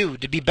push you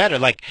to be better.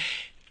 Like,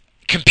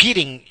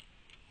 competing,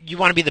 you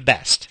want to be the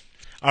best,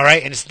 all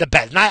right? And it's the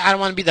best. I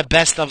don't want to be the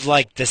best of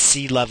like the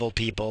C-level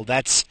people.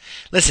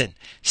 Listen,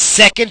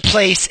 second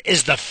place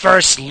is the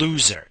first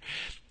loser.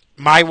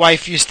 My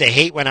wife used to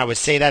hate when I would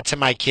say that to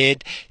my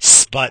kid,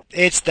 but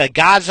it's the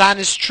God's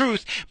honest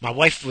truth. My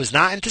wife was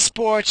not into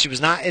sports. She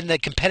was not in the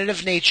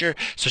competitive nature,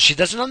 so she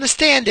doesn't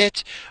understand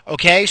it,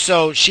 okay?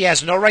 So she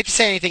has no right to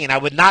say anything, and I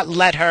would not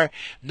let her.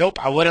 Nope,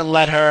 I wouldn't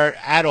let her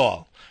at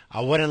all. I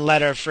wouldn't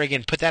let her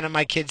friggin' put that in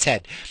my kid's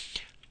head.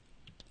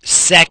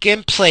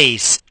 Second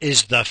place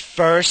is the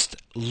first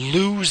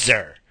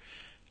loser.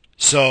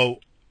 So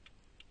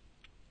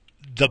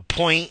the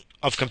point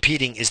of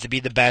competing is to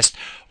be the best,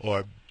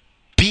 or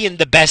being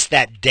the best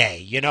that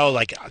day,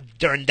 like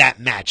during that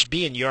match,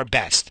 being your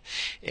best.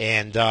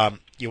 And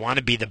you want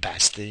to be the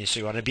best, so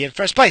you want to be in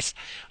first place.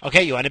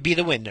 Okay, you want to be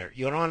the winner.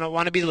 You don't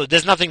want to be the loser.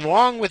 There's nothing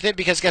wrong with it,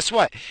 because guess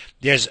what?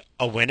 There's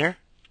a winner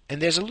and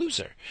there's a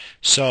loser.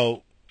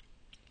 So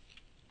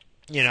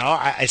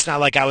it's not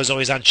like I was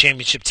always on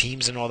championship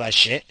teams and all that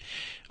shit.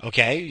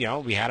 Okay,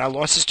 we had our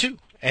losses too.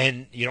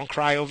 And you don't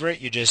cry over it.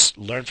 You just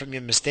learn from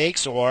your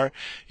mistakes, or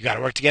you got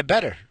to work to get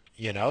better,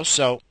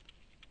 So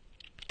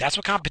that's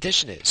what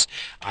competition is.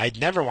 I'd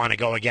never want to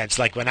go against,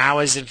 like when I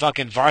was in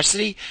fucking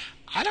varsity,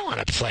 I don't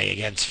want to play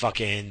against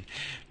fucking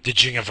the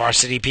junior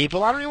varsity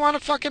people. I don't even want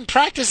to fucking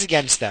practice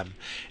against them.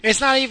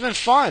 It's not even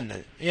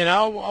fun,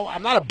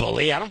 I'm not a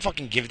bully. I don't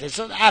fucking give this.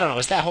 I don't know.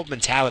 It's that whole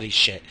mentality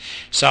shit.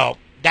 So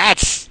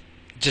that's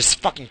just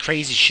fucking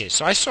crazy shit.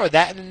 So I saw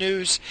that in the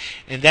news,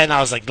 and then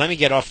I was like, let me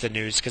get off the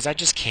news, because I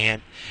just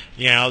can't.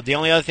 The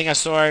only other thing I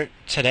saw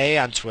today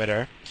on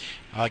Twitter,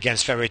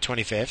 against February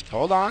 25th.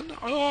 Hold on.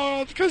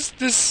 Oh, because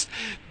this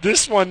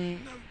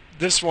one,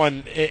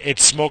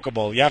 it's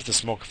smokable. You have to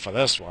smoke for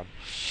this one.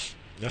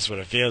 That's what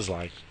it feels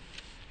like.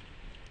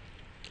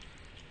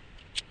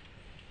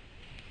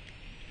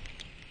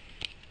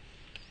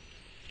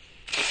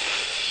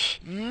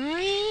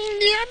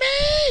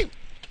 Yummy!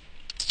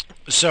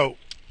 So,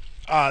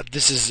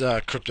 This is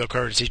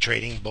cryptocurrency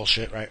trading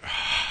bullshit, right?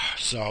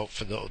 So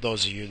for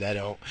those of you that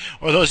don't,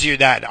 or those of you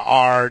that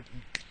are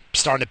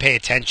starting to pay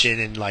attention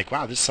and like,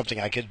 wow, this is something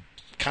I could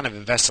kind of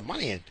invest some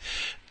money in,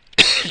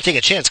 take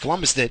a chance.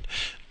 Columbus did,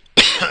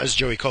 as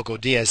Joey Coco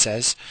Diaz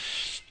says.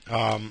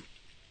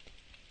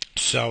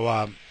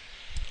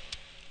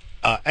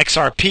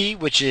 XRP,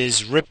 which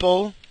is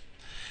Ripple,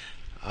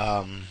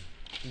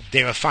 they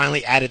have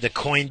finally added the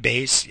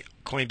Coinbase.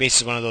 Coinbase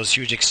is one of those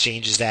huge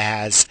exchanges that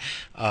has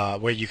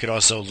where you could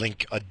also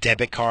link a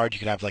debit card. You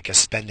could have like a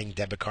spending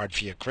debit card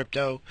for your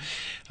crypto,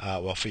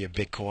 for your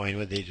Bitcoin.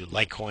 What do they do?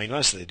 Litecoin. What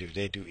else do they do?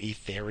 They do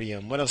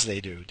Ethereum. What else do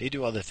they do? They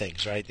do other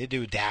things, right? They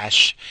do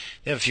Dash.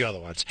 They have a few other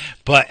ones.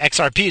 But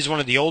XRP is one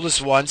of the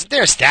oldest ones.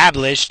 They're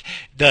established.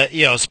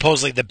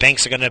 Supposedly the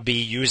banks are going to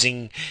be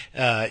using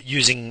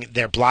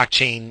their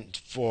blockchain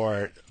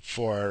for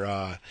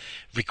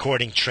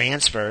recording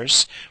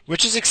transfers,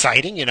 which is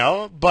exciting,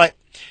 but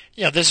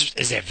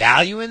is there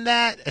value in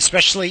that?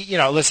 Especially,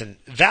 listen,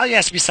 value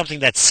has to be something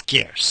that's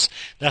scarce.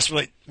 That's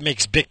what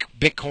makes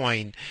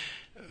Bitcoin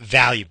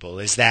valuable,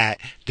 is that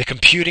the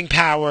computing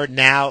power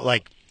now,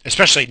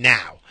 especially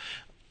now,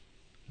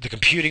 the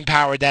computing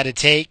power that it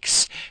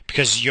takes,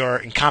 because you're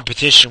in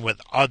competition with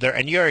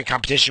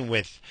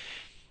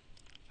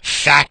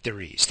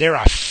factories. There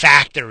are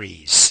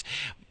factories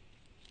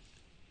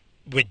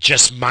with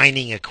just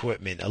mining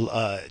equipment,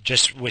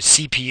 just with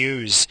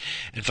CPUs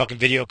and fucking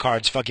video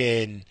cards,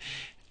 fucking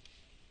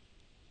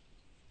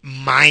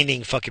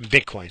mining fucking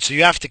Bitcoin. So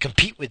you have to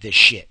compete with this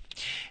shit.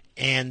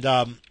 And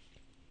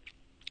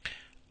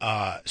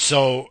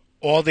so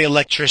all the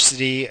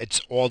electricity,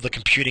 it's all the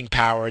computing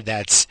power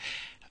that's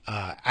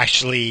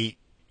actually,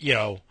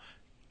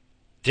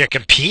 they're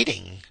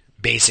competing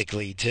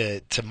basically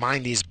to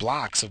mine these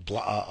blocks of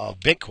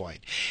Bitcoin.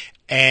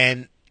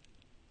 And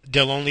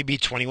there'll only be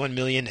 21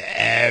 million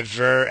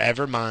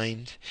ever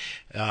mined.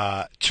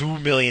 2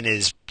 million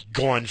is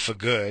gone for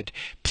good.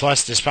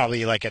 Plus, there's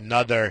probably like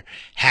another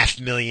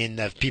 500,000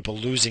 of people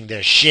losing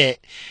their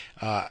shit.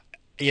 Not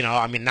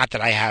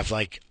that I have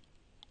I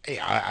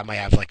might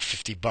have like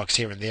 $50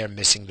 here and there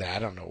missing that I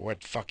don't know where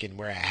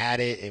I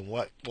had it and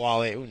what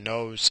wallet. Who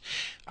knows?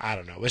 I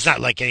don't know. It's not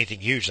like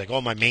anything huge. Like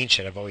all my main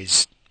shit, I've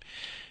always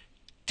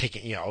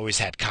taken. Always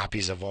had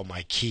copies of all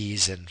my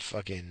keys and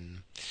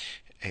fucking.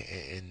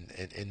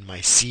 In my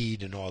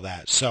seed and all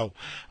that. So,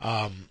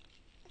 but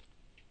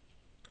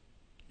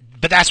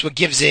that's what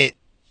gives it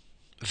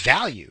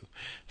value.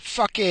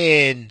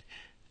 Fucking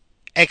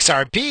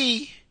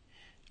XRP,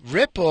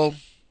 Ripple,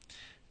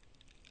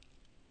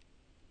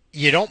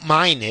 you don't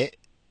mine it.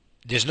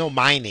 There's no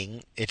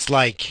mining. It's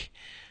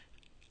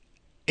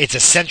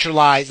a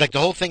centralized, the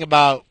whole thing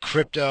about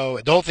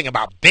crypto, the whole thing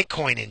about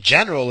Bitcoin in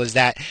general is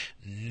that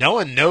no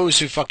one knows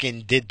who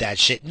fucking did that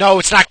shit. No,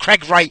 it's not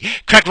Craig Wright.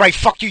 Craig Wright,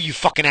 fuck you, you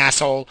fucking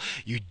asshole,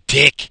 you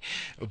dick.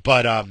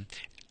 But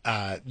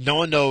no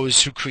one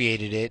knows who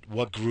created it,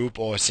 what group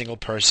or a single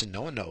person.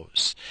 No one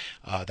knows.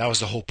 That was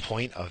the whole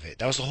point of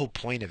it.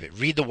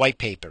 Read the white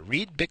paper.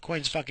 Read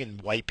Bitcoin's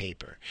fucking white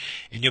paper,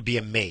 and you'll be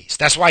amazed.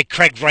 That's why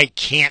Craig Wright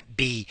can't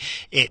be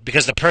it,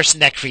 because the person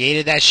that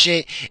created that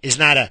shit is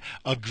not a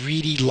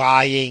greedy,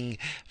 lying,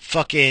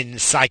 fucking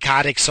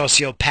psychotic,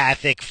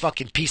 sociopathic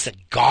fucking piece of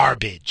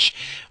garbage.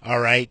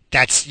 Alright?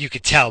 You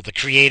could tell the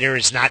creator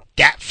is not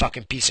that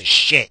fucking piece of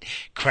shit.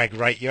 Craig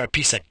Wright, you're a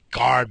piece of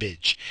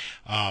garbage.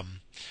 Yeah,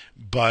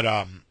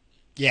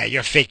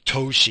 you're fake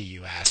Toshi,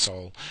 you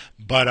asshole.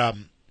 But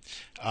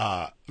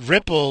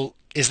Ripple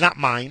is not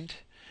mined.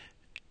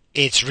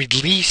 It's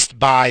released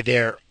by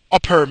their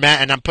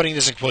and I'm putting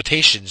this in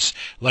quotations,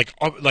 like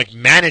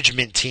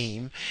management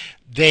team.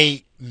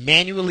 They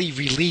manually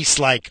release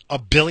like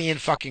 1 billion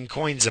fucking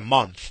coins a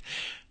month.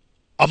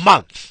 A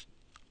month.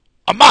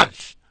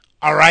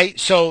 All right?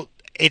 So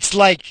it's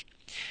like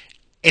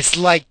there's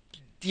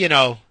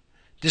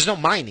no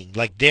mining.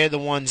 They're the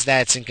ones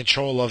that's in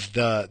control of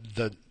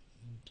the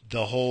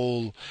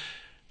whole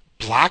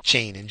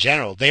blockchain in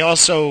general. They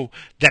also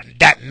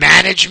that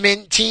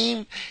management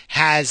team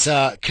has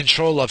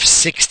control of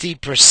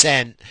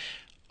 60%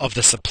 of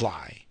the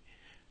supply.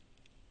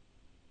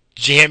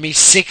 Did you hear me?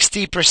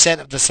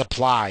 60% of the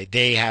supply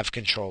they have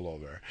control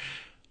over.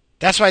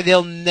 That's why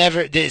they'll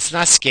never. It's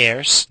not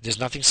scarce. There's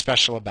nothing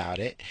special about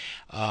it,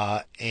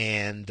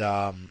 and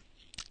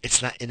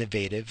it's not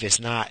innovative. It's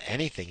not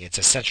anything. It's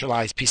a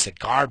centralized piece of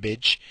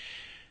garbage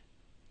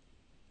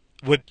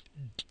with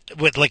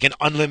like an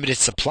unlimited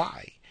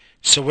supply.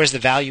 So where's the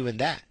value in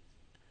that?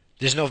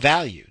 There's no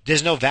value.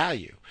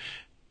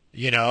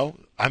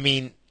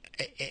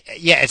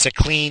 Yeah, it's a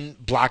clean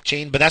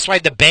blockchain, but that's why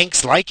the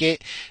banks like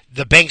it.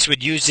 The banks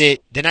would use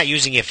it. They're not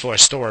using it for a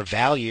store of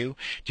value.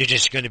 They're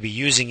just going to be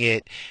using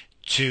it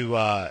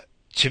to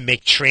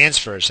make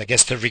transfers, I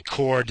guess, to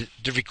record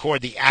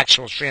the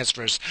actual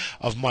transfers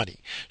of money.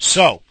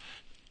 So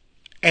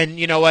And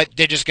you know what?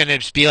 They're just gonna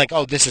be like,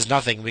 oh, this is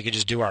nothing. We could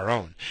just do our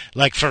own.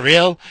 Like for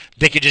real,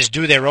 they could just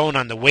do their own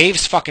on the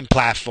Waves fucking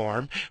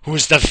platform,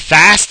 who's the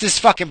fastest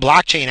fucking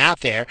blockchain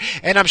out there.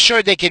 And I'm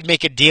sure they could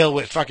make a deal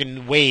with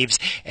fucking Waves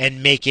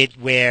and make it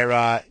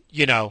where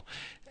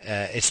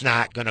it's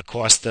not gonna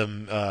cost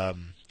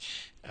them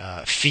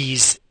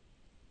fees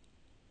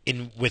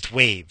in with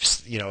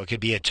Waves. You know, it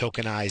could be a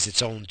tokenized,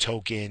 its own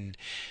token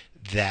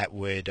that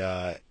would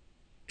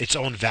its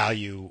own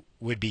value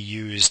would be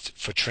used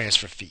for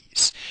transfer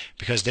fees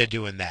because they're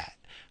doing that.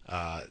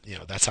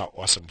 That's how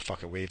awesome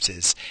fucking Waves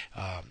is.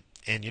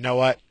 And you know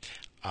what?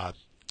 Uh,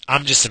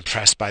 I'm just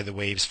impressed by the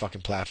Waves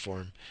fucking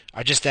platform.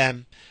 I just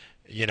am.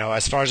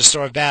 As far as the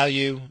store of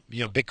value,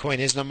 Bitcoin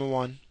is number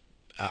one.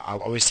 I'll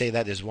always say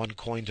that there's one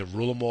coin to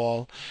rule them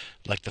all,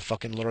 like the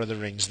fucking Lord of the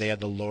Rings. They are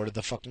the Lord of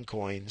the fucking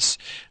coins.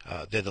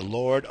 They're the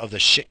Lord of the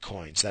shit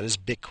coins. That is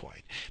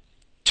Bitcoin.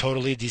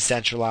 Totally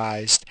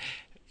decentralized.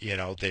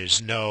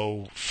 There's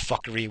no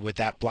fuckery with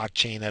that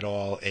blockchain at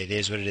all. It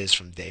is what it is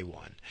from day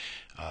one.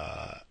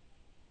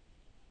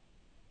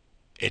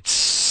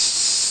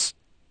 It's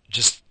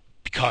just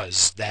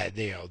because that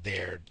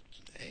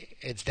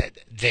it's that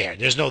there.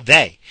 There's no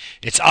they.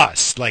 It's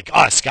us, like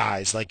us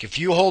guys. Like if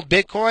you hold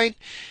Bitcoin,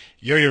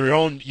 you're your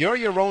own. You're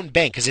your own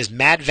bank because there's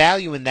mad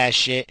value in that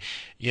shit.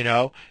 You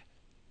know,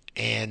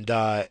 and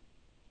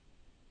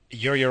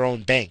you're your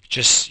own bank.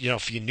 Just,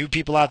 for you new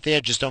people out there,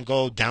 just don't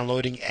go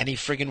downloading any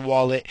friggin'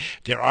 wallet.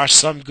 There are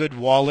some good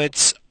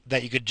wallets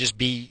that you could just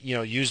be,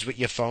 used with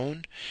your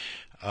phone.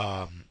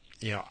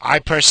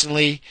 I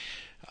personally,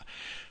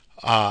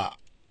 uh,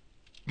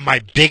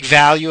 my big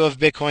value of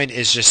Bitcoin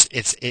is just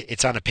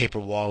it's on a paper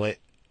wallet,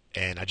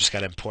 and I just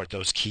got to import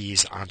those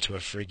keys onto a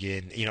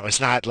friggin'.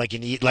 It's not like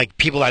like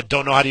people that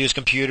don't know how to use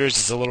computers.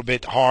 It's a little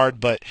bit hard,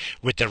 but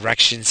with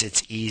directions,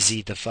 it's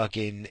easy to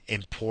fucking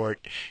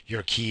import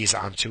your keys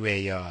onto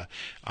a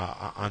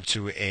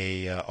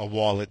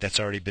wallet that's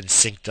already been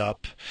synced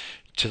up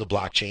to the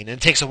blockchain. And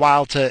it takes a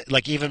while to,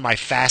 like, even my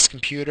fast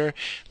computer,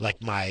 like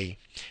I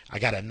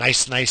got a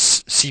nice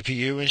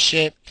CPU and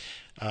shit,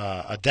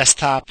 a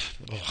desktop,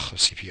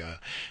 CPU.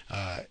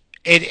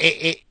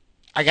 It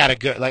I got a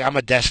good, like, I'm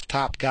a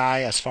desktop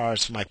guy as far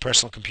as my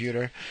personal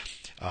computer,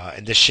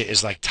 and this shit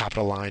is like top of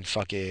the line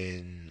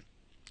fucking,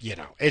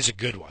 it's a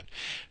good one.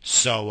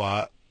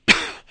 So,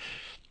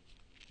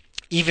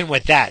 even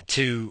with that,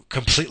 to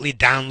completely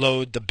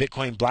download the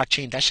Bitcoin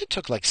blockchain, that shit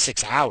took like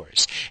 6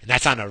 hours. And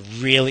that's on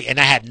and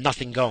I had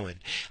nothing going.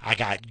 I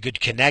got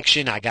good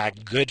connection. I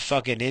got good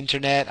fucking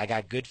internet. I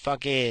got good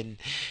fucking,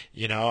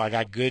 I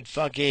got good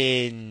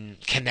fucking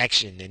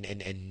connection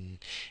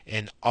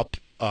and up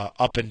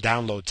and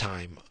download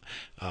time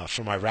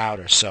for my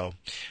router. So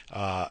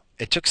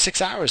it took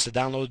 6 hours to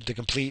download the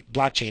complete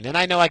blockchain. And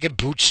I know I could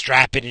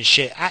bootstrap it and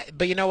shit.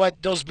 But you know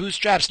what? Those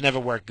bootstraps never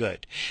work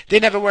good. They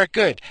never work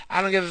good.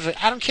 I don't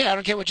care. I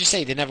don't care what you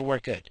say. They never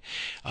work good.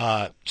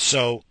 But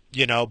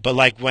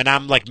like when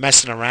I'm like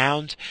messing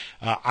around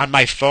on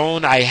my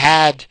phone, I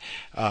had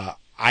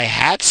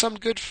some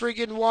good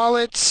friggin'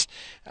 wallets.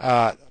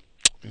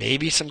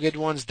 Maybe some good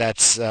ones.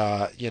 That's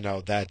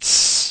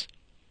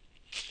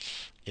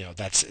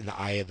in the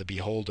eye of the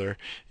beholder,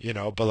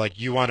 but like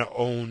you want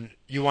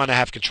to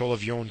have control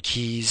of your own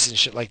keys and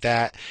shit like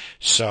that.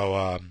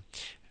 So,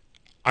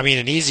 I mean,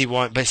 an easy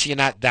one, but see, you're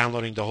not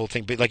downloading the whole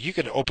thing, but like you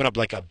could open up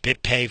like a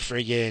BitPay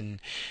friggin'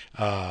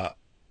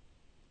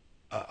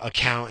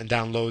 account and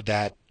download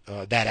that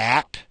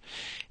app,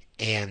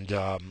 and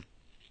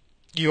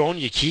you own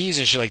your keys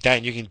and shit like that,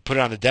 and you can put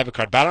it on a debit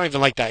card. But I don't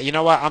even like that. You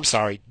know what? I'm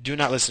sorry. Do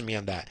not listen to me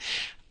on that.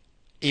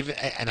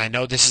 And I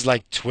know this is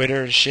like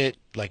Twitter and shit,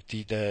 like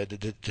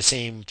the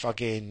same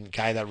fucking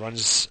guy that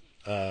runs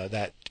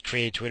that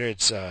created Twitter.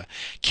 It's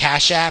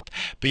Cash App,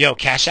 but yo,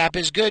 Cash App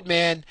is good,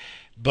 man.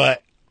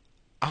 But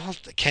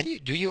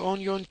do you own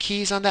your own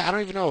keys on that? I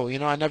don't even know.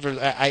 I never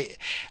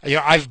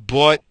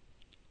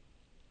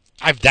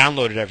I've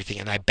downloaded everything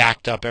and I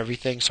backed up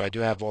everything, so I do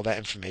have all that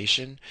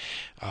information.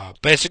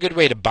 But it's a good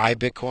way to buy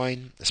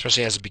Bitcoin,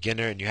 especially as a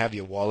beginner, and you have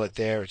your wallet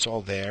there. It's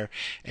all there,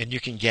 and you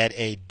can get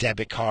a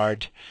debit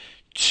card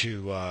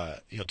to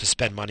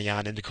spend money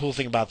on. And the cool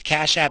thing about the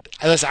Cash App,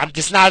 listen,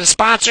 this is not a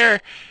sponsor.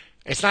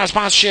 It's not a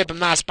sponsorship. I'm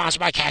not sponsored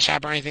by Cash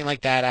App or anything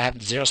like that. I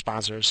have zero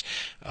sponsors.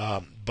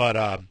 But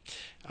I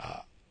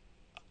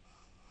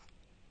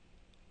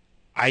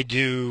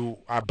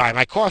buy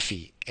my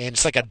coffee, and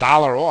it's like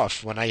 $1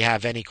 off when I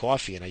have any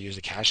coffee, and I use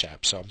the Cash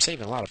App. So I'm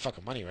saving a lot of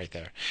fucking money right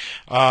there.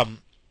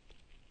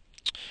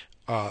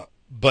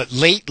 But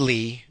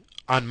lately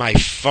on my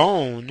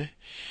phone,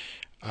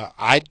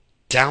 I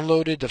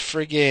downloaded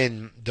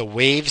the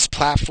Waves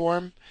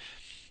platform,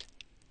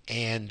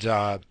 and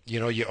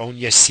you own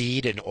your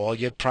seed and all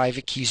your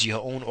private keys. You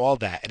own all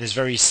that, and it's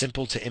very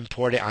simple to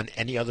import it on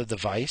any other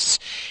device.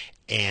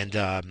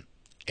 And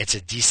it's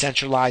a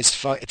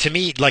decentralized to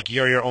me, like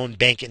you're your own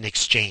bank and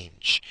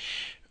exchange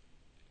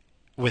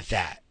with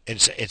that.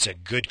 It's a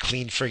good,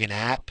 clean friggin'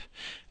 app.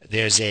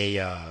 There's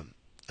an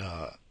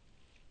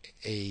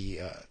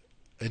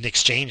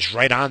exchange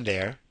right on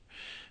there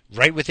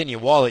right within your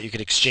wallet, you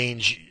could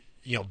exchange,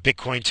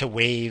 Bitcoin to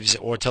Waves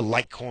or to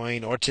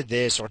Litecoin or to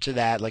this or to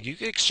that. Like you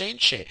could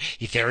exchange shit.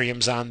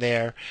 Ethereum's on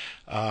there,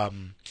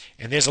 and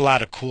there's a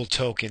lot of cool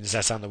tokens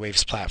that's on the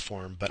Waves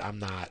platform. But I'm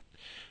not.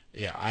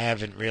 Yeah, I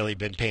haven't really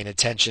been paying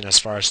attention as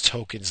far as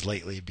tokens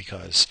lately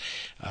because,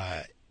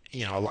 a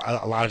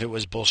lot of it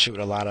was bullshit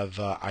with a lot of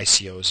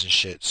ICOs and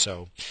shit.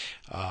 So,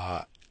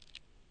 uh,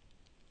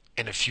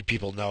 and a few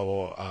people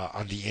know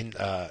on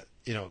the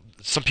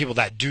some people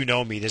that do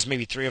know me. There's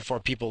maybe 3 or 4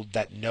 people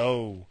that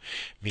know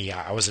me.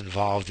 I was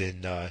involved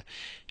in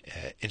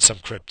some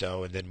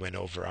crypto and then went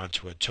over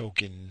onto a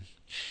token,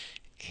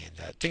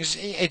 and things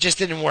it just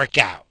didn't work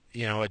out.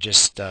 It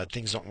just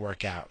things don't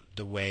work out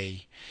the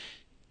way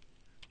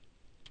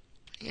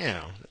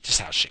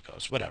just how shit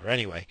goes. Whatever.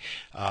 Anyway,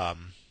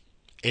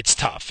 it's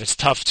tough. It's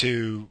tough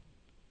to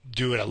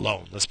do it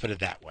alone. Let's put it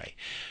that way.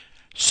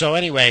 So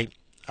anyway,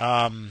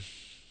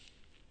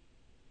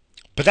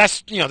 but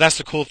that's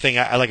the cool thing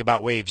I like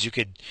about Waves. You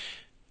could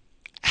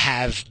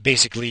have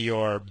basically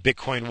your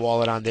Bitcoin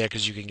wallet on there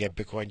because you can get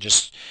Bitcoin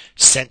just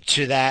sent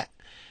to that.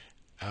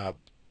 Uh,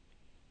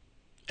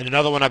 and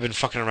another one I've been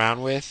fucking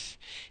around with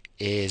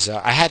is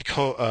I had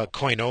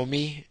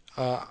Coinomi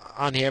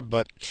on here,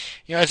 but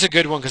it's a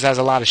good one because it has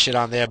a lot of shit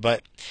on there.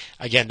 But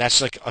again,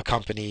 that's like a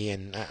company,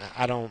 and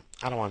I don't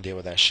want to deal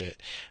with that shit.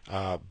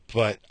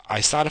 But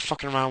I started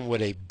fucking around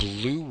with a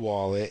Blue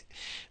Wallet.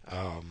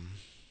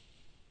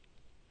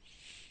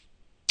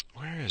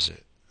 Where is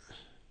it?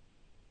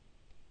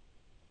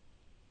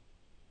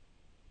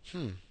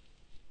 Hmm.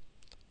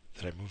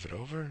 Did I move it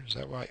over? Is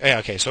that why? Oh, yeah,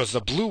 okay, so it's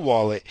the Blue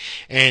Wallet,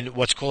 and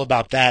what's cool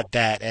about that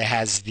it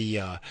has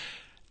it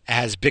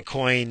has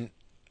Bitcoin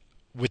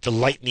with the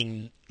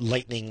Lightning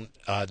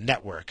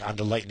network on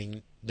the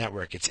Lightning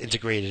network. It's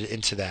integrated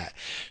into that.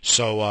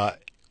 So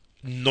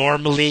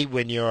normally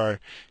when you're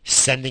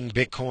sending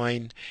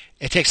Bitcoin,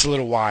 it takes a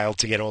little while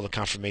to get all the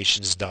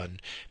confirmations done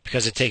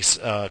because it takes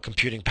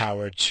computing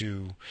power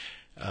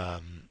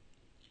um,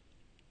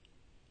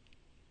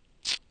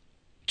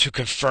 to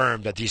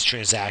confirm that these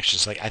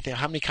transactions, like I think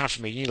how many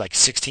confirmations you need, like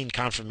 16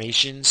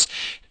 confirmations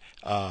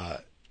uh,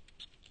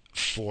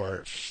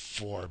 for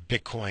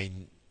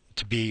Bitcoin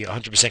to be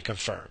 100%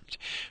 confirmed,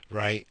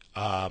 right?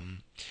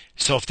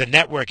 So if the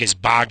network is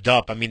bogged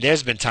up, I mean,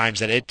 there's been times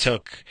that it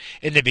took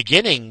in the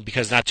beginning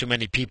because not too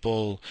many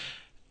people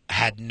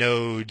had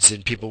nodes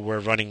and people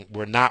were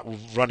not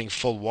running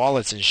full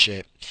wallets and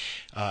shit.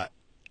 Uh,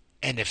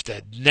 and if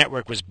the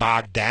network was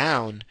bogged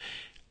down,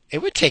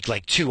 it would take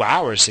like 2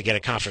 hours to get a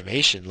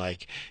confirmation.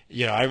 Like,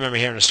 I remember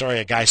hearing a story,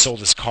 a guy sold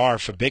his car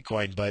for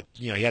Bitcoin, but,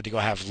 he had to go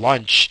have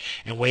lunch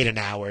and wait an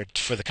hour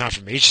for the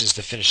confirmations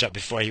to finish up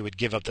before he would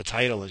give up the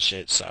title and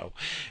shit. So,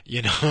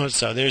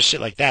 so there's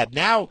shit like that.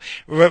 Now,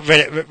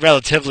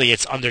 relatively,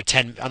 it's under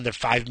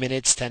 5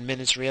 minutes, 10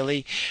 minutes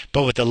really.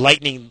 But with the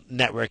Lightning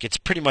Network, it's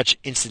pretty much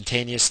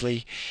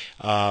instantaneously.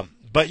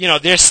 But,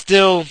 there's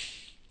still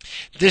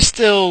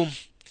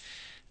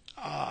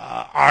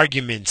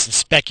arguments and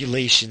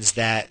speculations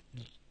that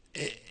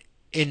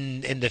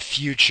in the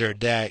future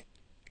that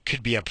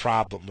could be a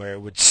problem where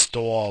it would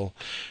stall,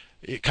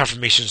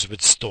 confirmations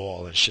would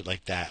stall and shit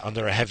like that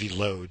under a heavy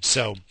load.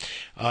 So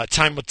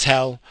time will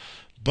tell,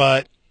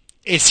 but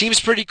it seems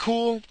pretty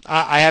cool.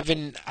 I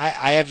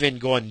haven't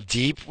gone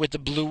deep with the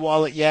Blue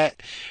Wallet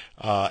yet.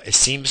 It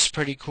seems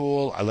pretty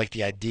cool. I like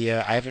the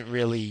idea. I haven't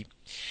really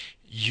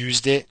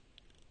used it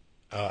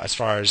as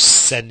far as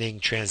sending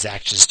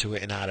transactions to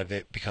it and out of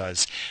it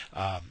because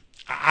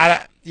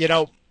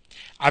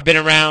I've been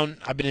around.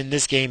 I've been in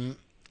this game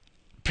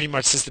pretty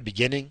much since the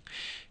beginning,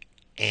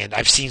 and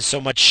I've seen so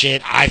much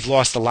shit. I've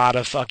lost a lot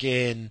of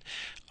a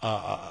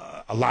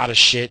lot of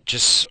shit.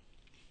 Just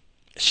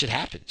shit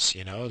happens,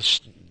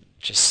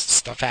 just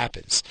stuff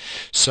happens.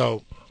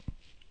 So.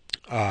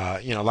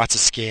 Lots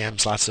of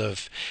scams, lots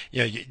of,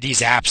 these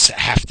apps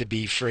have to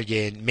be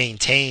friggin'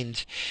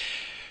 maintained.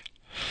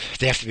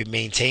 They have to be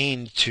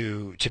maintained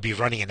to be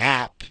running an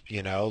app,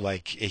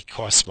 like it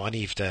costs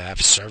money to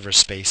have server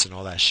space and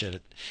all that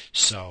shit.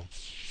 So,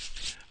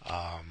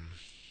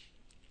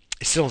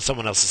 it's still in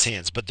someone else's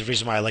hands. But the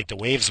reason why I like the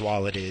Waves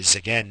wallet is,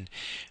 again,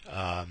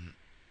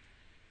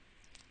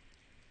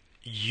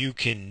 you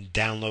can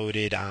download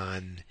it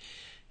on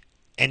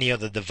any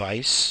other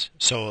device.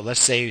 So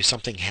let's say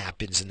something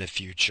happens in the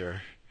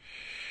future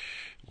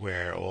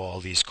where all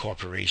these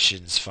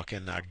corporations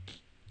fucking are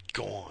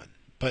gone.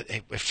 But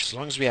as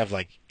long as we have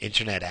like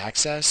internet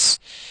access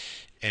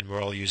and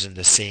we're all using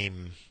the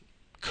same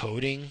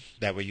coding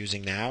that we're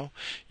using now,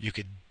 you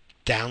could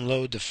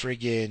download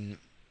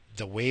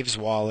the Waves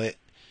wallet,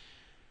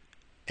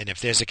 and if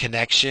there's a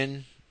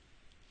connection,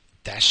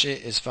 that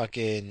shit is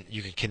fucking.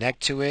 You can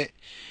connect to it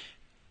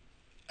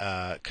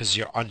because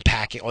you're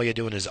unpacking. All you're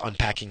doing is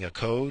unpacking a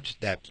code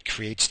that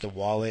creates the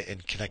wallet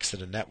and connects to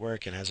the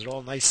network and has it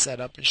all nice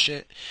set up and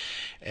shit.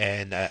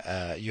 And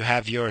you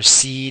have your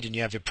seed and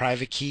you have your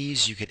private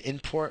keys. You could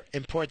import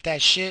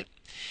that shit,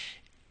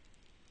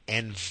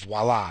 and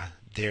voila,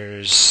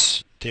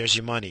 there's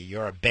your money.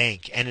 You're a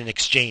bank and an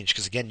exchange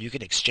because again, you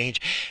can exchange.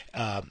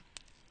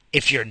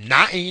 if you're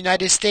not in the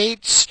United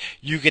States,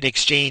 you can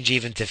exchange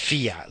even to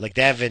fiat. Like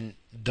they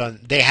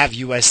have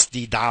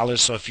USD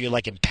dollars, so if you're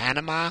like in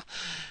Panama,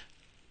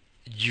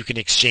 you can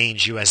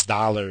exchange US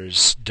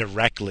dollars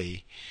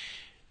directly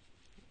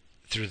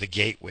through the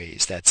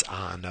gateways that's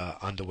on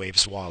the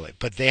Waves wallet.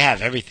 But they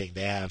have everything.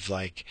 They have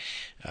like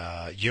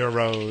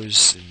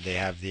euros, and they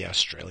have the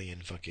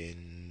Australian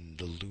fucking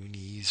the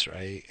loonies,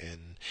 right?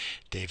 And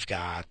they've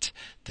got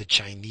the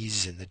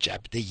Chinese and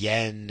the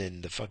yen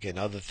and the fucking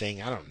other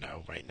thing. I don't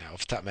know right now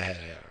off the top of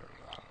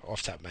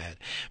my head.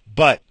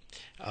 But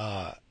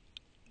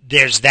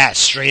there's that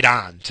straight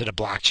on to the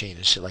blockchain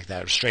and shit like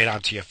that, or straight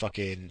on to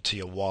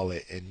your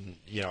wallet, and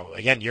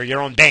again, you're your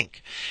own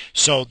bank.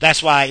 So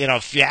that's why,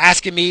 if you're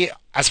asking me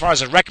as far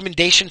as a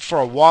recommendation for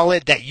a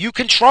wallet that you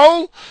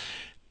control,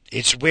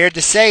 it's weird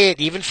to say it,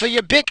 even for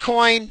your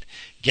Bitcoin,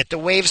 get the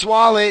Waves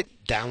wallet,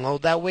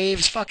 download that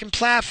Waves fucking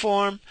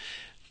platform.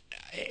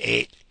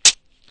 It's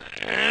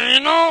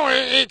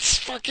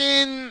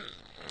fucking,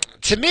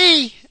 to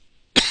me,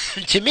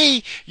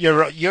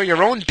 you're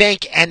your own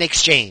bank and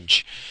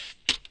exchange.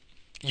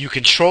 You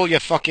control your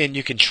fucking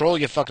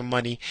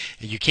money,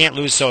 and you can't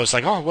lose. So it's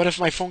like, oh, what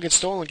if my phone gets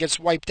stolen, gets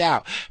wiped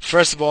out?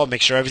 First of all,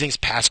 make sure everything's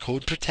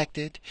passcode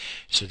protected,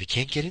 so they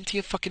can't get into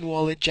your fucking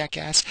wallet,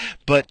 jackass.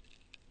 But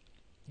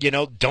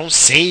don't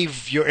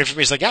save your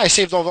information. It's like, yeah, I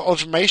saved all the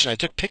information. I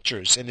took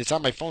pictures, and it's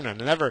on my phone,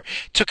 and I never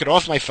took it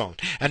off my phone.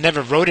 I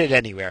never wrote it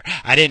anywhere.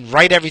 I didn't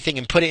write everything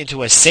and put it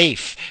into a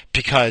safe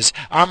because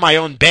I'm my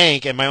own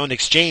bank and my own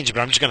exchange, but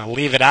I'm just gonna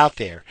leave it out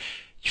there.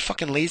 You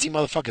fucking lazy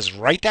motherfuckers,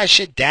 write that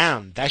shit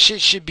down. That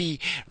shit should be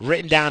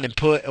written down and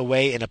put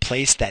away in a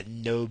place that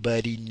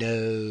nobody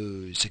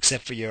knows,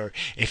 except for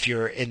if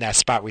you're in that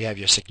spot where you have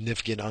your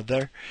significant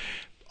other.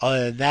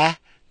 Other than that,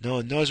 no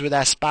one knows where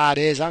that spot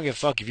is. I don't give a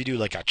fuck if you do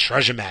like a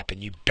treasure map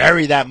and you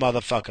bury that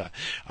motherfucker.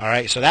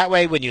 Alright, so that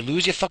way when you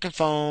lose your fucking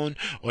phone,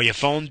 or your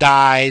phone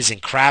dies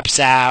and craps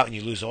out and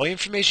you lose all your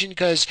information,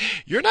 because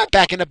you're not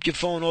backing up your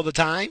phone all the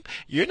time.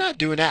 You're not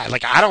doing that.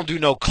 Like, I don't do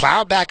no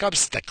cloud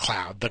backups. The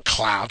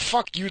cloud.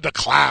 Fuck you, the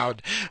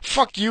cloud.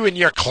 Fuck you and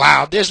your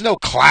cloud. There's no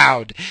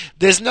cloud.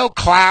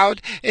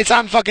 It's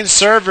on fucking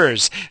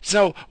servers.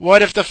 So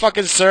what if the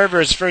fucking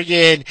servers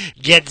friggin'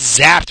 get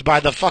zapped by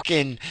the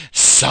fucking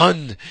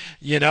sun?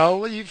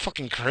 Are you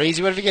fucking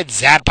crazy? What if you get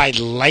zapped by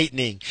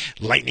lightning?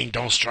 Lightning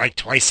don't strike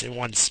twice in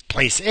one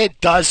place. It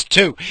does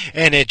too.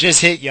 And it just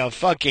hit your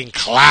fucking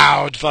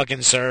cloud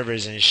fucking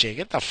servers and shit.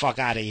 Get the fuck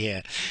out of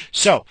here.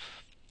 So,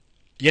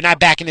 you're not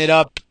backing it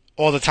up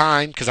all the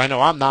time, because I know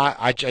I'm not.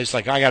 I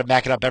gotta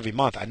back it up every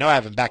month. I know I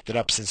haven't backed it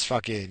up since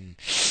fucking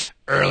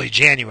early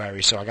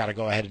January, so I gotta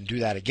go ahead and do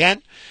that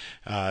again,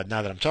 now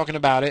that I'm talking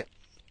about it.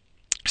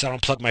 Because I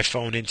don't plug my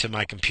phone into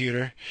my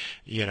computer,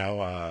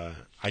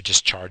 I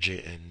just charge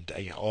it, and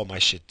all my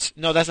shit.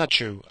 No, that's not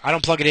true. I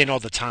don't plug it in all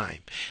the time.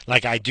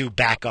 Like, I do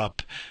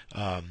backup.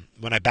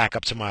 When I back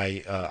up to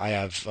my, I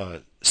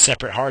have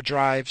separate hard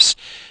drives.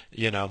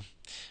 I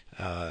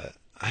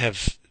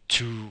have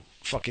 2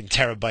 fucking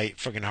terabyte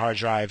fucking hard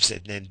drives,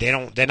 and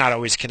they're not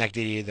always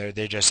connected either.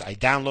 They're just, I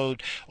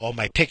download all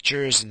my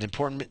pictures and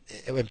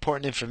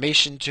important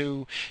information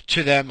to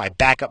them. I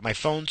back up my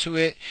phone to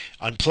it,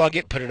 unplug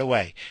it, put it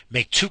away.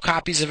 Make 2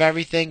 copies of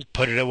everything,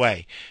 put it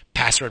away.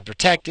 Password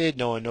protected,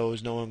 no one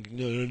knows,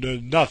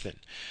 nothing.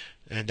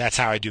 And that's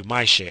how I do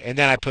my shit. And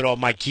then I put all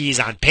my keys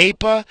on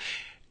paper,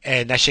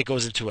 and that shit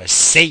goes into a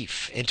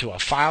safe, into a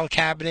file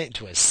cabinet,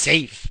 into a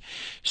safe.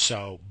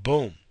 So,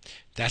 boom.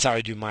 That's how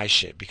I do my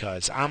shit,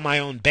 because I'm my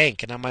own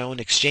bank and I'm my own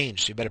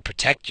exchange. So you better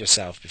protect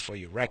yourself before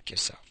you wreck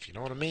yourself. You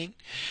know what I mean?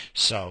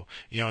 So,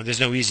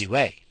 there's no easy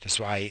way. That's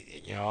why,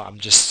 I'm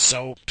just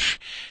so,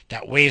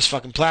 that Waves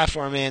fucking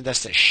platform, man,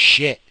 that's the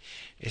shit.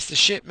 It's the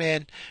shit,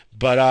 man.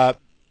 But,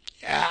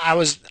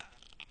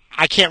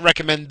 I can't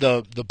recommend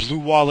the Blue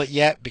Wallet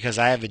yet because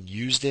I haven't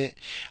used it.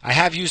 I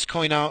have used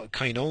Coinomi,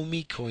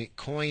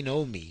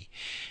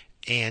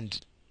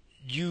 and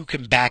you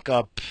can back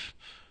up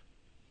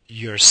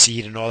your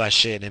seed and all that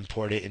shit and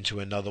import it into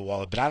another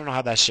wallet. But I don't know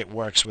how that shit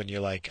works when you're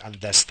like on the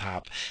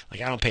desktop.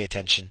 Like, I don't pay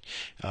attention.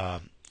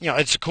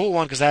 It's a cool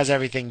one because it has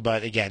everything,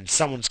 but again,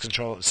 someone has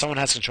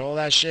control of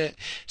that shit,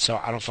 so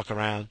I don't fuck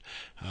around.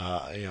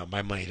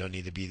 My money don't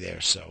need to be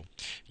there, so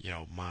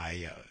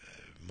my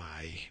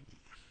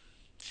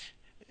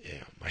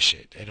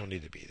shit, it don't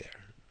need to be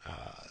there.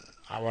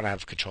 I want to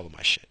have control of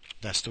my shit.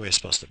 That's the way it's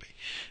supposed to be.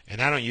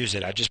 And I don't use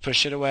it. I just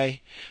push it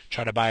away.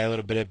 Try to buy a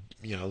little bit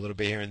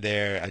here and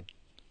there.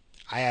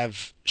 I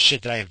have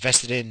shit that I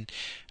invested in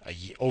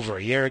over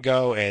a year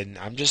ago, and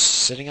I'm just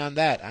sitting on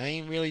that. I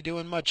ain't really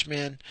doing much,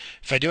 man.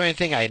 If I do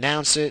anything, I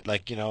announce it.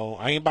 Like,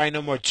 I ain't buying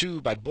no more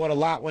tube. I bought a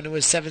lot when it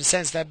was 7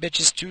 cents. That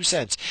bitch is 2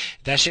 cents.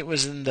 That shit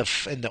was in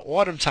the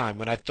autumn time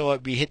when I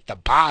thought we hit the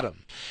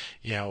bottom.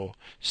 But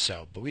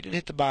we didn't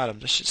hit the bottom.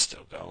 This shit's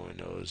still going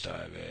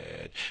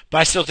nosedive. But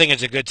I still think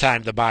it's a good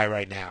time to buy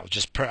right now.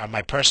 Just on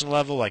my personal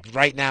level, like,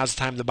 right now is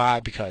the time to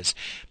buy, because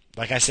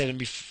like I said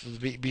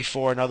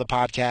before in other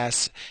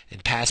podcasts,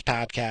 in past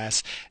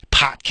podcasts,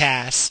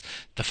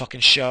 the fucking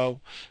show,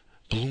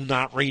 Blue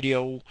Knot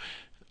Radio,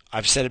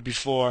 I've said it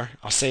before.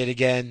 I'll say it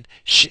again.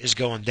 Shit is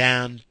going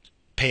down.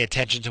 Pay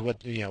attention to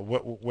what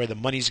where the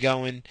money's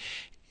going,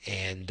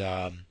 and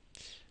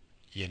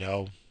you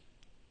know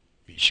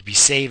you should be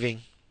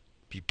saving,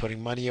 be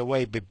putting money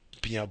away, be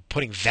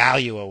putting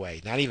value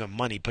away. Not even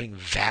money, putting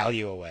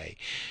value away,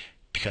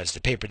 because the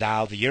paper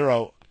dollar, the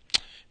euro.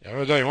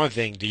 I'll tell you one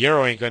thing: the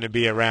euro ain't going to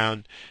be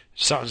around.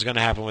 Something's going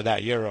to happen with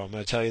that euro. I'm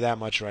going to tell you that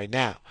much right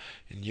now.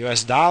 In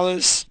U.S.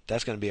 dollars,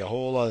 that's going to be a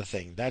whole other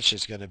thing. That's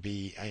just going to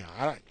be.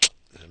 I'm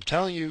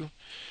telling you,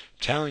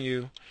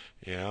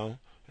 you know.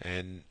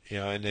 And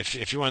and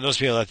if you're one of those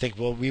people that think,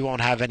 well, we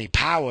won't have any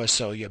power,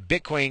 so your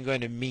Bitcoin ain't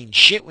going to mean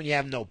shit when you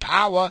have no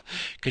power,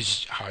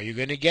 because how are you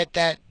going to get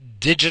that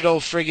digital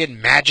friggin'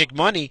 magic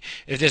money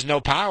if there's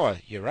no power?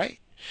 You're right.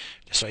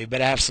 So you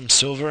better have some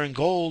silver and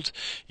gold.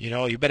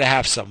 You better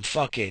have some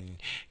fucking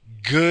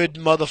good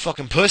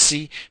motherfucking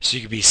pussy so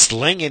you can be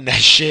slinging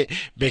that shit,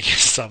 making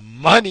some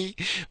money.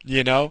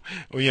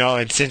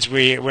 And since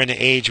we're in an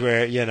age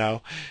where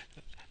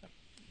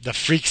the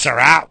freaks are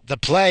out to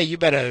play, you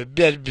better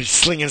be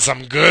slinging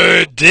some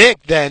good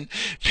dick then,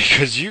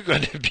 because you're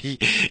going to be,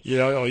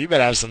 you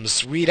better have some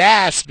sweet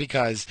ass,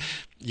 because,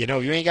 if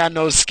you ain't got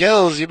no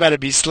skills, you better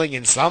be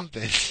slinging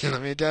something.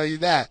 Let me tell you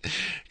that,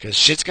 because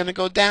shit's going to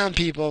go down,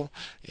 people.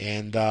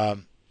 And,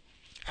 and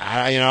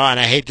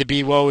I hate to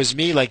be woe is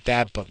me like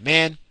that, but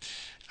man,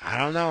 I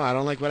don't know. I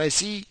don't like what I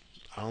see.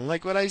 I don't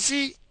like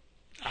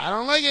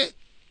it.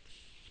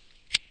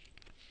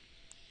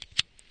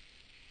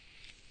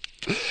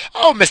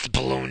 Oh, Mr.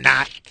 Balloon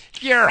Knot,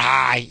 you're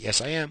high.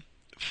 Yes, I am.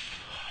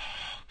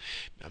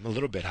 I'm a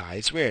little bit high.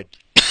 It's weird.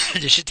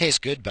 This shit tastes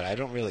good, but I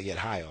don't really get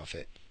high off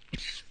it.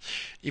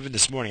 Even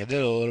this morning, I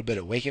did a little bit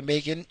of wake and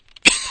bacon,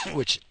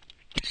 which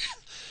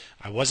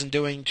I wasn't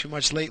doing too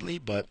much lately,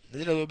 but I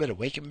did a little bit of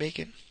wake and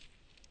bacon.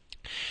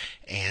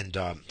 And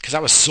because I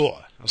was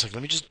sore. I was like,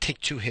 let me just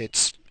take 2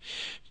 hits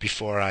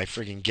before I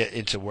friggin' get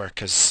into work,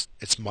 because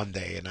it's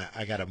Monday and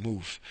I got to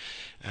move.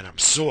 And I'm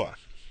sore.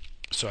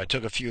 So I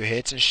took a few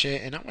hits and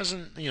shit, and I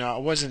wasn't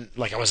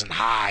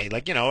high.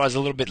 I was a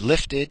little bit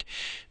lifted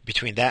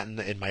between that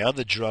and my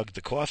other drug,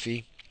 the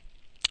coffee.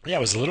 Yeah, I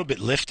was a little bit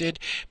lifted,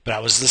 but I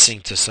was listening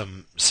to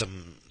some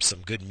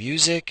good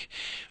music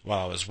while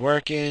I was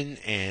working,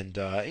 and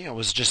it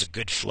was just a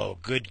good flow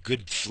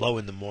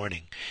in the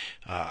morning.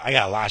 I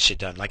got a lot of shit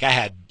done. Like I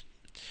had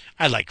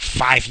like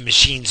 5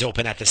 machines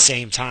open at the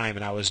same time,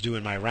 and I was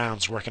doing my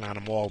rounds, working on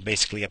them all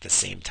basically at the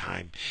same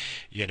time.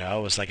 It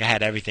was like I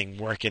had everything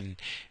working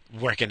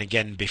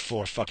again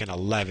before fucking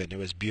 11. It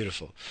was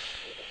beautiful.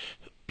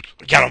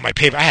 Got all my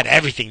paper. I had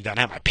everything done.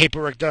 I had my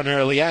paperwork done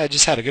early. I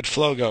just had a good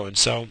flow going.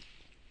 So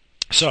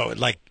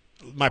like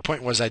my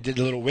point was, I did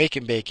a little wake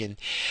and bacon.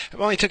 I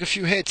only took a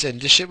few hits,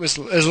 and this shit was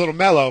a little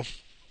mellow.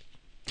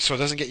 So it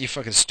doesn't get you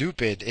fucking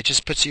stupid. It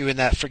just puts you in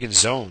that friggin'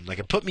 zone. Like,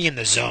 it put me in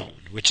the zone,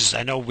 which is,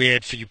 I know,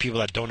 weird for you people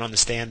that don't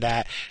understand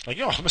that. Like,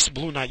 yo, Mr.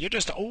 Blue Knight, you're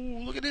just,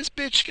 oh, look at this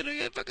bitch, gonna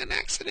get a fucking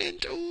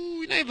accident.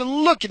 Oh, you're not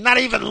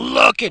even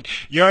looking.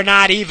 You're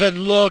not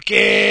even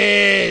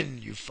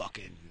looking. You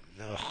fucking,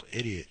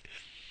 idiot.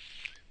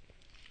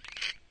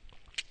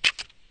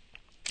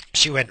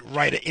 She went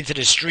right into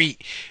the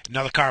street.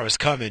 Another car was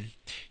coming.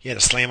 He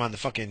didn't slam on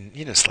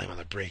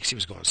the brakes. He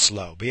was going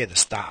slow, but he had to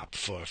stop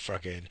for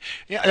fucking,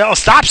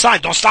 stop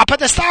sign. Don't stop at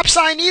the stop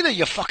sign either,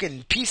 you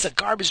fucking piece of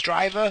garbage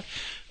driver.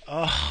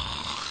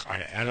 Oh,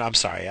 I'm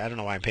sorry. I don't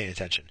know why I'm paying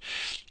attention.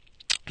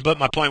 But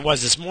my point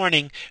was, this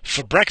morning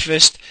for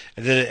breakfast,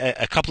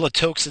 a couple of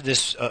tokes of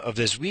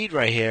this weed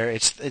right here.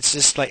 It's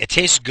just like, it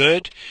tastes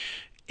good,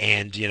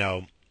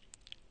 and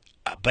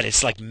but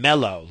it's like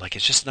mellow, like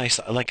it's just nice,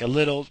 like a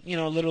little,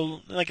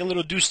 like a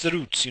little Deuce de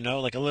Roots,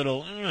 like a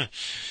little,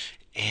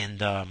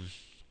 and it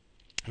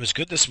was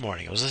good this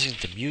morning. I was listening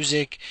to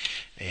music,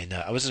 and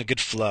I was in a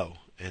good flow,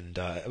 and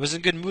I was in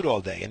a good mood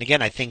all day. And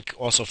again, I think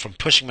also from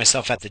pushing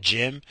myself at the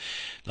gym,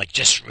 like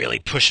just really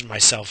pushing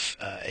myself,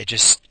 it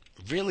just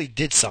really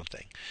did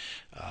something.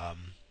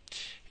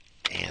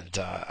 And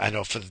I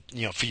know for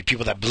you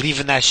people that believe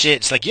in that shit,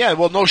 it's like, yeah,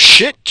 well, no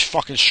shit,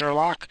 fucking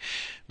Sherlock.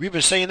 We've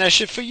been saying that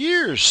shit for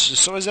years.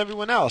 So has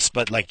everyone else.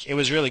 But like, it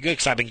was really good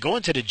because I've been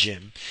going to the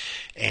gym,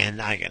 and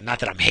not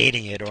that I'm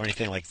hating it or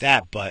anything like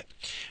that, but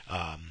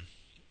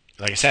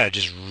like I said, I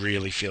just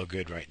really feel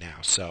good right now.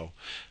 So,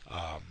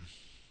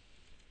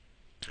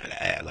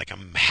 like,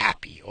 I'm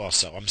happy.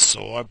 Also, I'm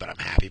sore, but I'm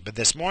happy. But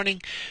this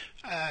morning,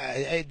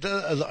 I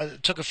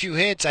took a few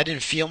hits. I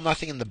didn't feel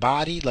nothing in the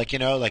body, like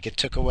like it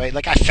took away.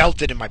 Like I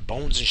felt it in my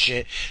bones and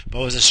shit, but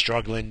I wasn't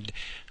struggling.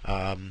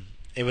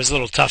 It was a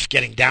little tough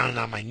getting down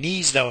on my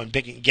knees though, and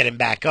getting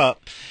back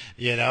up.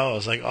 I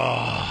was like,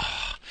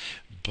 oh,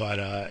 but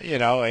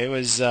it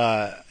was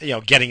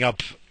getting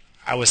up.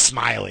 I was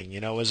smiling.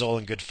 It was all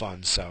in good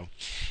fun. So.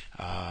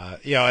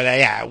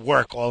 At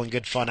work, all in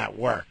good fun at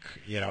work.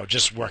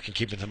 Just work and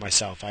keeping to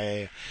myself.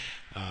 It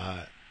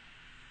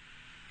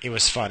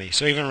was funny.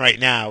 So even right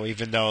now,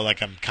 even though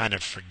like I'm kind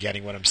of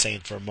forgetting what I'm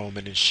saying for a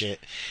moment and shit,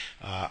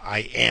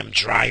 I am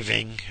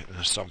driving,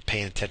 so I'm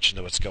paying attention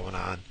to what's going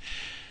on.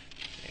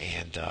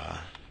 And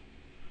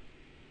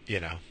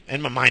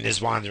And my mind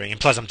is wandering.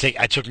 And plus,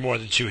 I took more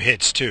than 2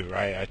 hits too,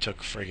 right? I took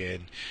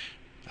friggin'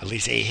 at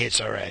least 8 hits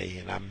already,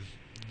 and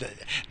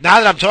now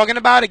that I'm talking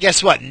about it,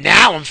 guess what?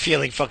 Now I'm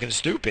feeling fucking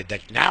stupid.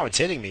 Like now it's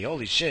hitting me.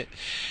 Holy shit!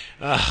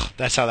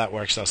 That's how that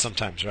works, though.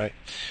 Sometimes, right?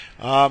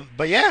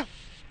 But yeah,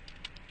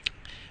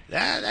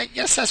 I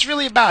guess that's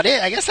really about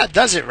it. I guess that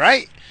does it,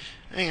 right?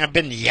 I think I've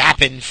been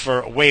yapping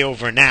for way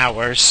over an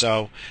hour,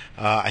 so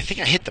I think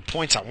I hit the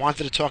points I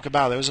wanted to talk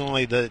about. There was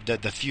only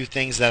the few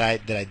things that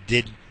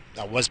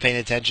I was paying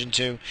attention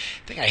to.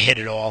 I think I hit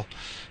it all.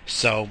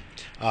 So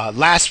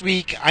last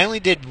week, I only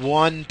did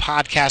one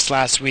podcast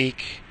last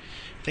week.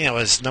 I think that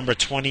was number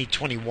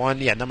 21.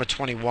 Yeah, number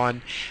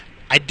 21.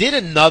 I did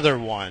another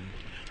one,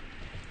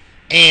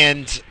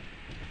 and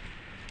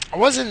I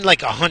wasn't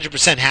like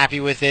 100% happy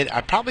with it.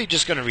 I'm probably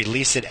just going to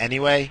release it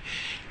anyway,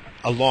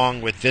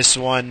 along with this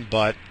one.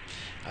 But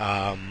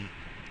I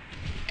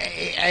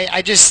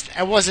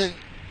wasn't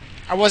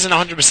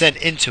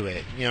 100% into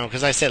it,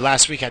 because I said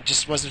last week I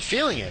just wasn't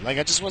feeling it. Like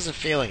I just wasn't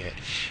feeling it.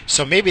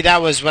 So maybe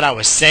that was what I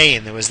was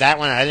saying. There was that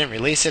one I didn't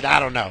release it. I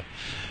don't know.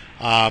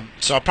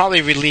 So I'll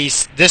probably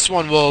release this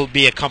one. Will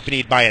be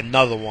accompanied by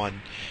another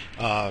one,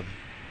 but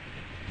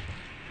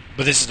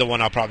this is the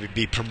one I'll probably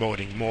be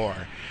promoting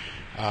more.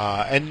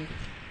 And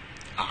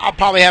I'll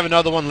probably have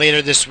another one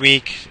later this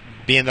week,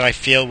 being that I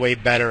feel way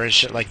better and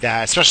shit like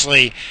that.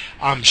 Especially,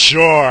 I'm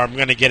sure I'm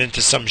gonna get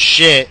into some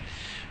shit,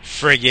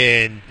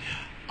 friggin'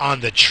 on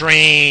the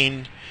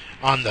train,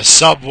 on the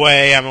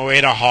subway, on my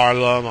way to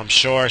Harlem. I'm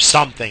sure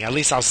something. At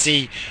least I'll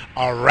see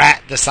a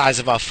rat the size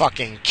of a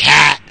fucking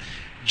cat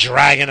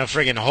dragging a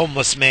friggin'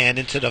 homeless man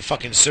into the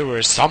fucking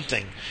sewers.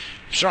 Something.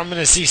 I'm sure I'm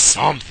gonna see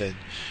something.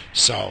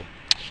 So,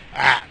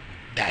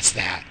 that's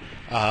that.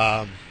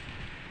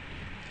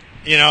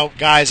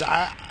 Guys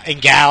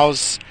and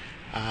gals,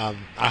 I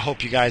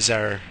hope you guys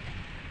are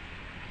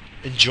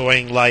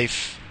enjoying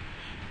life.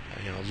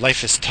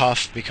 Life is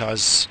tough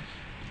because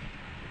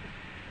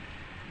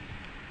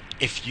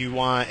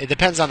it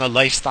depends on the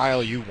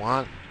lifestyle you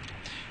want.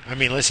 I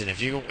mean, listen,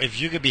 if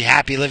you could be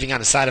happy living on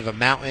the side of a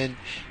mountain,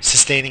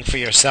 sustaining for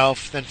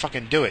yourself, then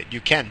fucking do it. You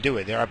can do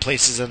it. There are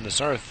places on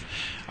this earth,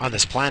 on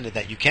this planet,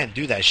 that you can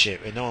do that shit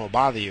and no one will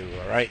bother you,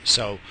 alright?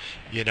 So,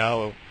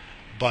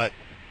 but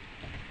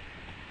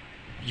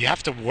you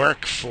have to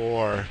work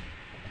for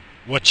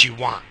what you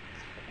want.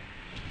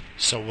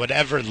 So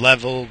whatever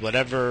level,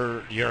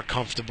 whatever you're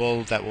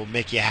comfortable, that will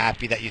make you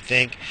happy, that you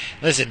think.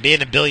 Listen,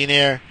 being a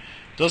billionaire,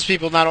 those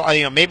people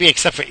maybe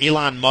except for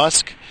Elon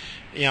Musk,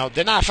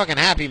 they're not fucking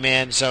happy,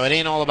 man. So it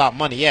ain't all about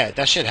money. Yeah,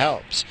 that shit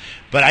helps.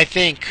 But I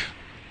think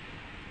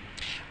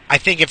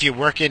if you're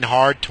working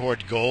hard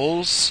toward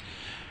goals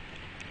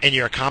and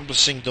you're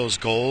accomplishing those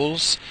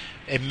goals,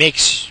 it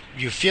makes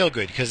you feel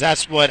good, because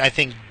that's what I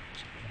think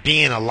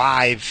being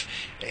alive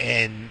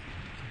and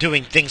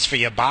doing things for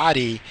your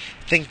body,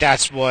 I think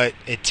that's what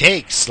it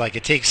takes. Like,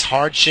 it takes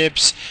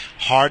hardships,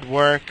 hard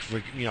work,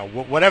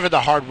 whatever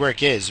the hard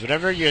work is,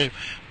 whatever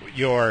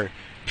you're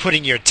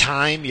putting your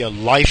time, your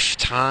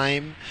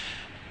lifetime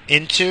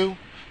into,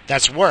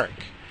 that's work.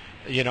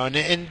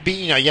 And be,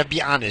 you have to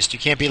be honest. You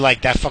can't be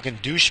like that fucking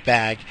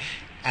douchebag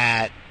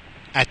at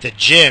the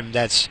gym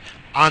that's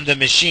on the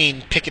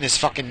machine picking his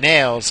fucking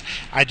nails.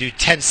 I do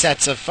 10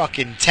 sets of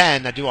fucking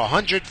 10. I do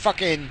 100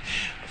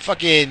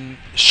 fucking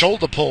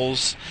shoulder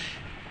pulls,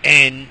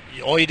 and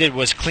all you did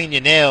was clean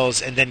your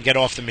nails and then get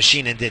off the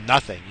machine and did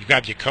nothing. You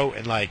grabbed your coat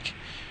and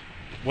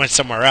went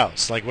somewhere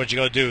else. Like, what'd you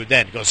go do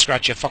then? Go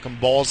scratch your fucking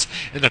balls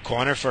in the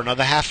corner for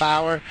another half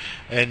hour?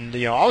 And,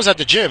 I was at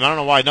the gym. I don't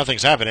know why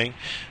nothing's happening,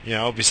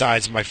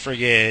 besides my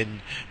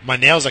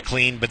nails are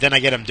clean, but then I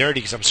get them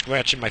dirty because I'm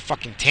scratching my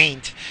fucking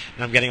taint,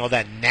 and I'm getting all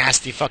that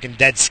nasty fucking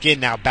dead skin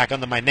now back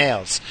under my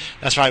nails.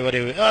 That's probably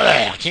what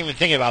I can't even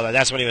think about that.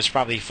 That's what he was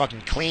probably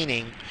fucking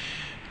cleaning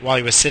while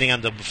he was sitting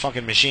on the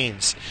fucking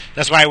machines.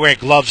 That's why I wear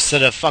gloves to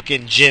the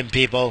fucking gym,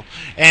 people,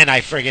 and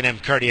I friggin' am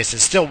courteous and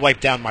still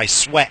wipe down my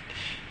sweat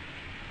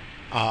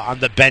on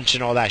the bench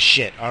and all that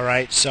shit,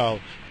 alright? So,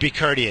 be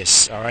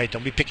courteous, alright?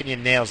 Don't be picking your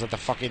nails at the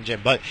fucking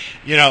gym. But,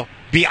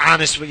 be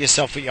honest with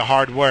yourself with your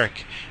hard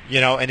work,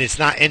 and it's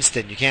not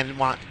instant. You can't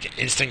want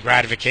instant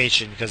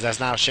gratification, because that's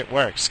not how shit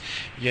works,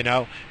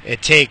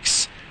 It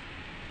takes,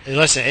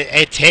 listen,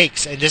 it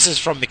takes, and this is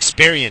from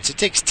experience, it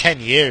takes 10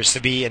 years to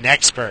be an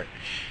expert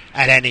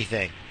at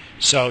anything.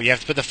 So, you have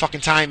to put the fucking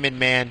time in,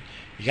 man.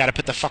 You gotta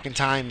put the fucking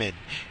time in.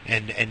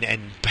 And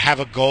have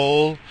a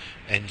goal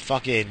and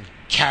fucking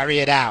carry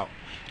it out.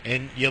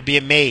 And you'll be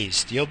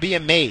amazed.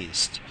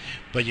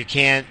 But you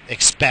can't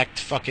expect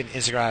fucking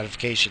instant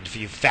gratification for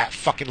you fat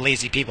fucking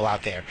lazy people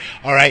out there.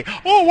 Alright?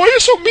 Oh, why are you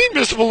so mean,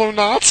 Mr. Balloon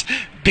Knots?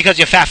 Because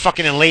you're fat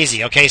fucking and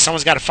lazy, okay?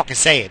 Someone's gotta fucking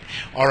say it.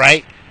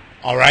 Alright?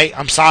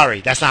 I'm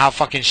sorry. That's not how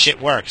fucking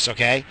shit works,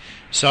 okay?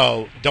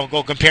 So, don't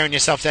go comparing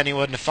yourself to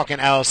anyone fucking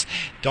else.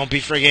 Don't be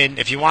friggin',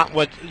 if you want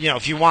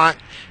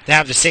to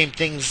have the same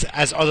things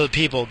as other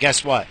people,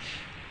 guess what?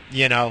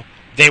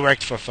 They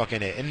worked for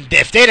fucking it. And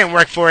if they didn't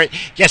work for it,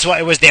 guess what?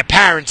 It was their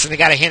parents, and they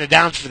got to hand it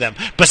down for them.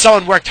 But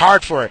someone worked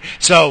hard for it.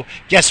 So,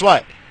 guess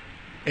what?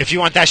 If you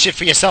want that shit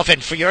for yourself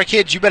and for your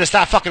kids, you better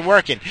start fucking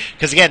working.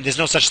 Because again, there's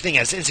no such thing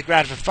as instant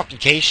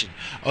gratification.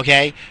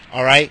 Okay?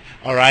 Alright?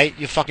 Alright?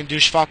 You fucking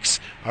douche fucks?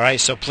 Alright?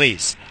 So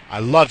please, I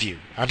love you.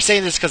 I'm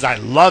saying this because I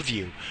love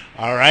you.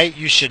 Alright?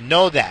 You should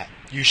know that.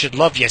 You should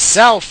love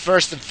yourself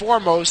first and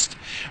foremost.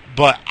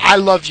 But I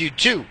love you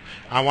too.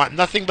 I want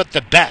nothing but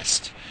the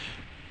best.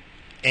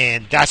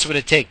 And that's what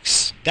it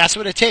takes. That's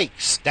what it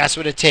takes. That's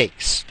what it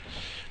takes.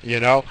 You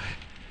know?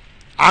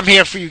 I'm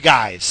here for you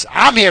guys.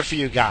 I'm here for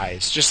you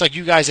guys. Just like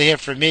you guys are here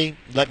for me.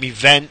 Let me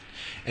vent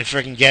and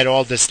freaking get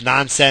all this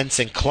nonsense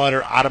and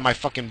clutter out of my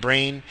fucking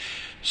brain.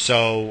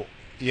 So,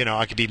 you know,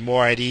 I could be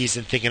more at ease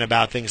in thinking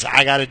about things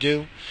I gotta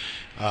do.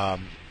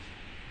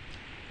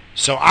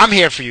 So I'm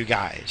here for you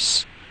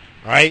guys.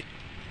 Alright?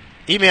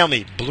 Email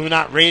me,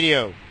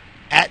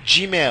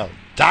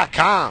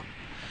 BlueKnotRadio@gmail.com.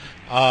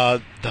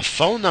 The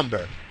phone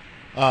number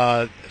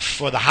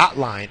for the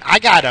hotline. I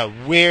got a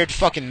weird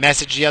fucking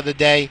message the other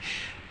day.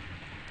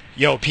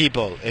 Yo,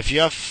 people, if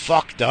you're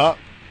fucked up,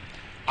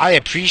 I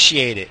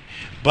appreciate it.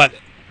 But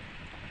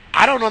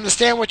I don't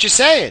understand what you're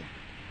saying.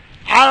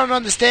 I don't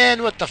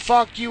understand what the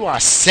fuck you are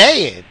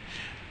saying.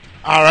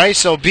 Alright,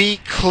 so be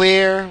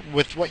clear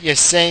with what you're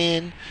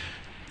saying.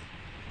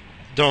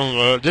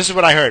 Don't. This is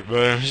what I heard.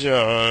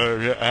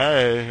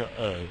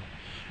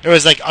 It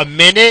was like a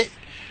minute.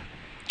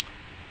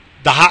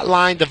 The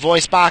hotline, the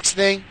voice box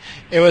thing.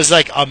 It was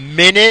like a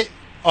minute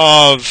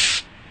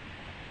of.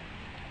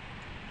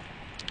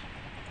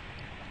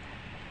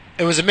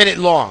 It was a minute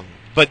long,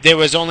 but there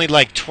was only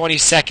like 20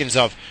 seconds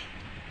of.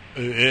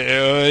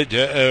 That's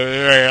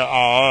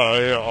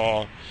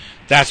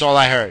all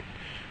I heard.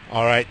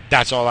 All right,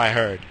 that's all I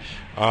heard.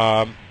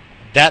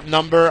 That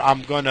number,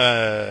 I'm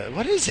gonna.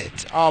 What is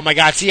it? Oh my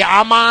God! See,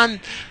 I'm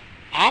on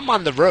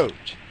the road,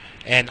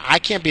 and I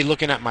can't be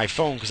looking at my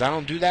phone because I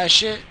don't do that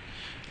shit.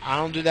 I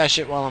don't do that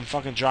shit while I'm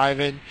fucking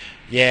driving.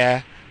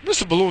 Yeah,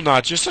 Mr. Balloon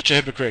Knots, you're such a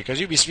hypocrite.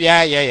 Because you be,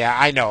 yeah,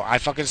 I know. I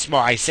fucking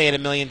smart. I say it a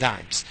million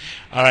times.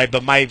 Alright,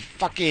 but my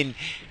fucking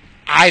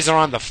eyes are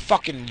on the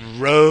fucking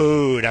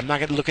road. I'm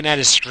not gonna looking at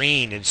a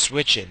screen and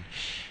switching.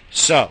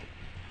 So,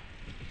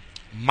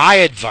 my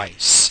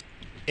advice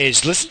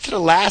is listen to the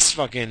last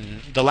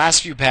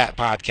few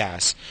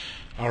podcasts.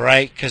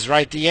 Alright? Because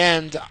right at the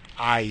end,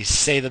 I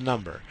say the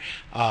number.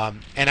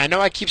 And I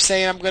know I keep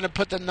saying I'm going to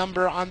put the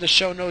number on the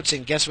show notes,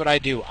 and guess what I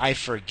do? I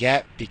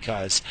forget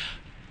because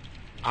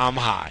I'm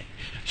high.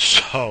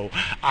 So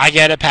I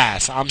get a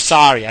pass. I'm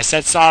sorry. I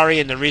said sorry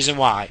and the reason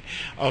why.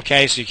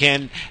 Okay, so you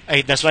can.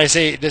 That's why I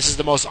say this is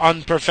the most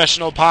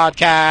unprofessional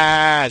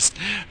podcast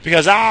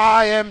because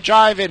I am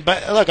driving.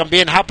 But look, I'm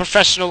being how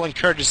professional and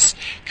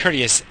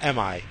courteous am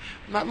I?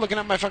 I'm not looking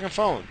at my fucking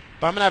phone,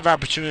 but I'm gonna have an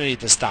opportunity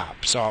to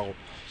stop. So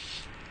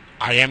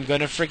I am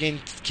gonna friggin'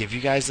 give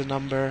you guys the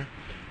number.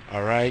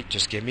 All right,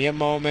 just give me a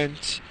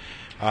moment.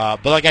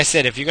 But like I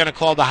said, if you're gonna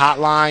call the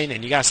hotline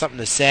and you got something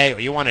to say or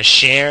you want to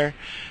share,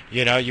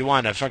 you know, you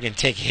want to fucking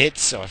take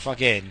hits or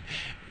fucking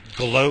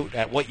gloat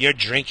at what you're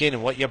drinking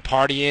and what you're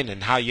partying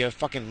and how your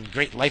fucking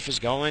great life is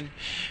going,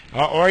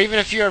 or even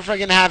if you're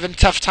fucking having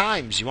tough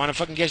times, you want to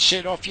fucking get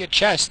shit off your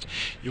chest.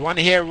 You want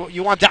to hear,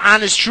 you want the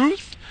honest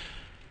truth.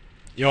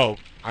 Yo,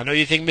 I know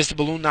you think Mr.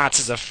 Balloon Knots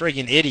is a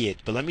friggin' idiot,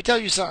 but let me tell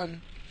you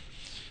something.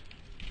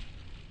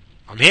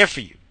 I'm here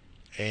for you.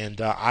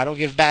 And I don't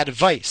give bad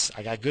advice.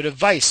 I got good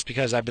advice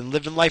because I've been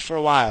living life for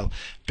a while.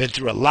 Been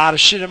through a lot of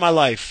shit in my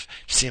life.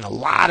 Seen a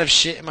lot of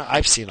shit.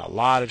 I've seen a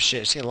lot of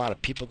shit. I've seen a lot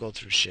of people go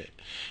through shit.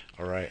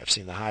 All right. I've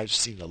seen the highs,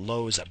 seen the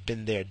lows. I've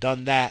been there,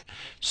 done that.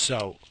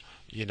 So,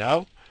 you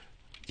know,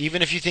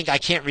 even if you think I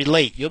can't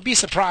relate, you'll be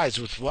surprised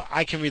with what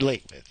I can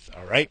relate with.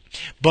 All right.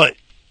 But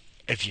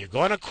if you're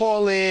going to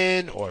call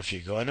in or if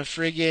you're going to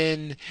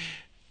friggin'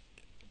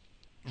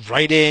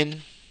 write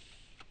in,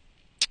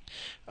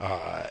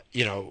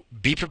 you know,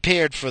 be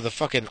prepared for the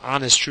fucking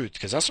honest truth,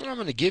 because that's what I'm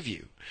going to give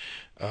you.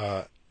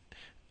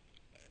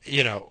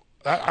 You know,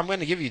 I'm going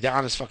to give you the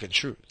honest fucking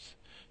truth.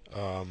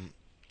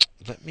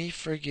 Let me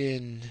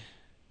friggin'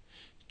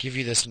 give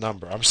you this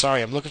number. I'm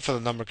sorry, I'm looking for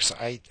the number because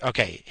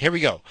okay, here we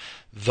go.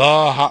 The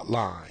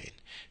hotline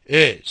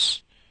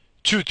is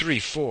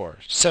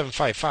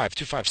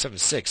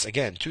 234-755-2576.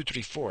 Again,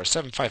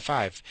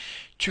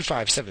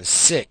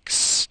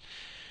 234-755-2576.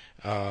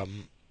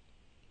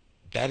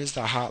 That is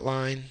the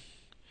hotline.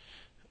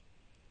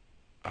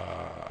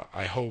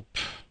 I hope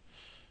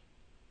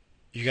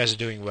you guys are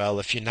doing well.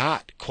 If you're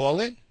not,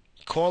 call in.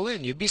 Call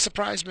in. You'd be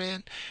surprised,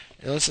 man.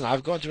 And listen,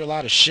 I've gone through a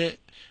lot of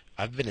shit.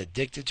 I've been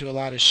addicted to a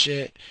lot of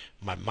shit.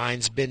 My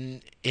mind's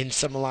been in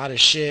a lot of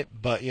shit.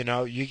 But, you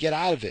know, you get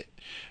out of it.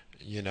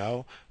 You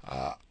know?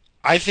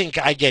 I think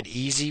I get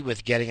easy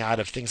with getting out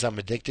of things I'm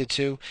addicted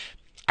to.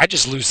 I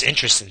just lose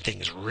interest in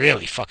things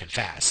really fucking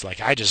fast. Like,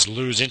 I just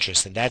lose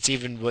interest. And that's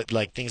even with,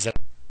 like, things that...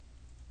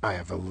 I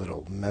have a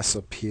little mess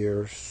up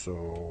here,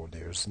 so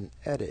there's an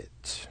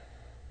edit.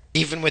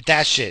 Even with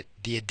that shit,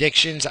 the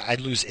addictions, I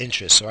lose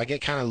interest. So I get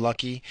kind of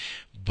lucky,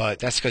 but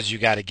that's because you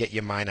got to get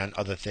your mind on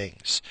other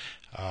things.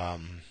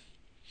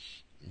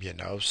 You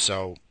know,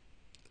 so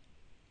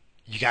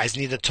you guys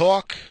need to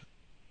talk.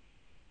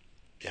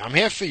 I'm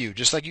here for you,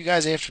 just like you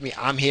guys are here for me.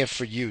 I'm here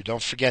for you.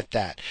 Don't forget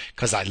that,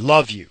 because I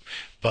love you.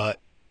 But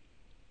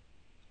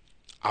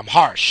I'm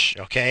harsh,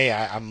 okay?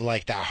 I'm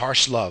like that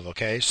harsh love,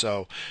 okay?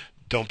 So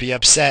don't be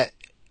upset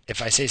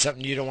if I say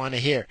something you don't want to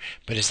hear.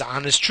 But it's the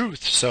honest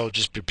truth, so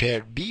just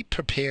be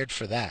prepared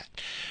for that.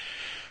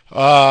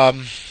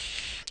 Um,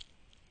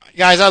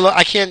 guys,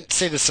 I can't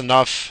say this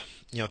enough.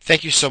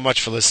 Thank you so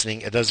much for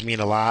listening. It does mean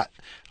a lot.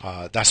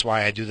 That's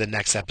why I do the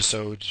next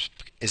episode,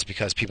 is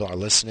because people are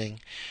listening.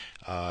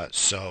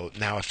 So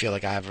now I feel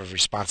like I have a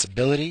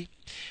responsibility,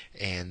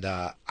 and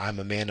I'm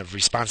a man of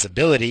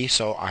responsibility,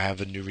 so I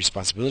have a new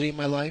responsibility in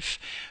my life.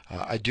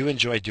 I do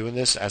enjoy doing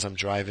this as I'm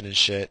driving and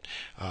shit,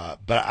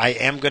 but I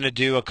am going to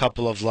do a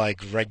couple of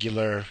like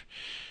regular,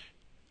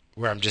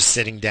 where I'm just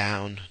sitting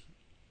down,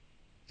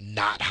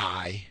 not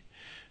high,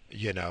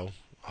 I'll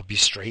be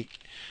straight,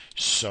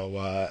 so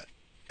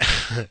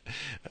I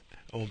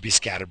won't be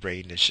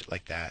scatterbrained and shit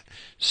like that.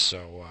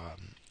 So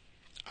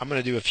I'm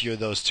going to do a few of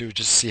those too,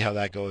 just to see how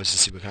that goes, to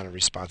see what kind of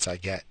response I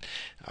get.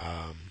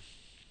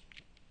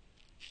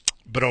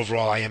 But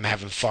overall, I am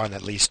having fun,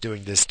 at least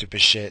doing this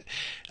stupid shit.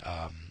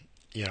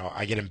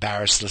 I get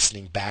embarrassed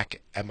listening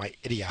back at my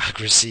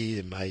idiocracy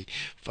and my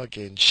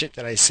fucking shit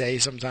that I say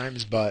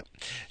sometimes. But,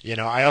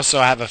 I also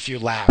have a few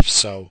laughs.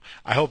 So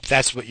I hope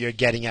that's what you're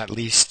getting, at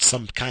least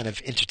some kind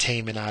of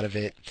entertainment out of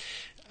it.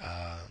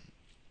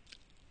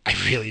 I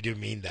really do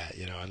mean that.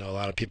 I know a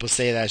lot of people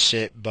say that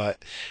shit,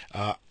 but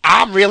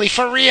I'm really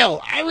for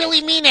real. I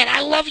really mean it.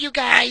 I love you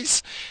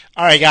guys.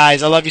 All right,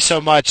 guys. I love you so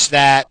much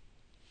that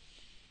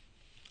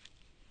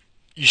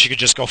you should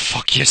just go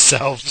fuck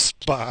yourselves.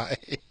 Bye.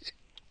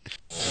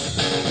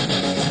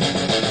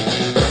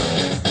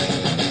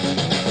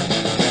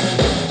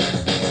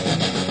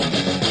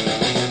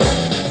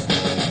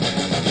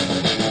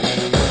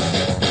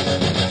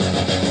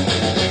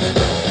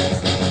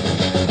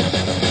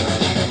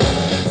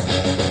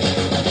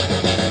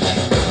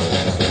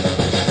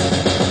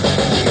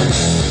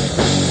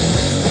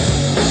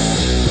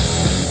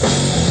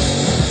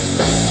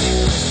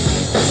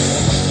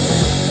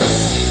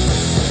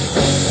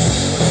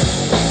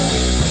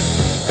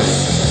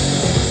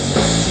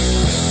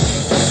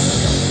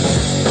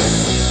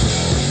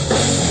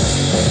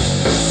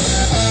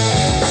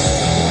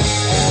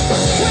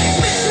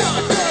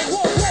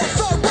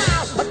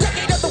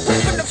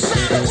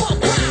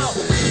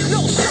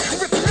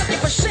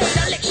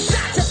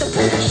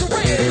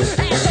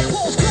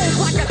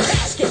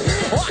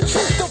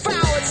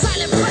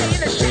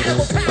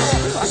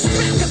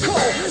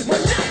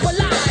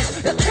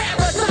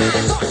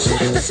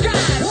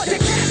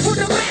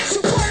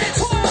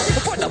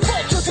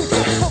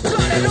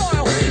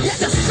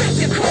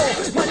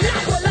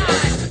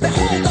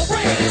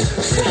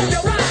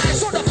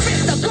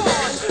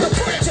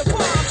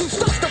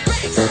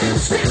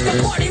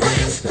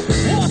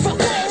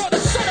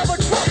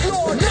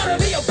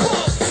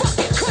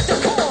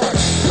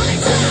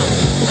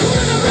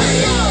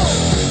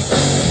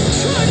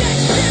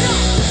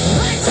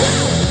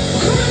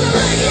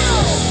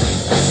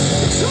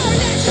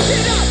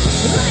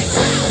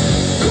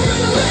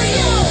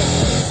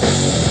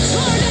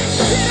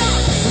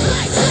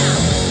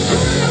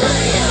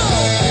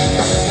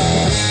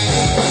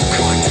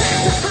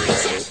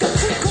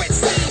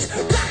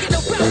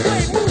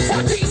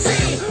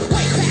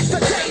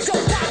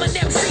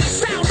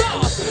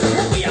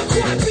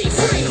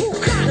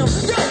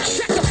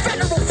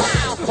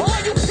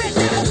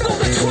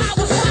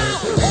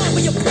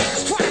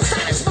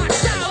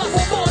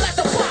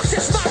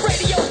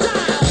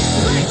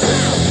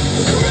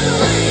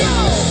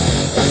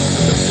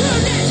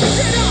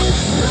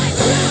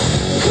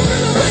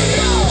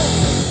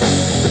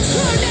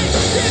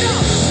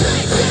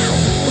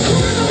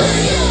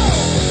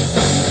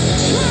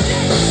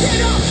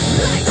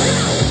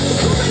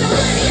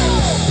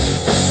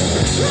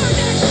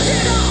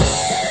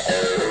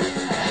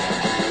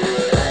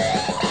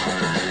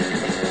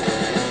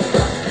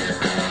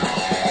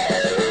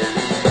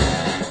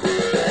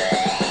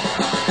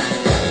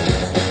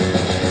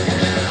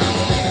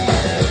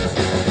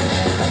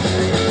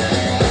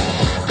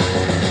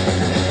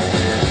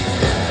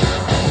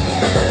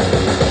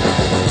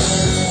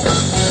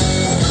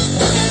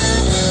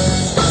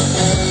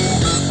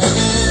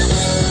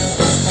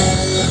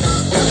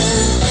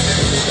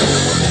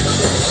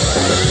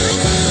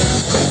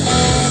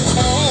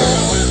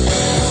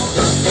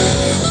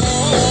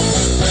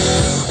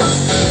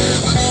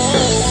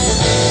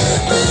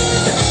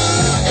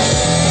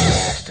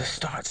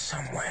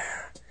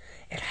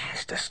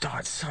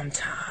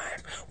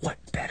 sometime. What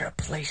better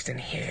place than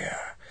here?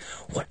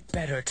 What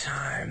better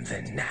time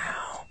than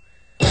now?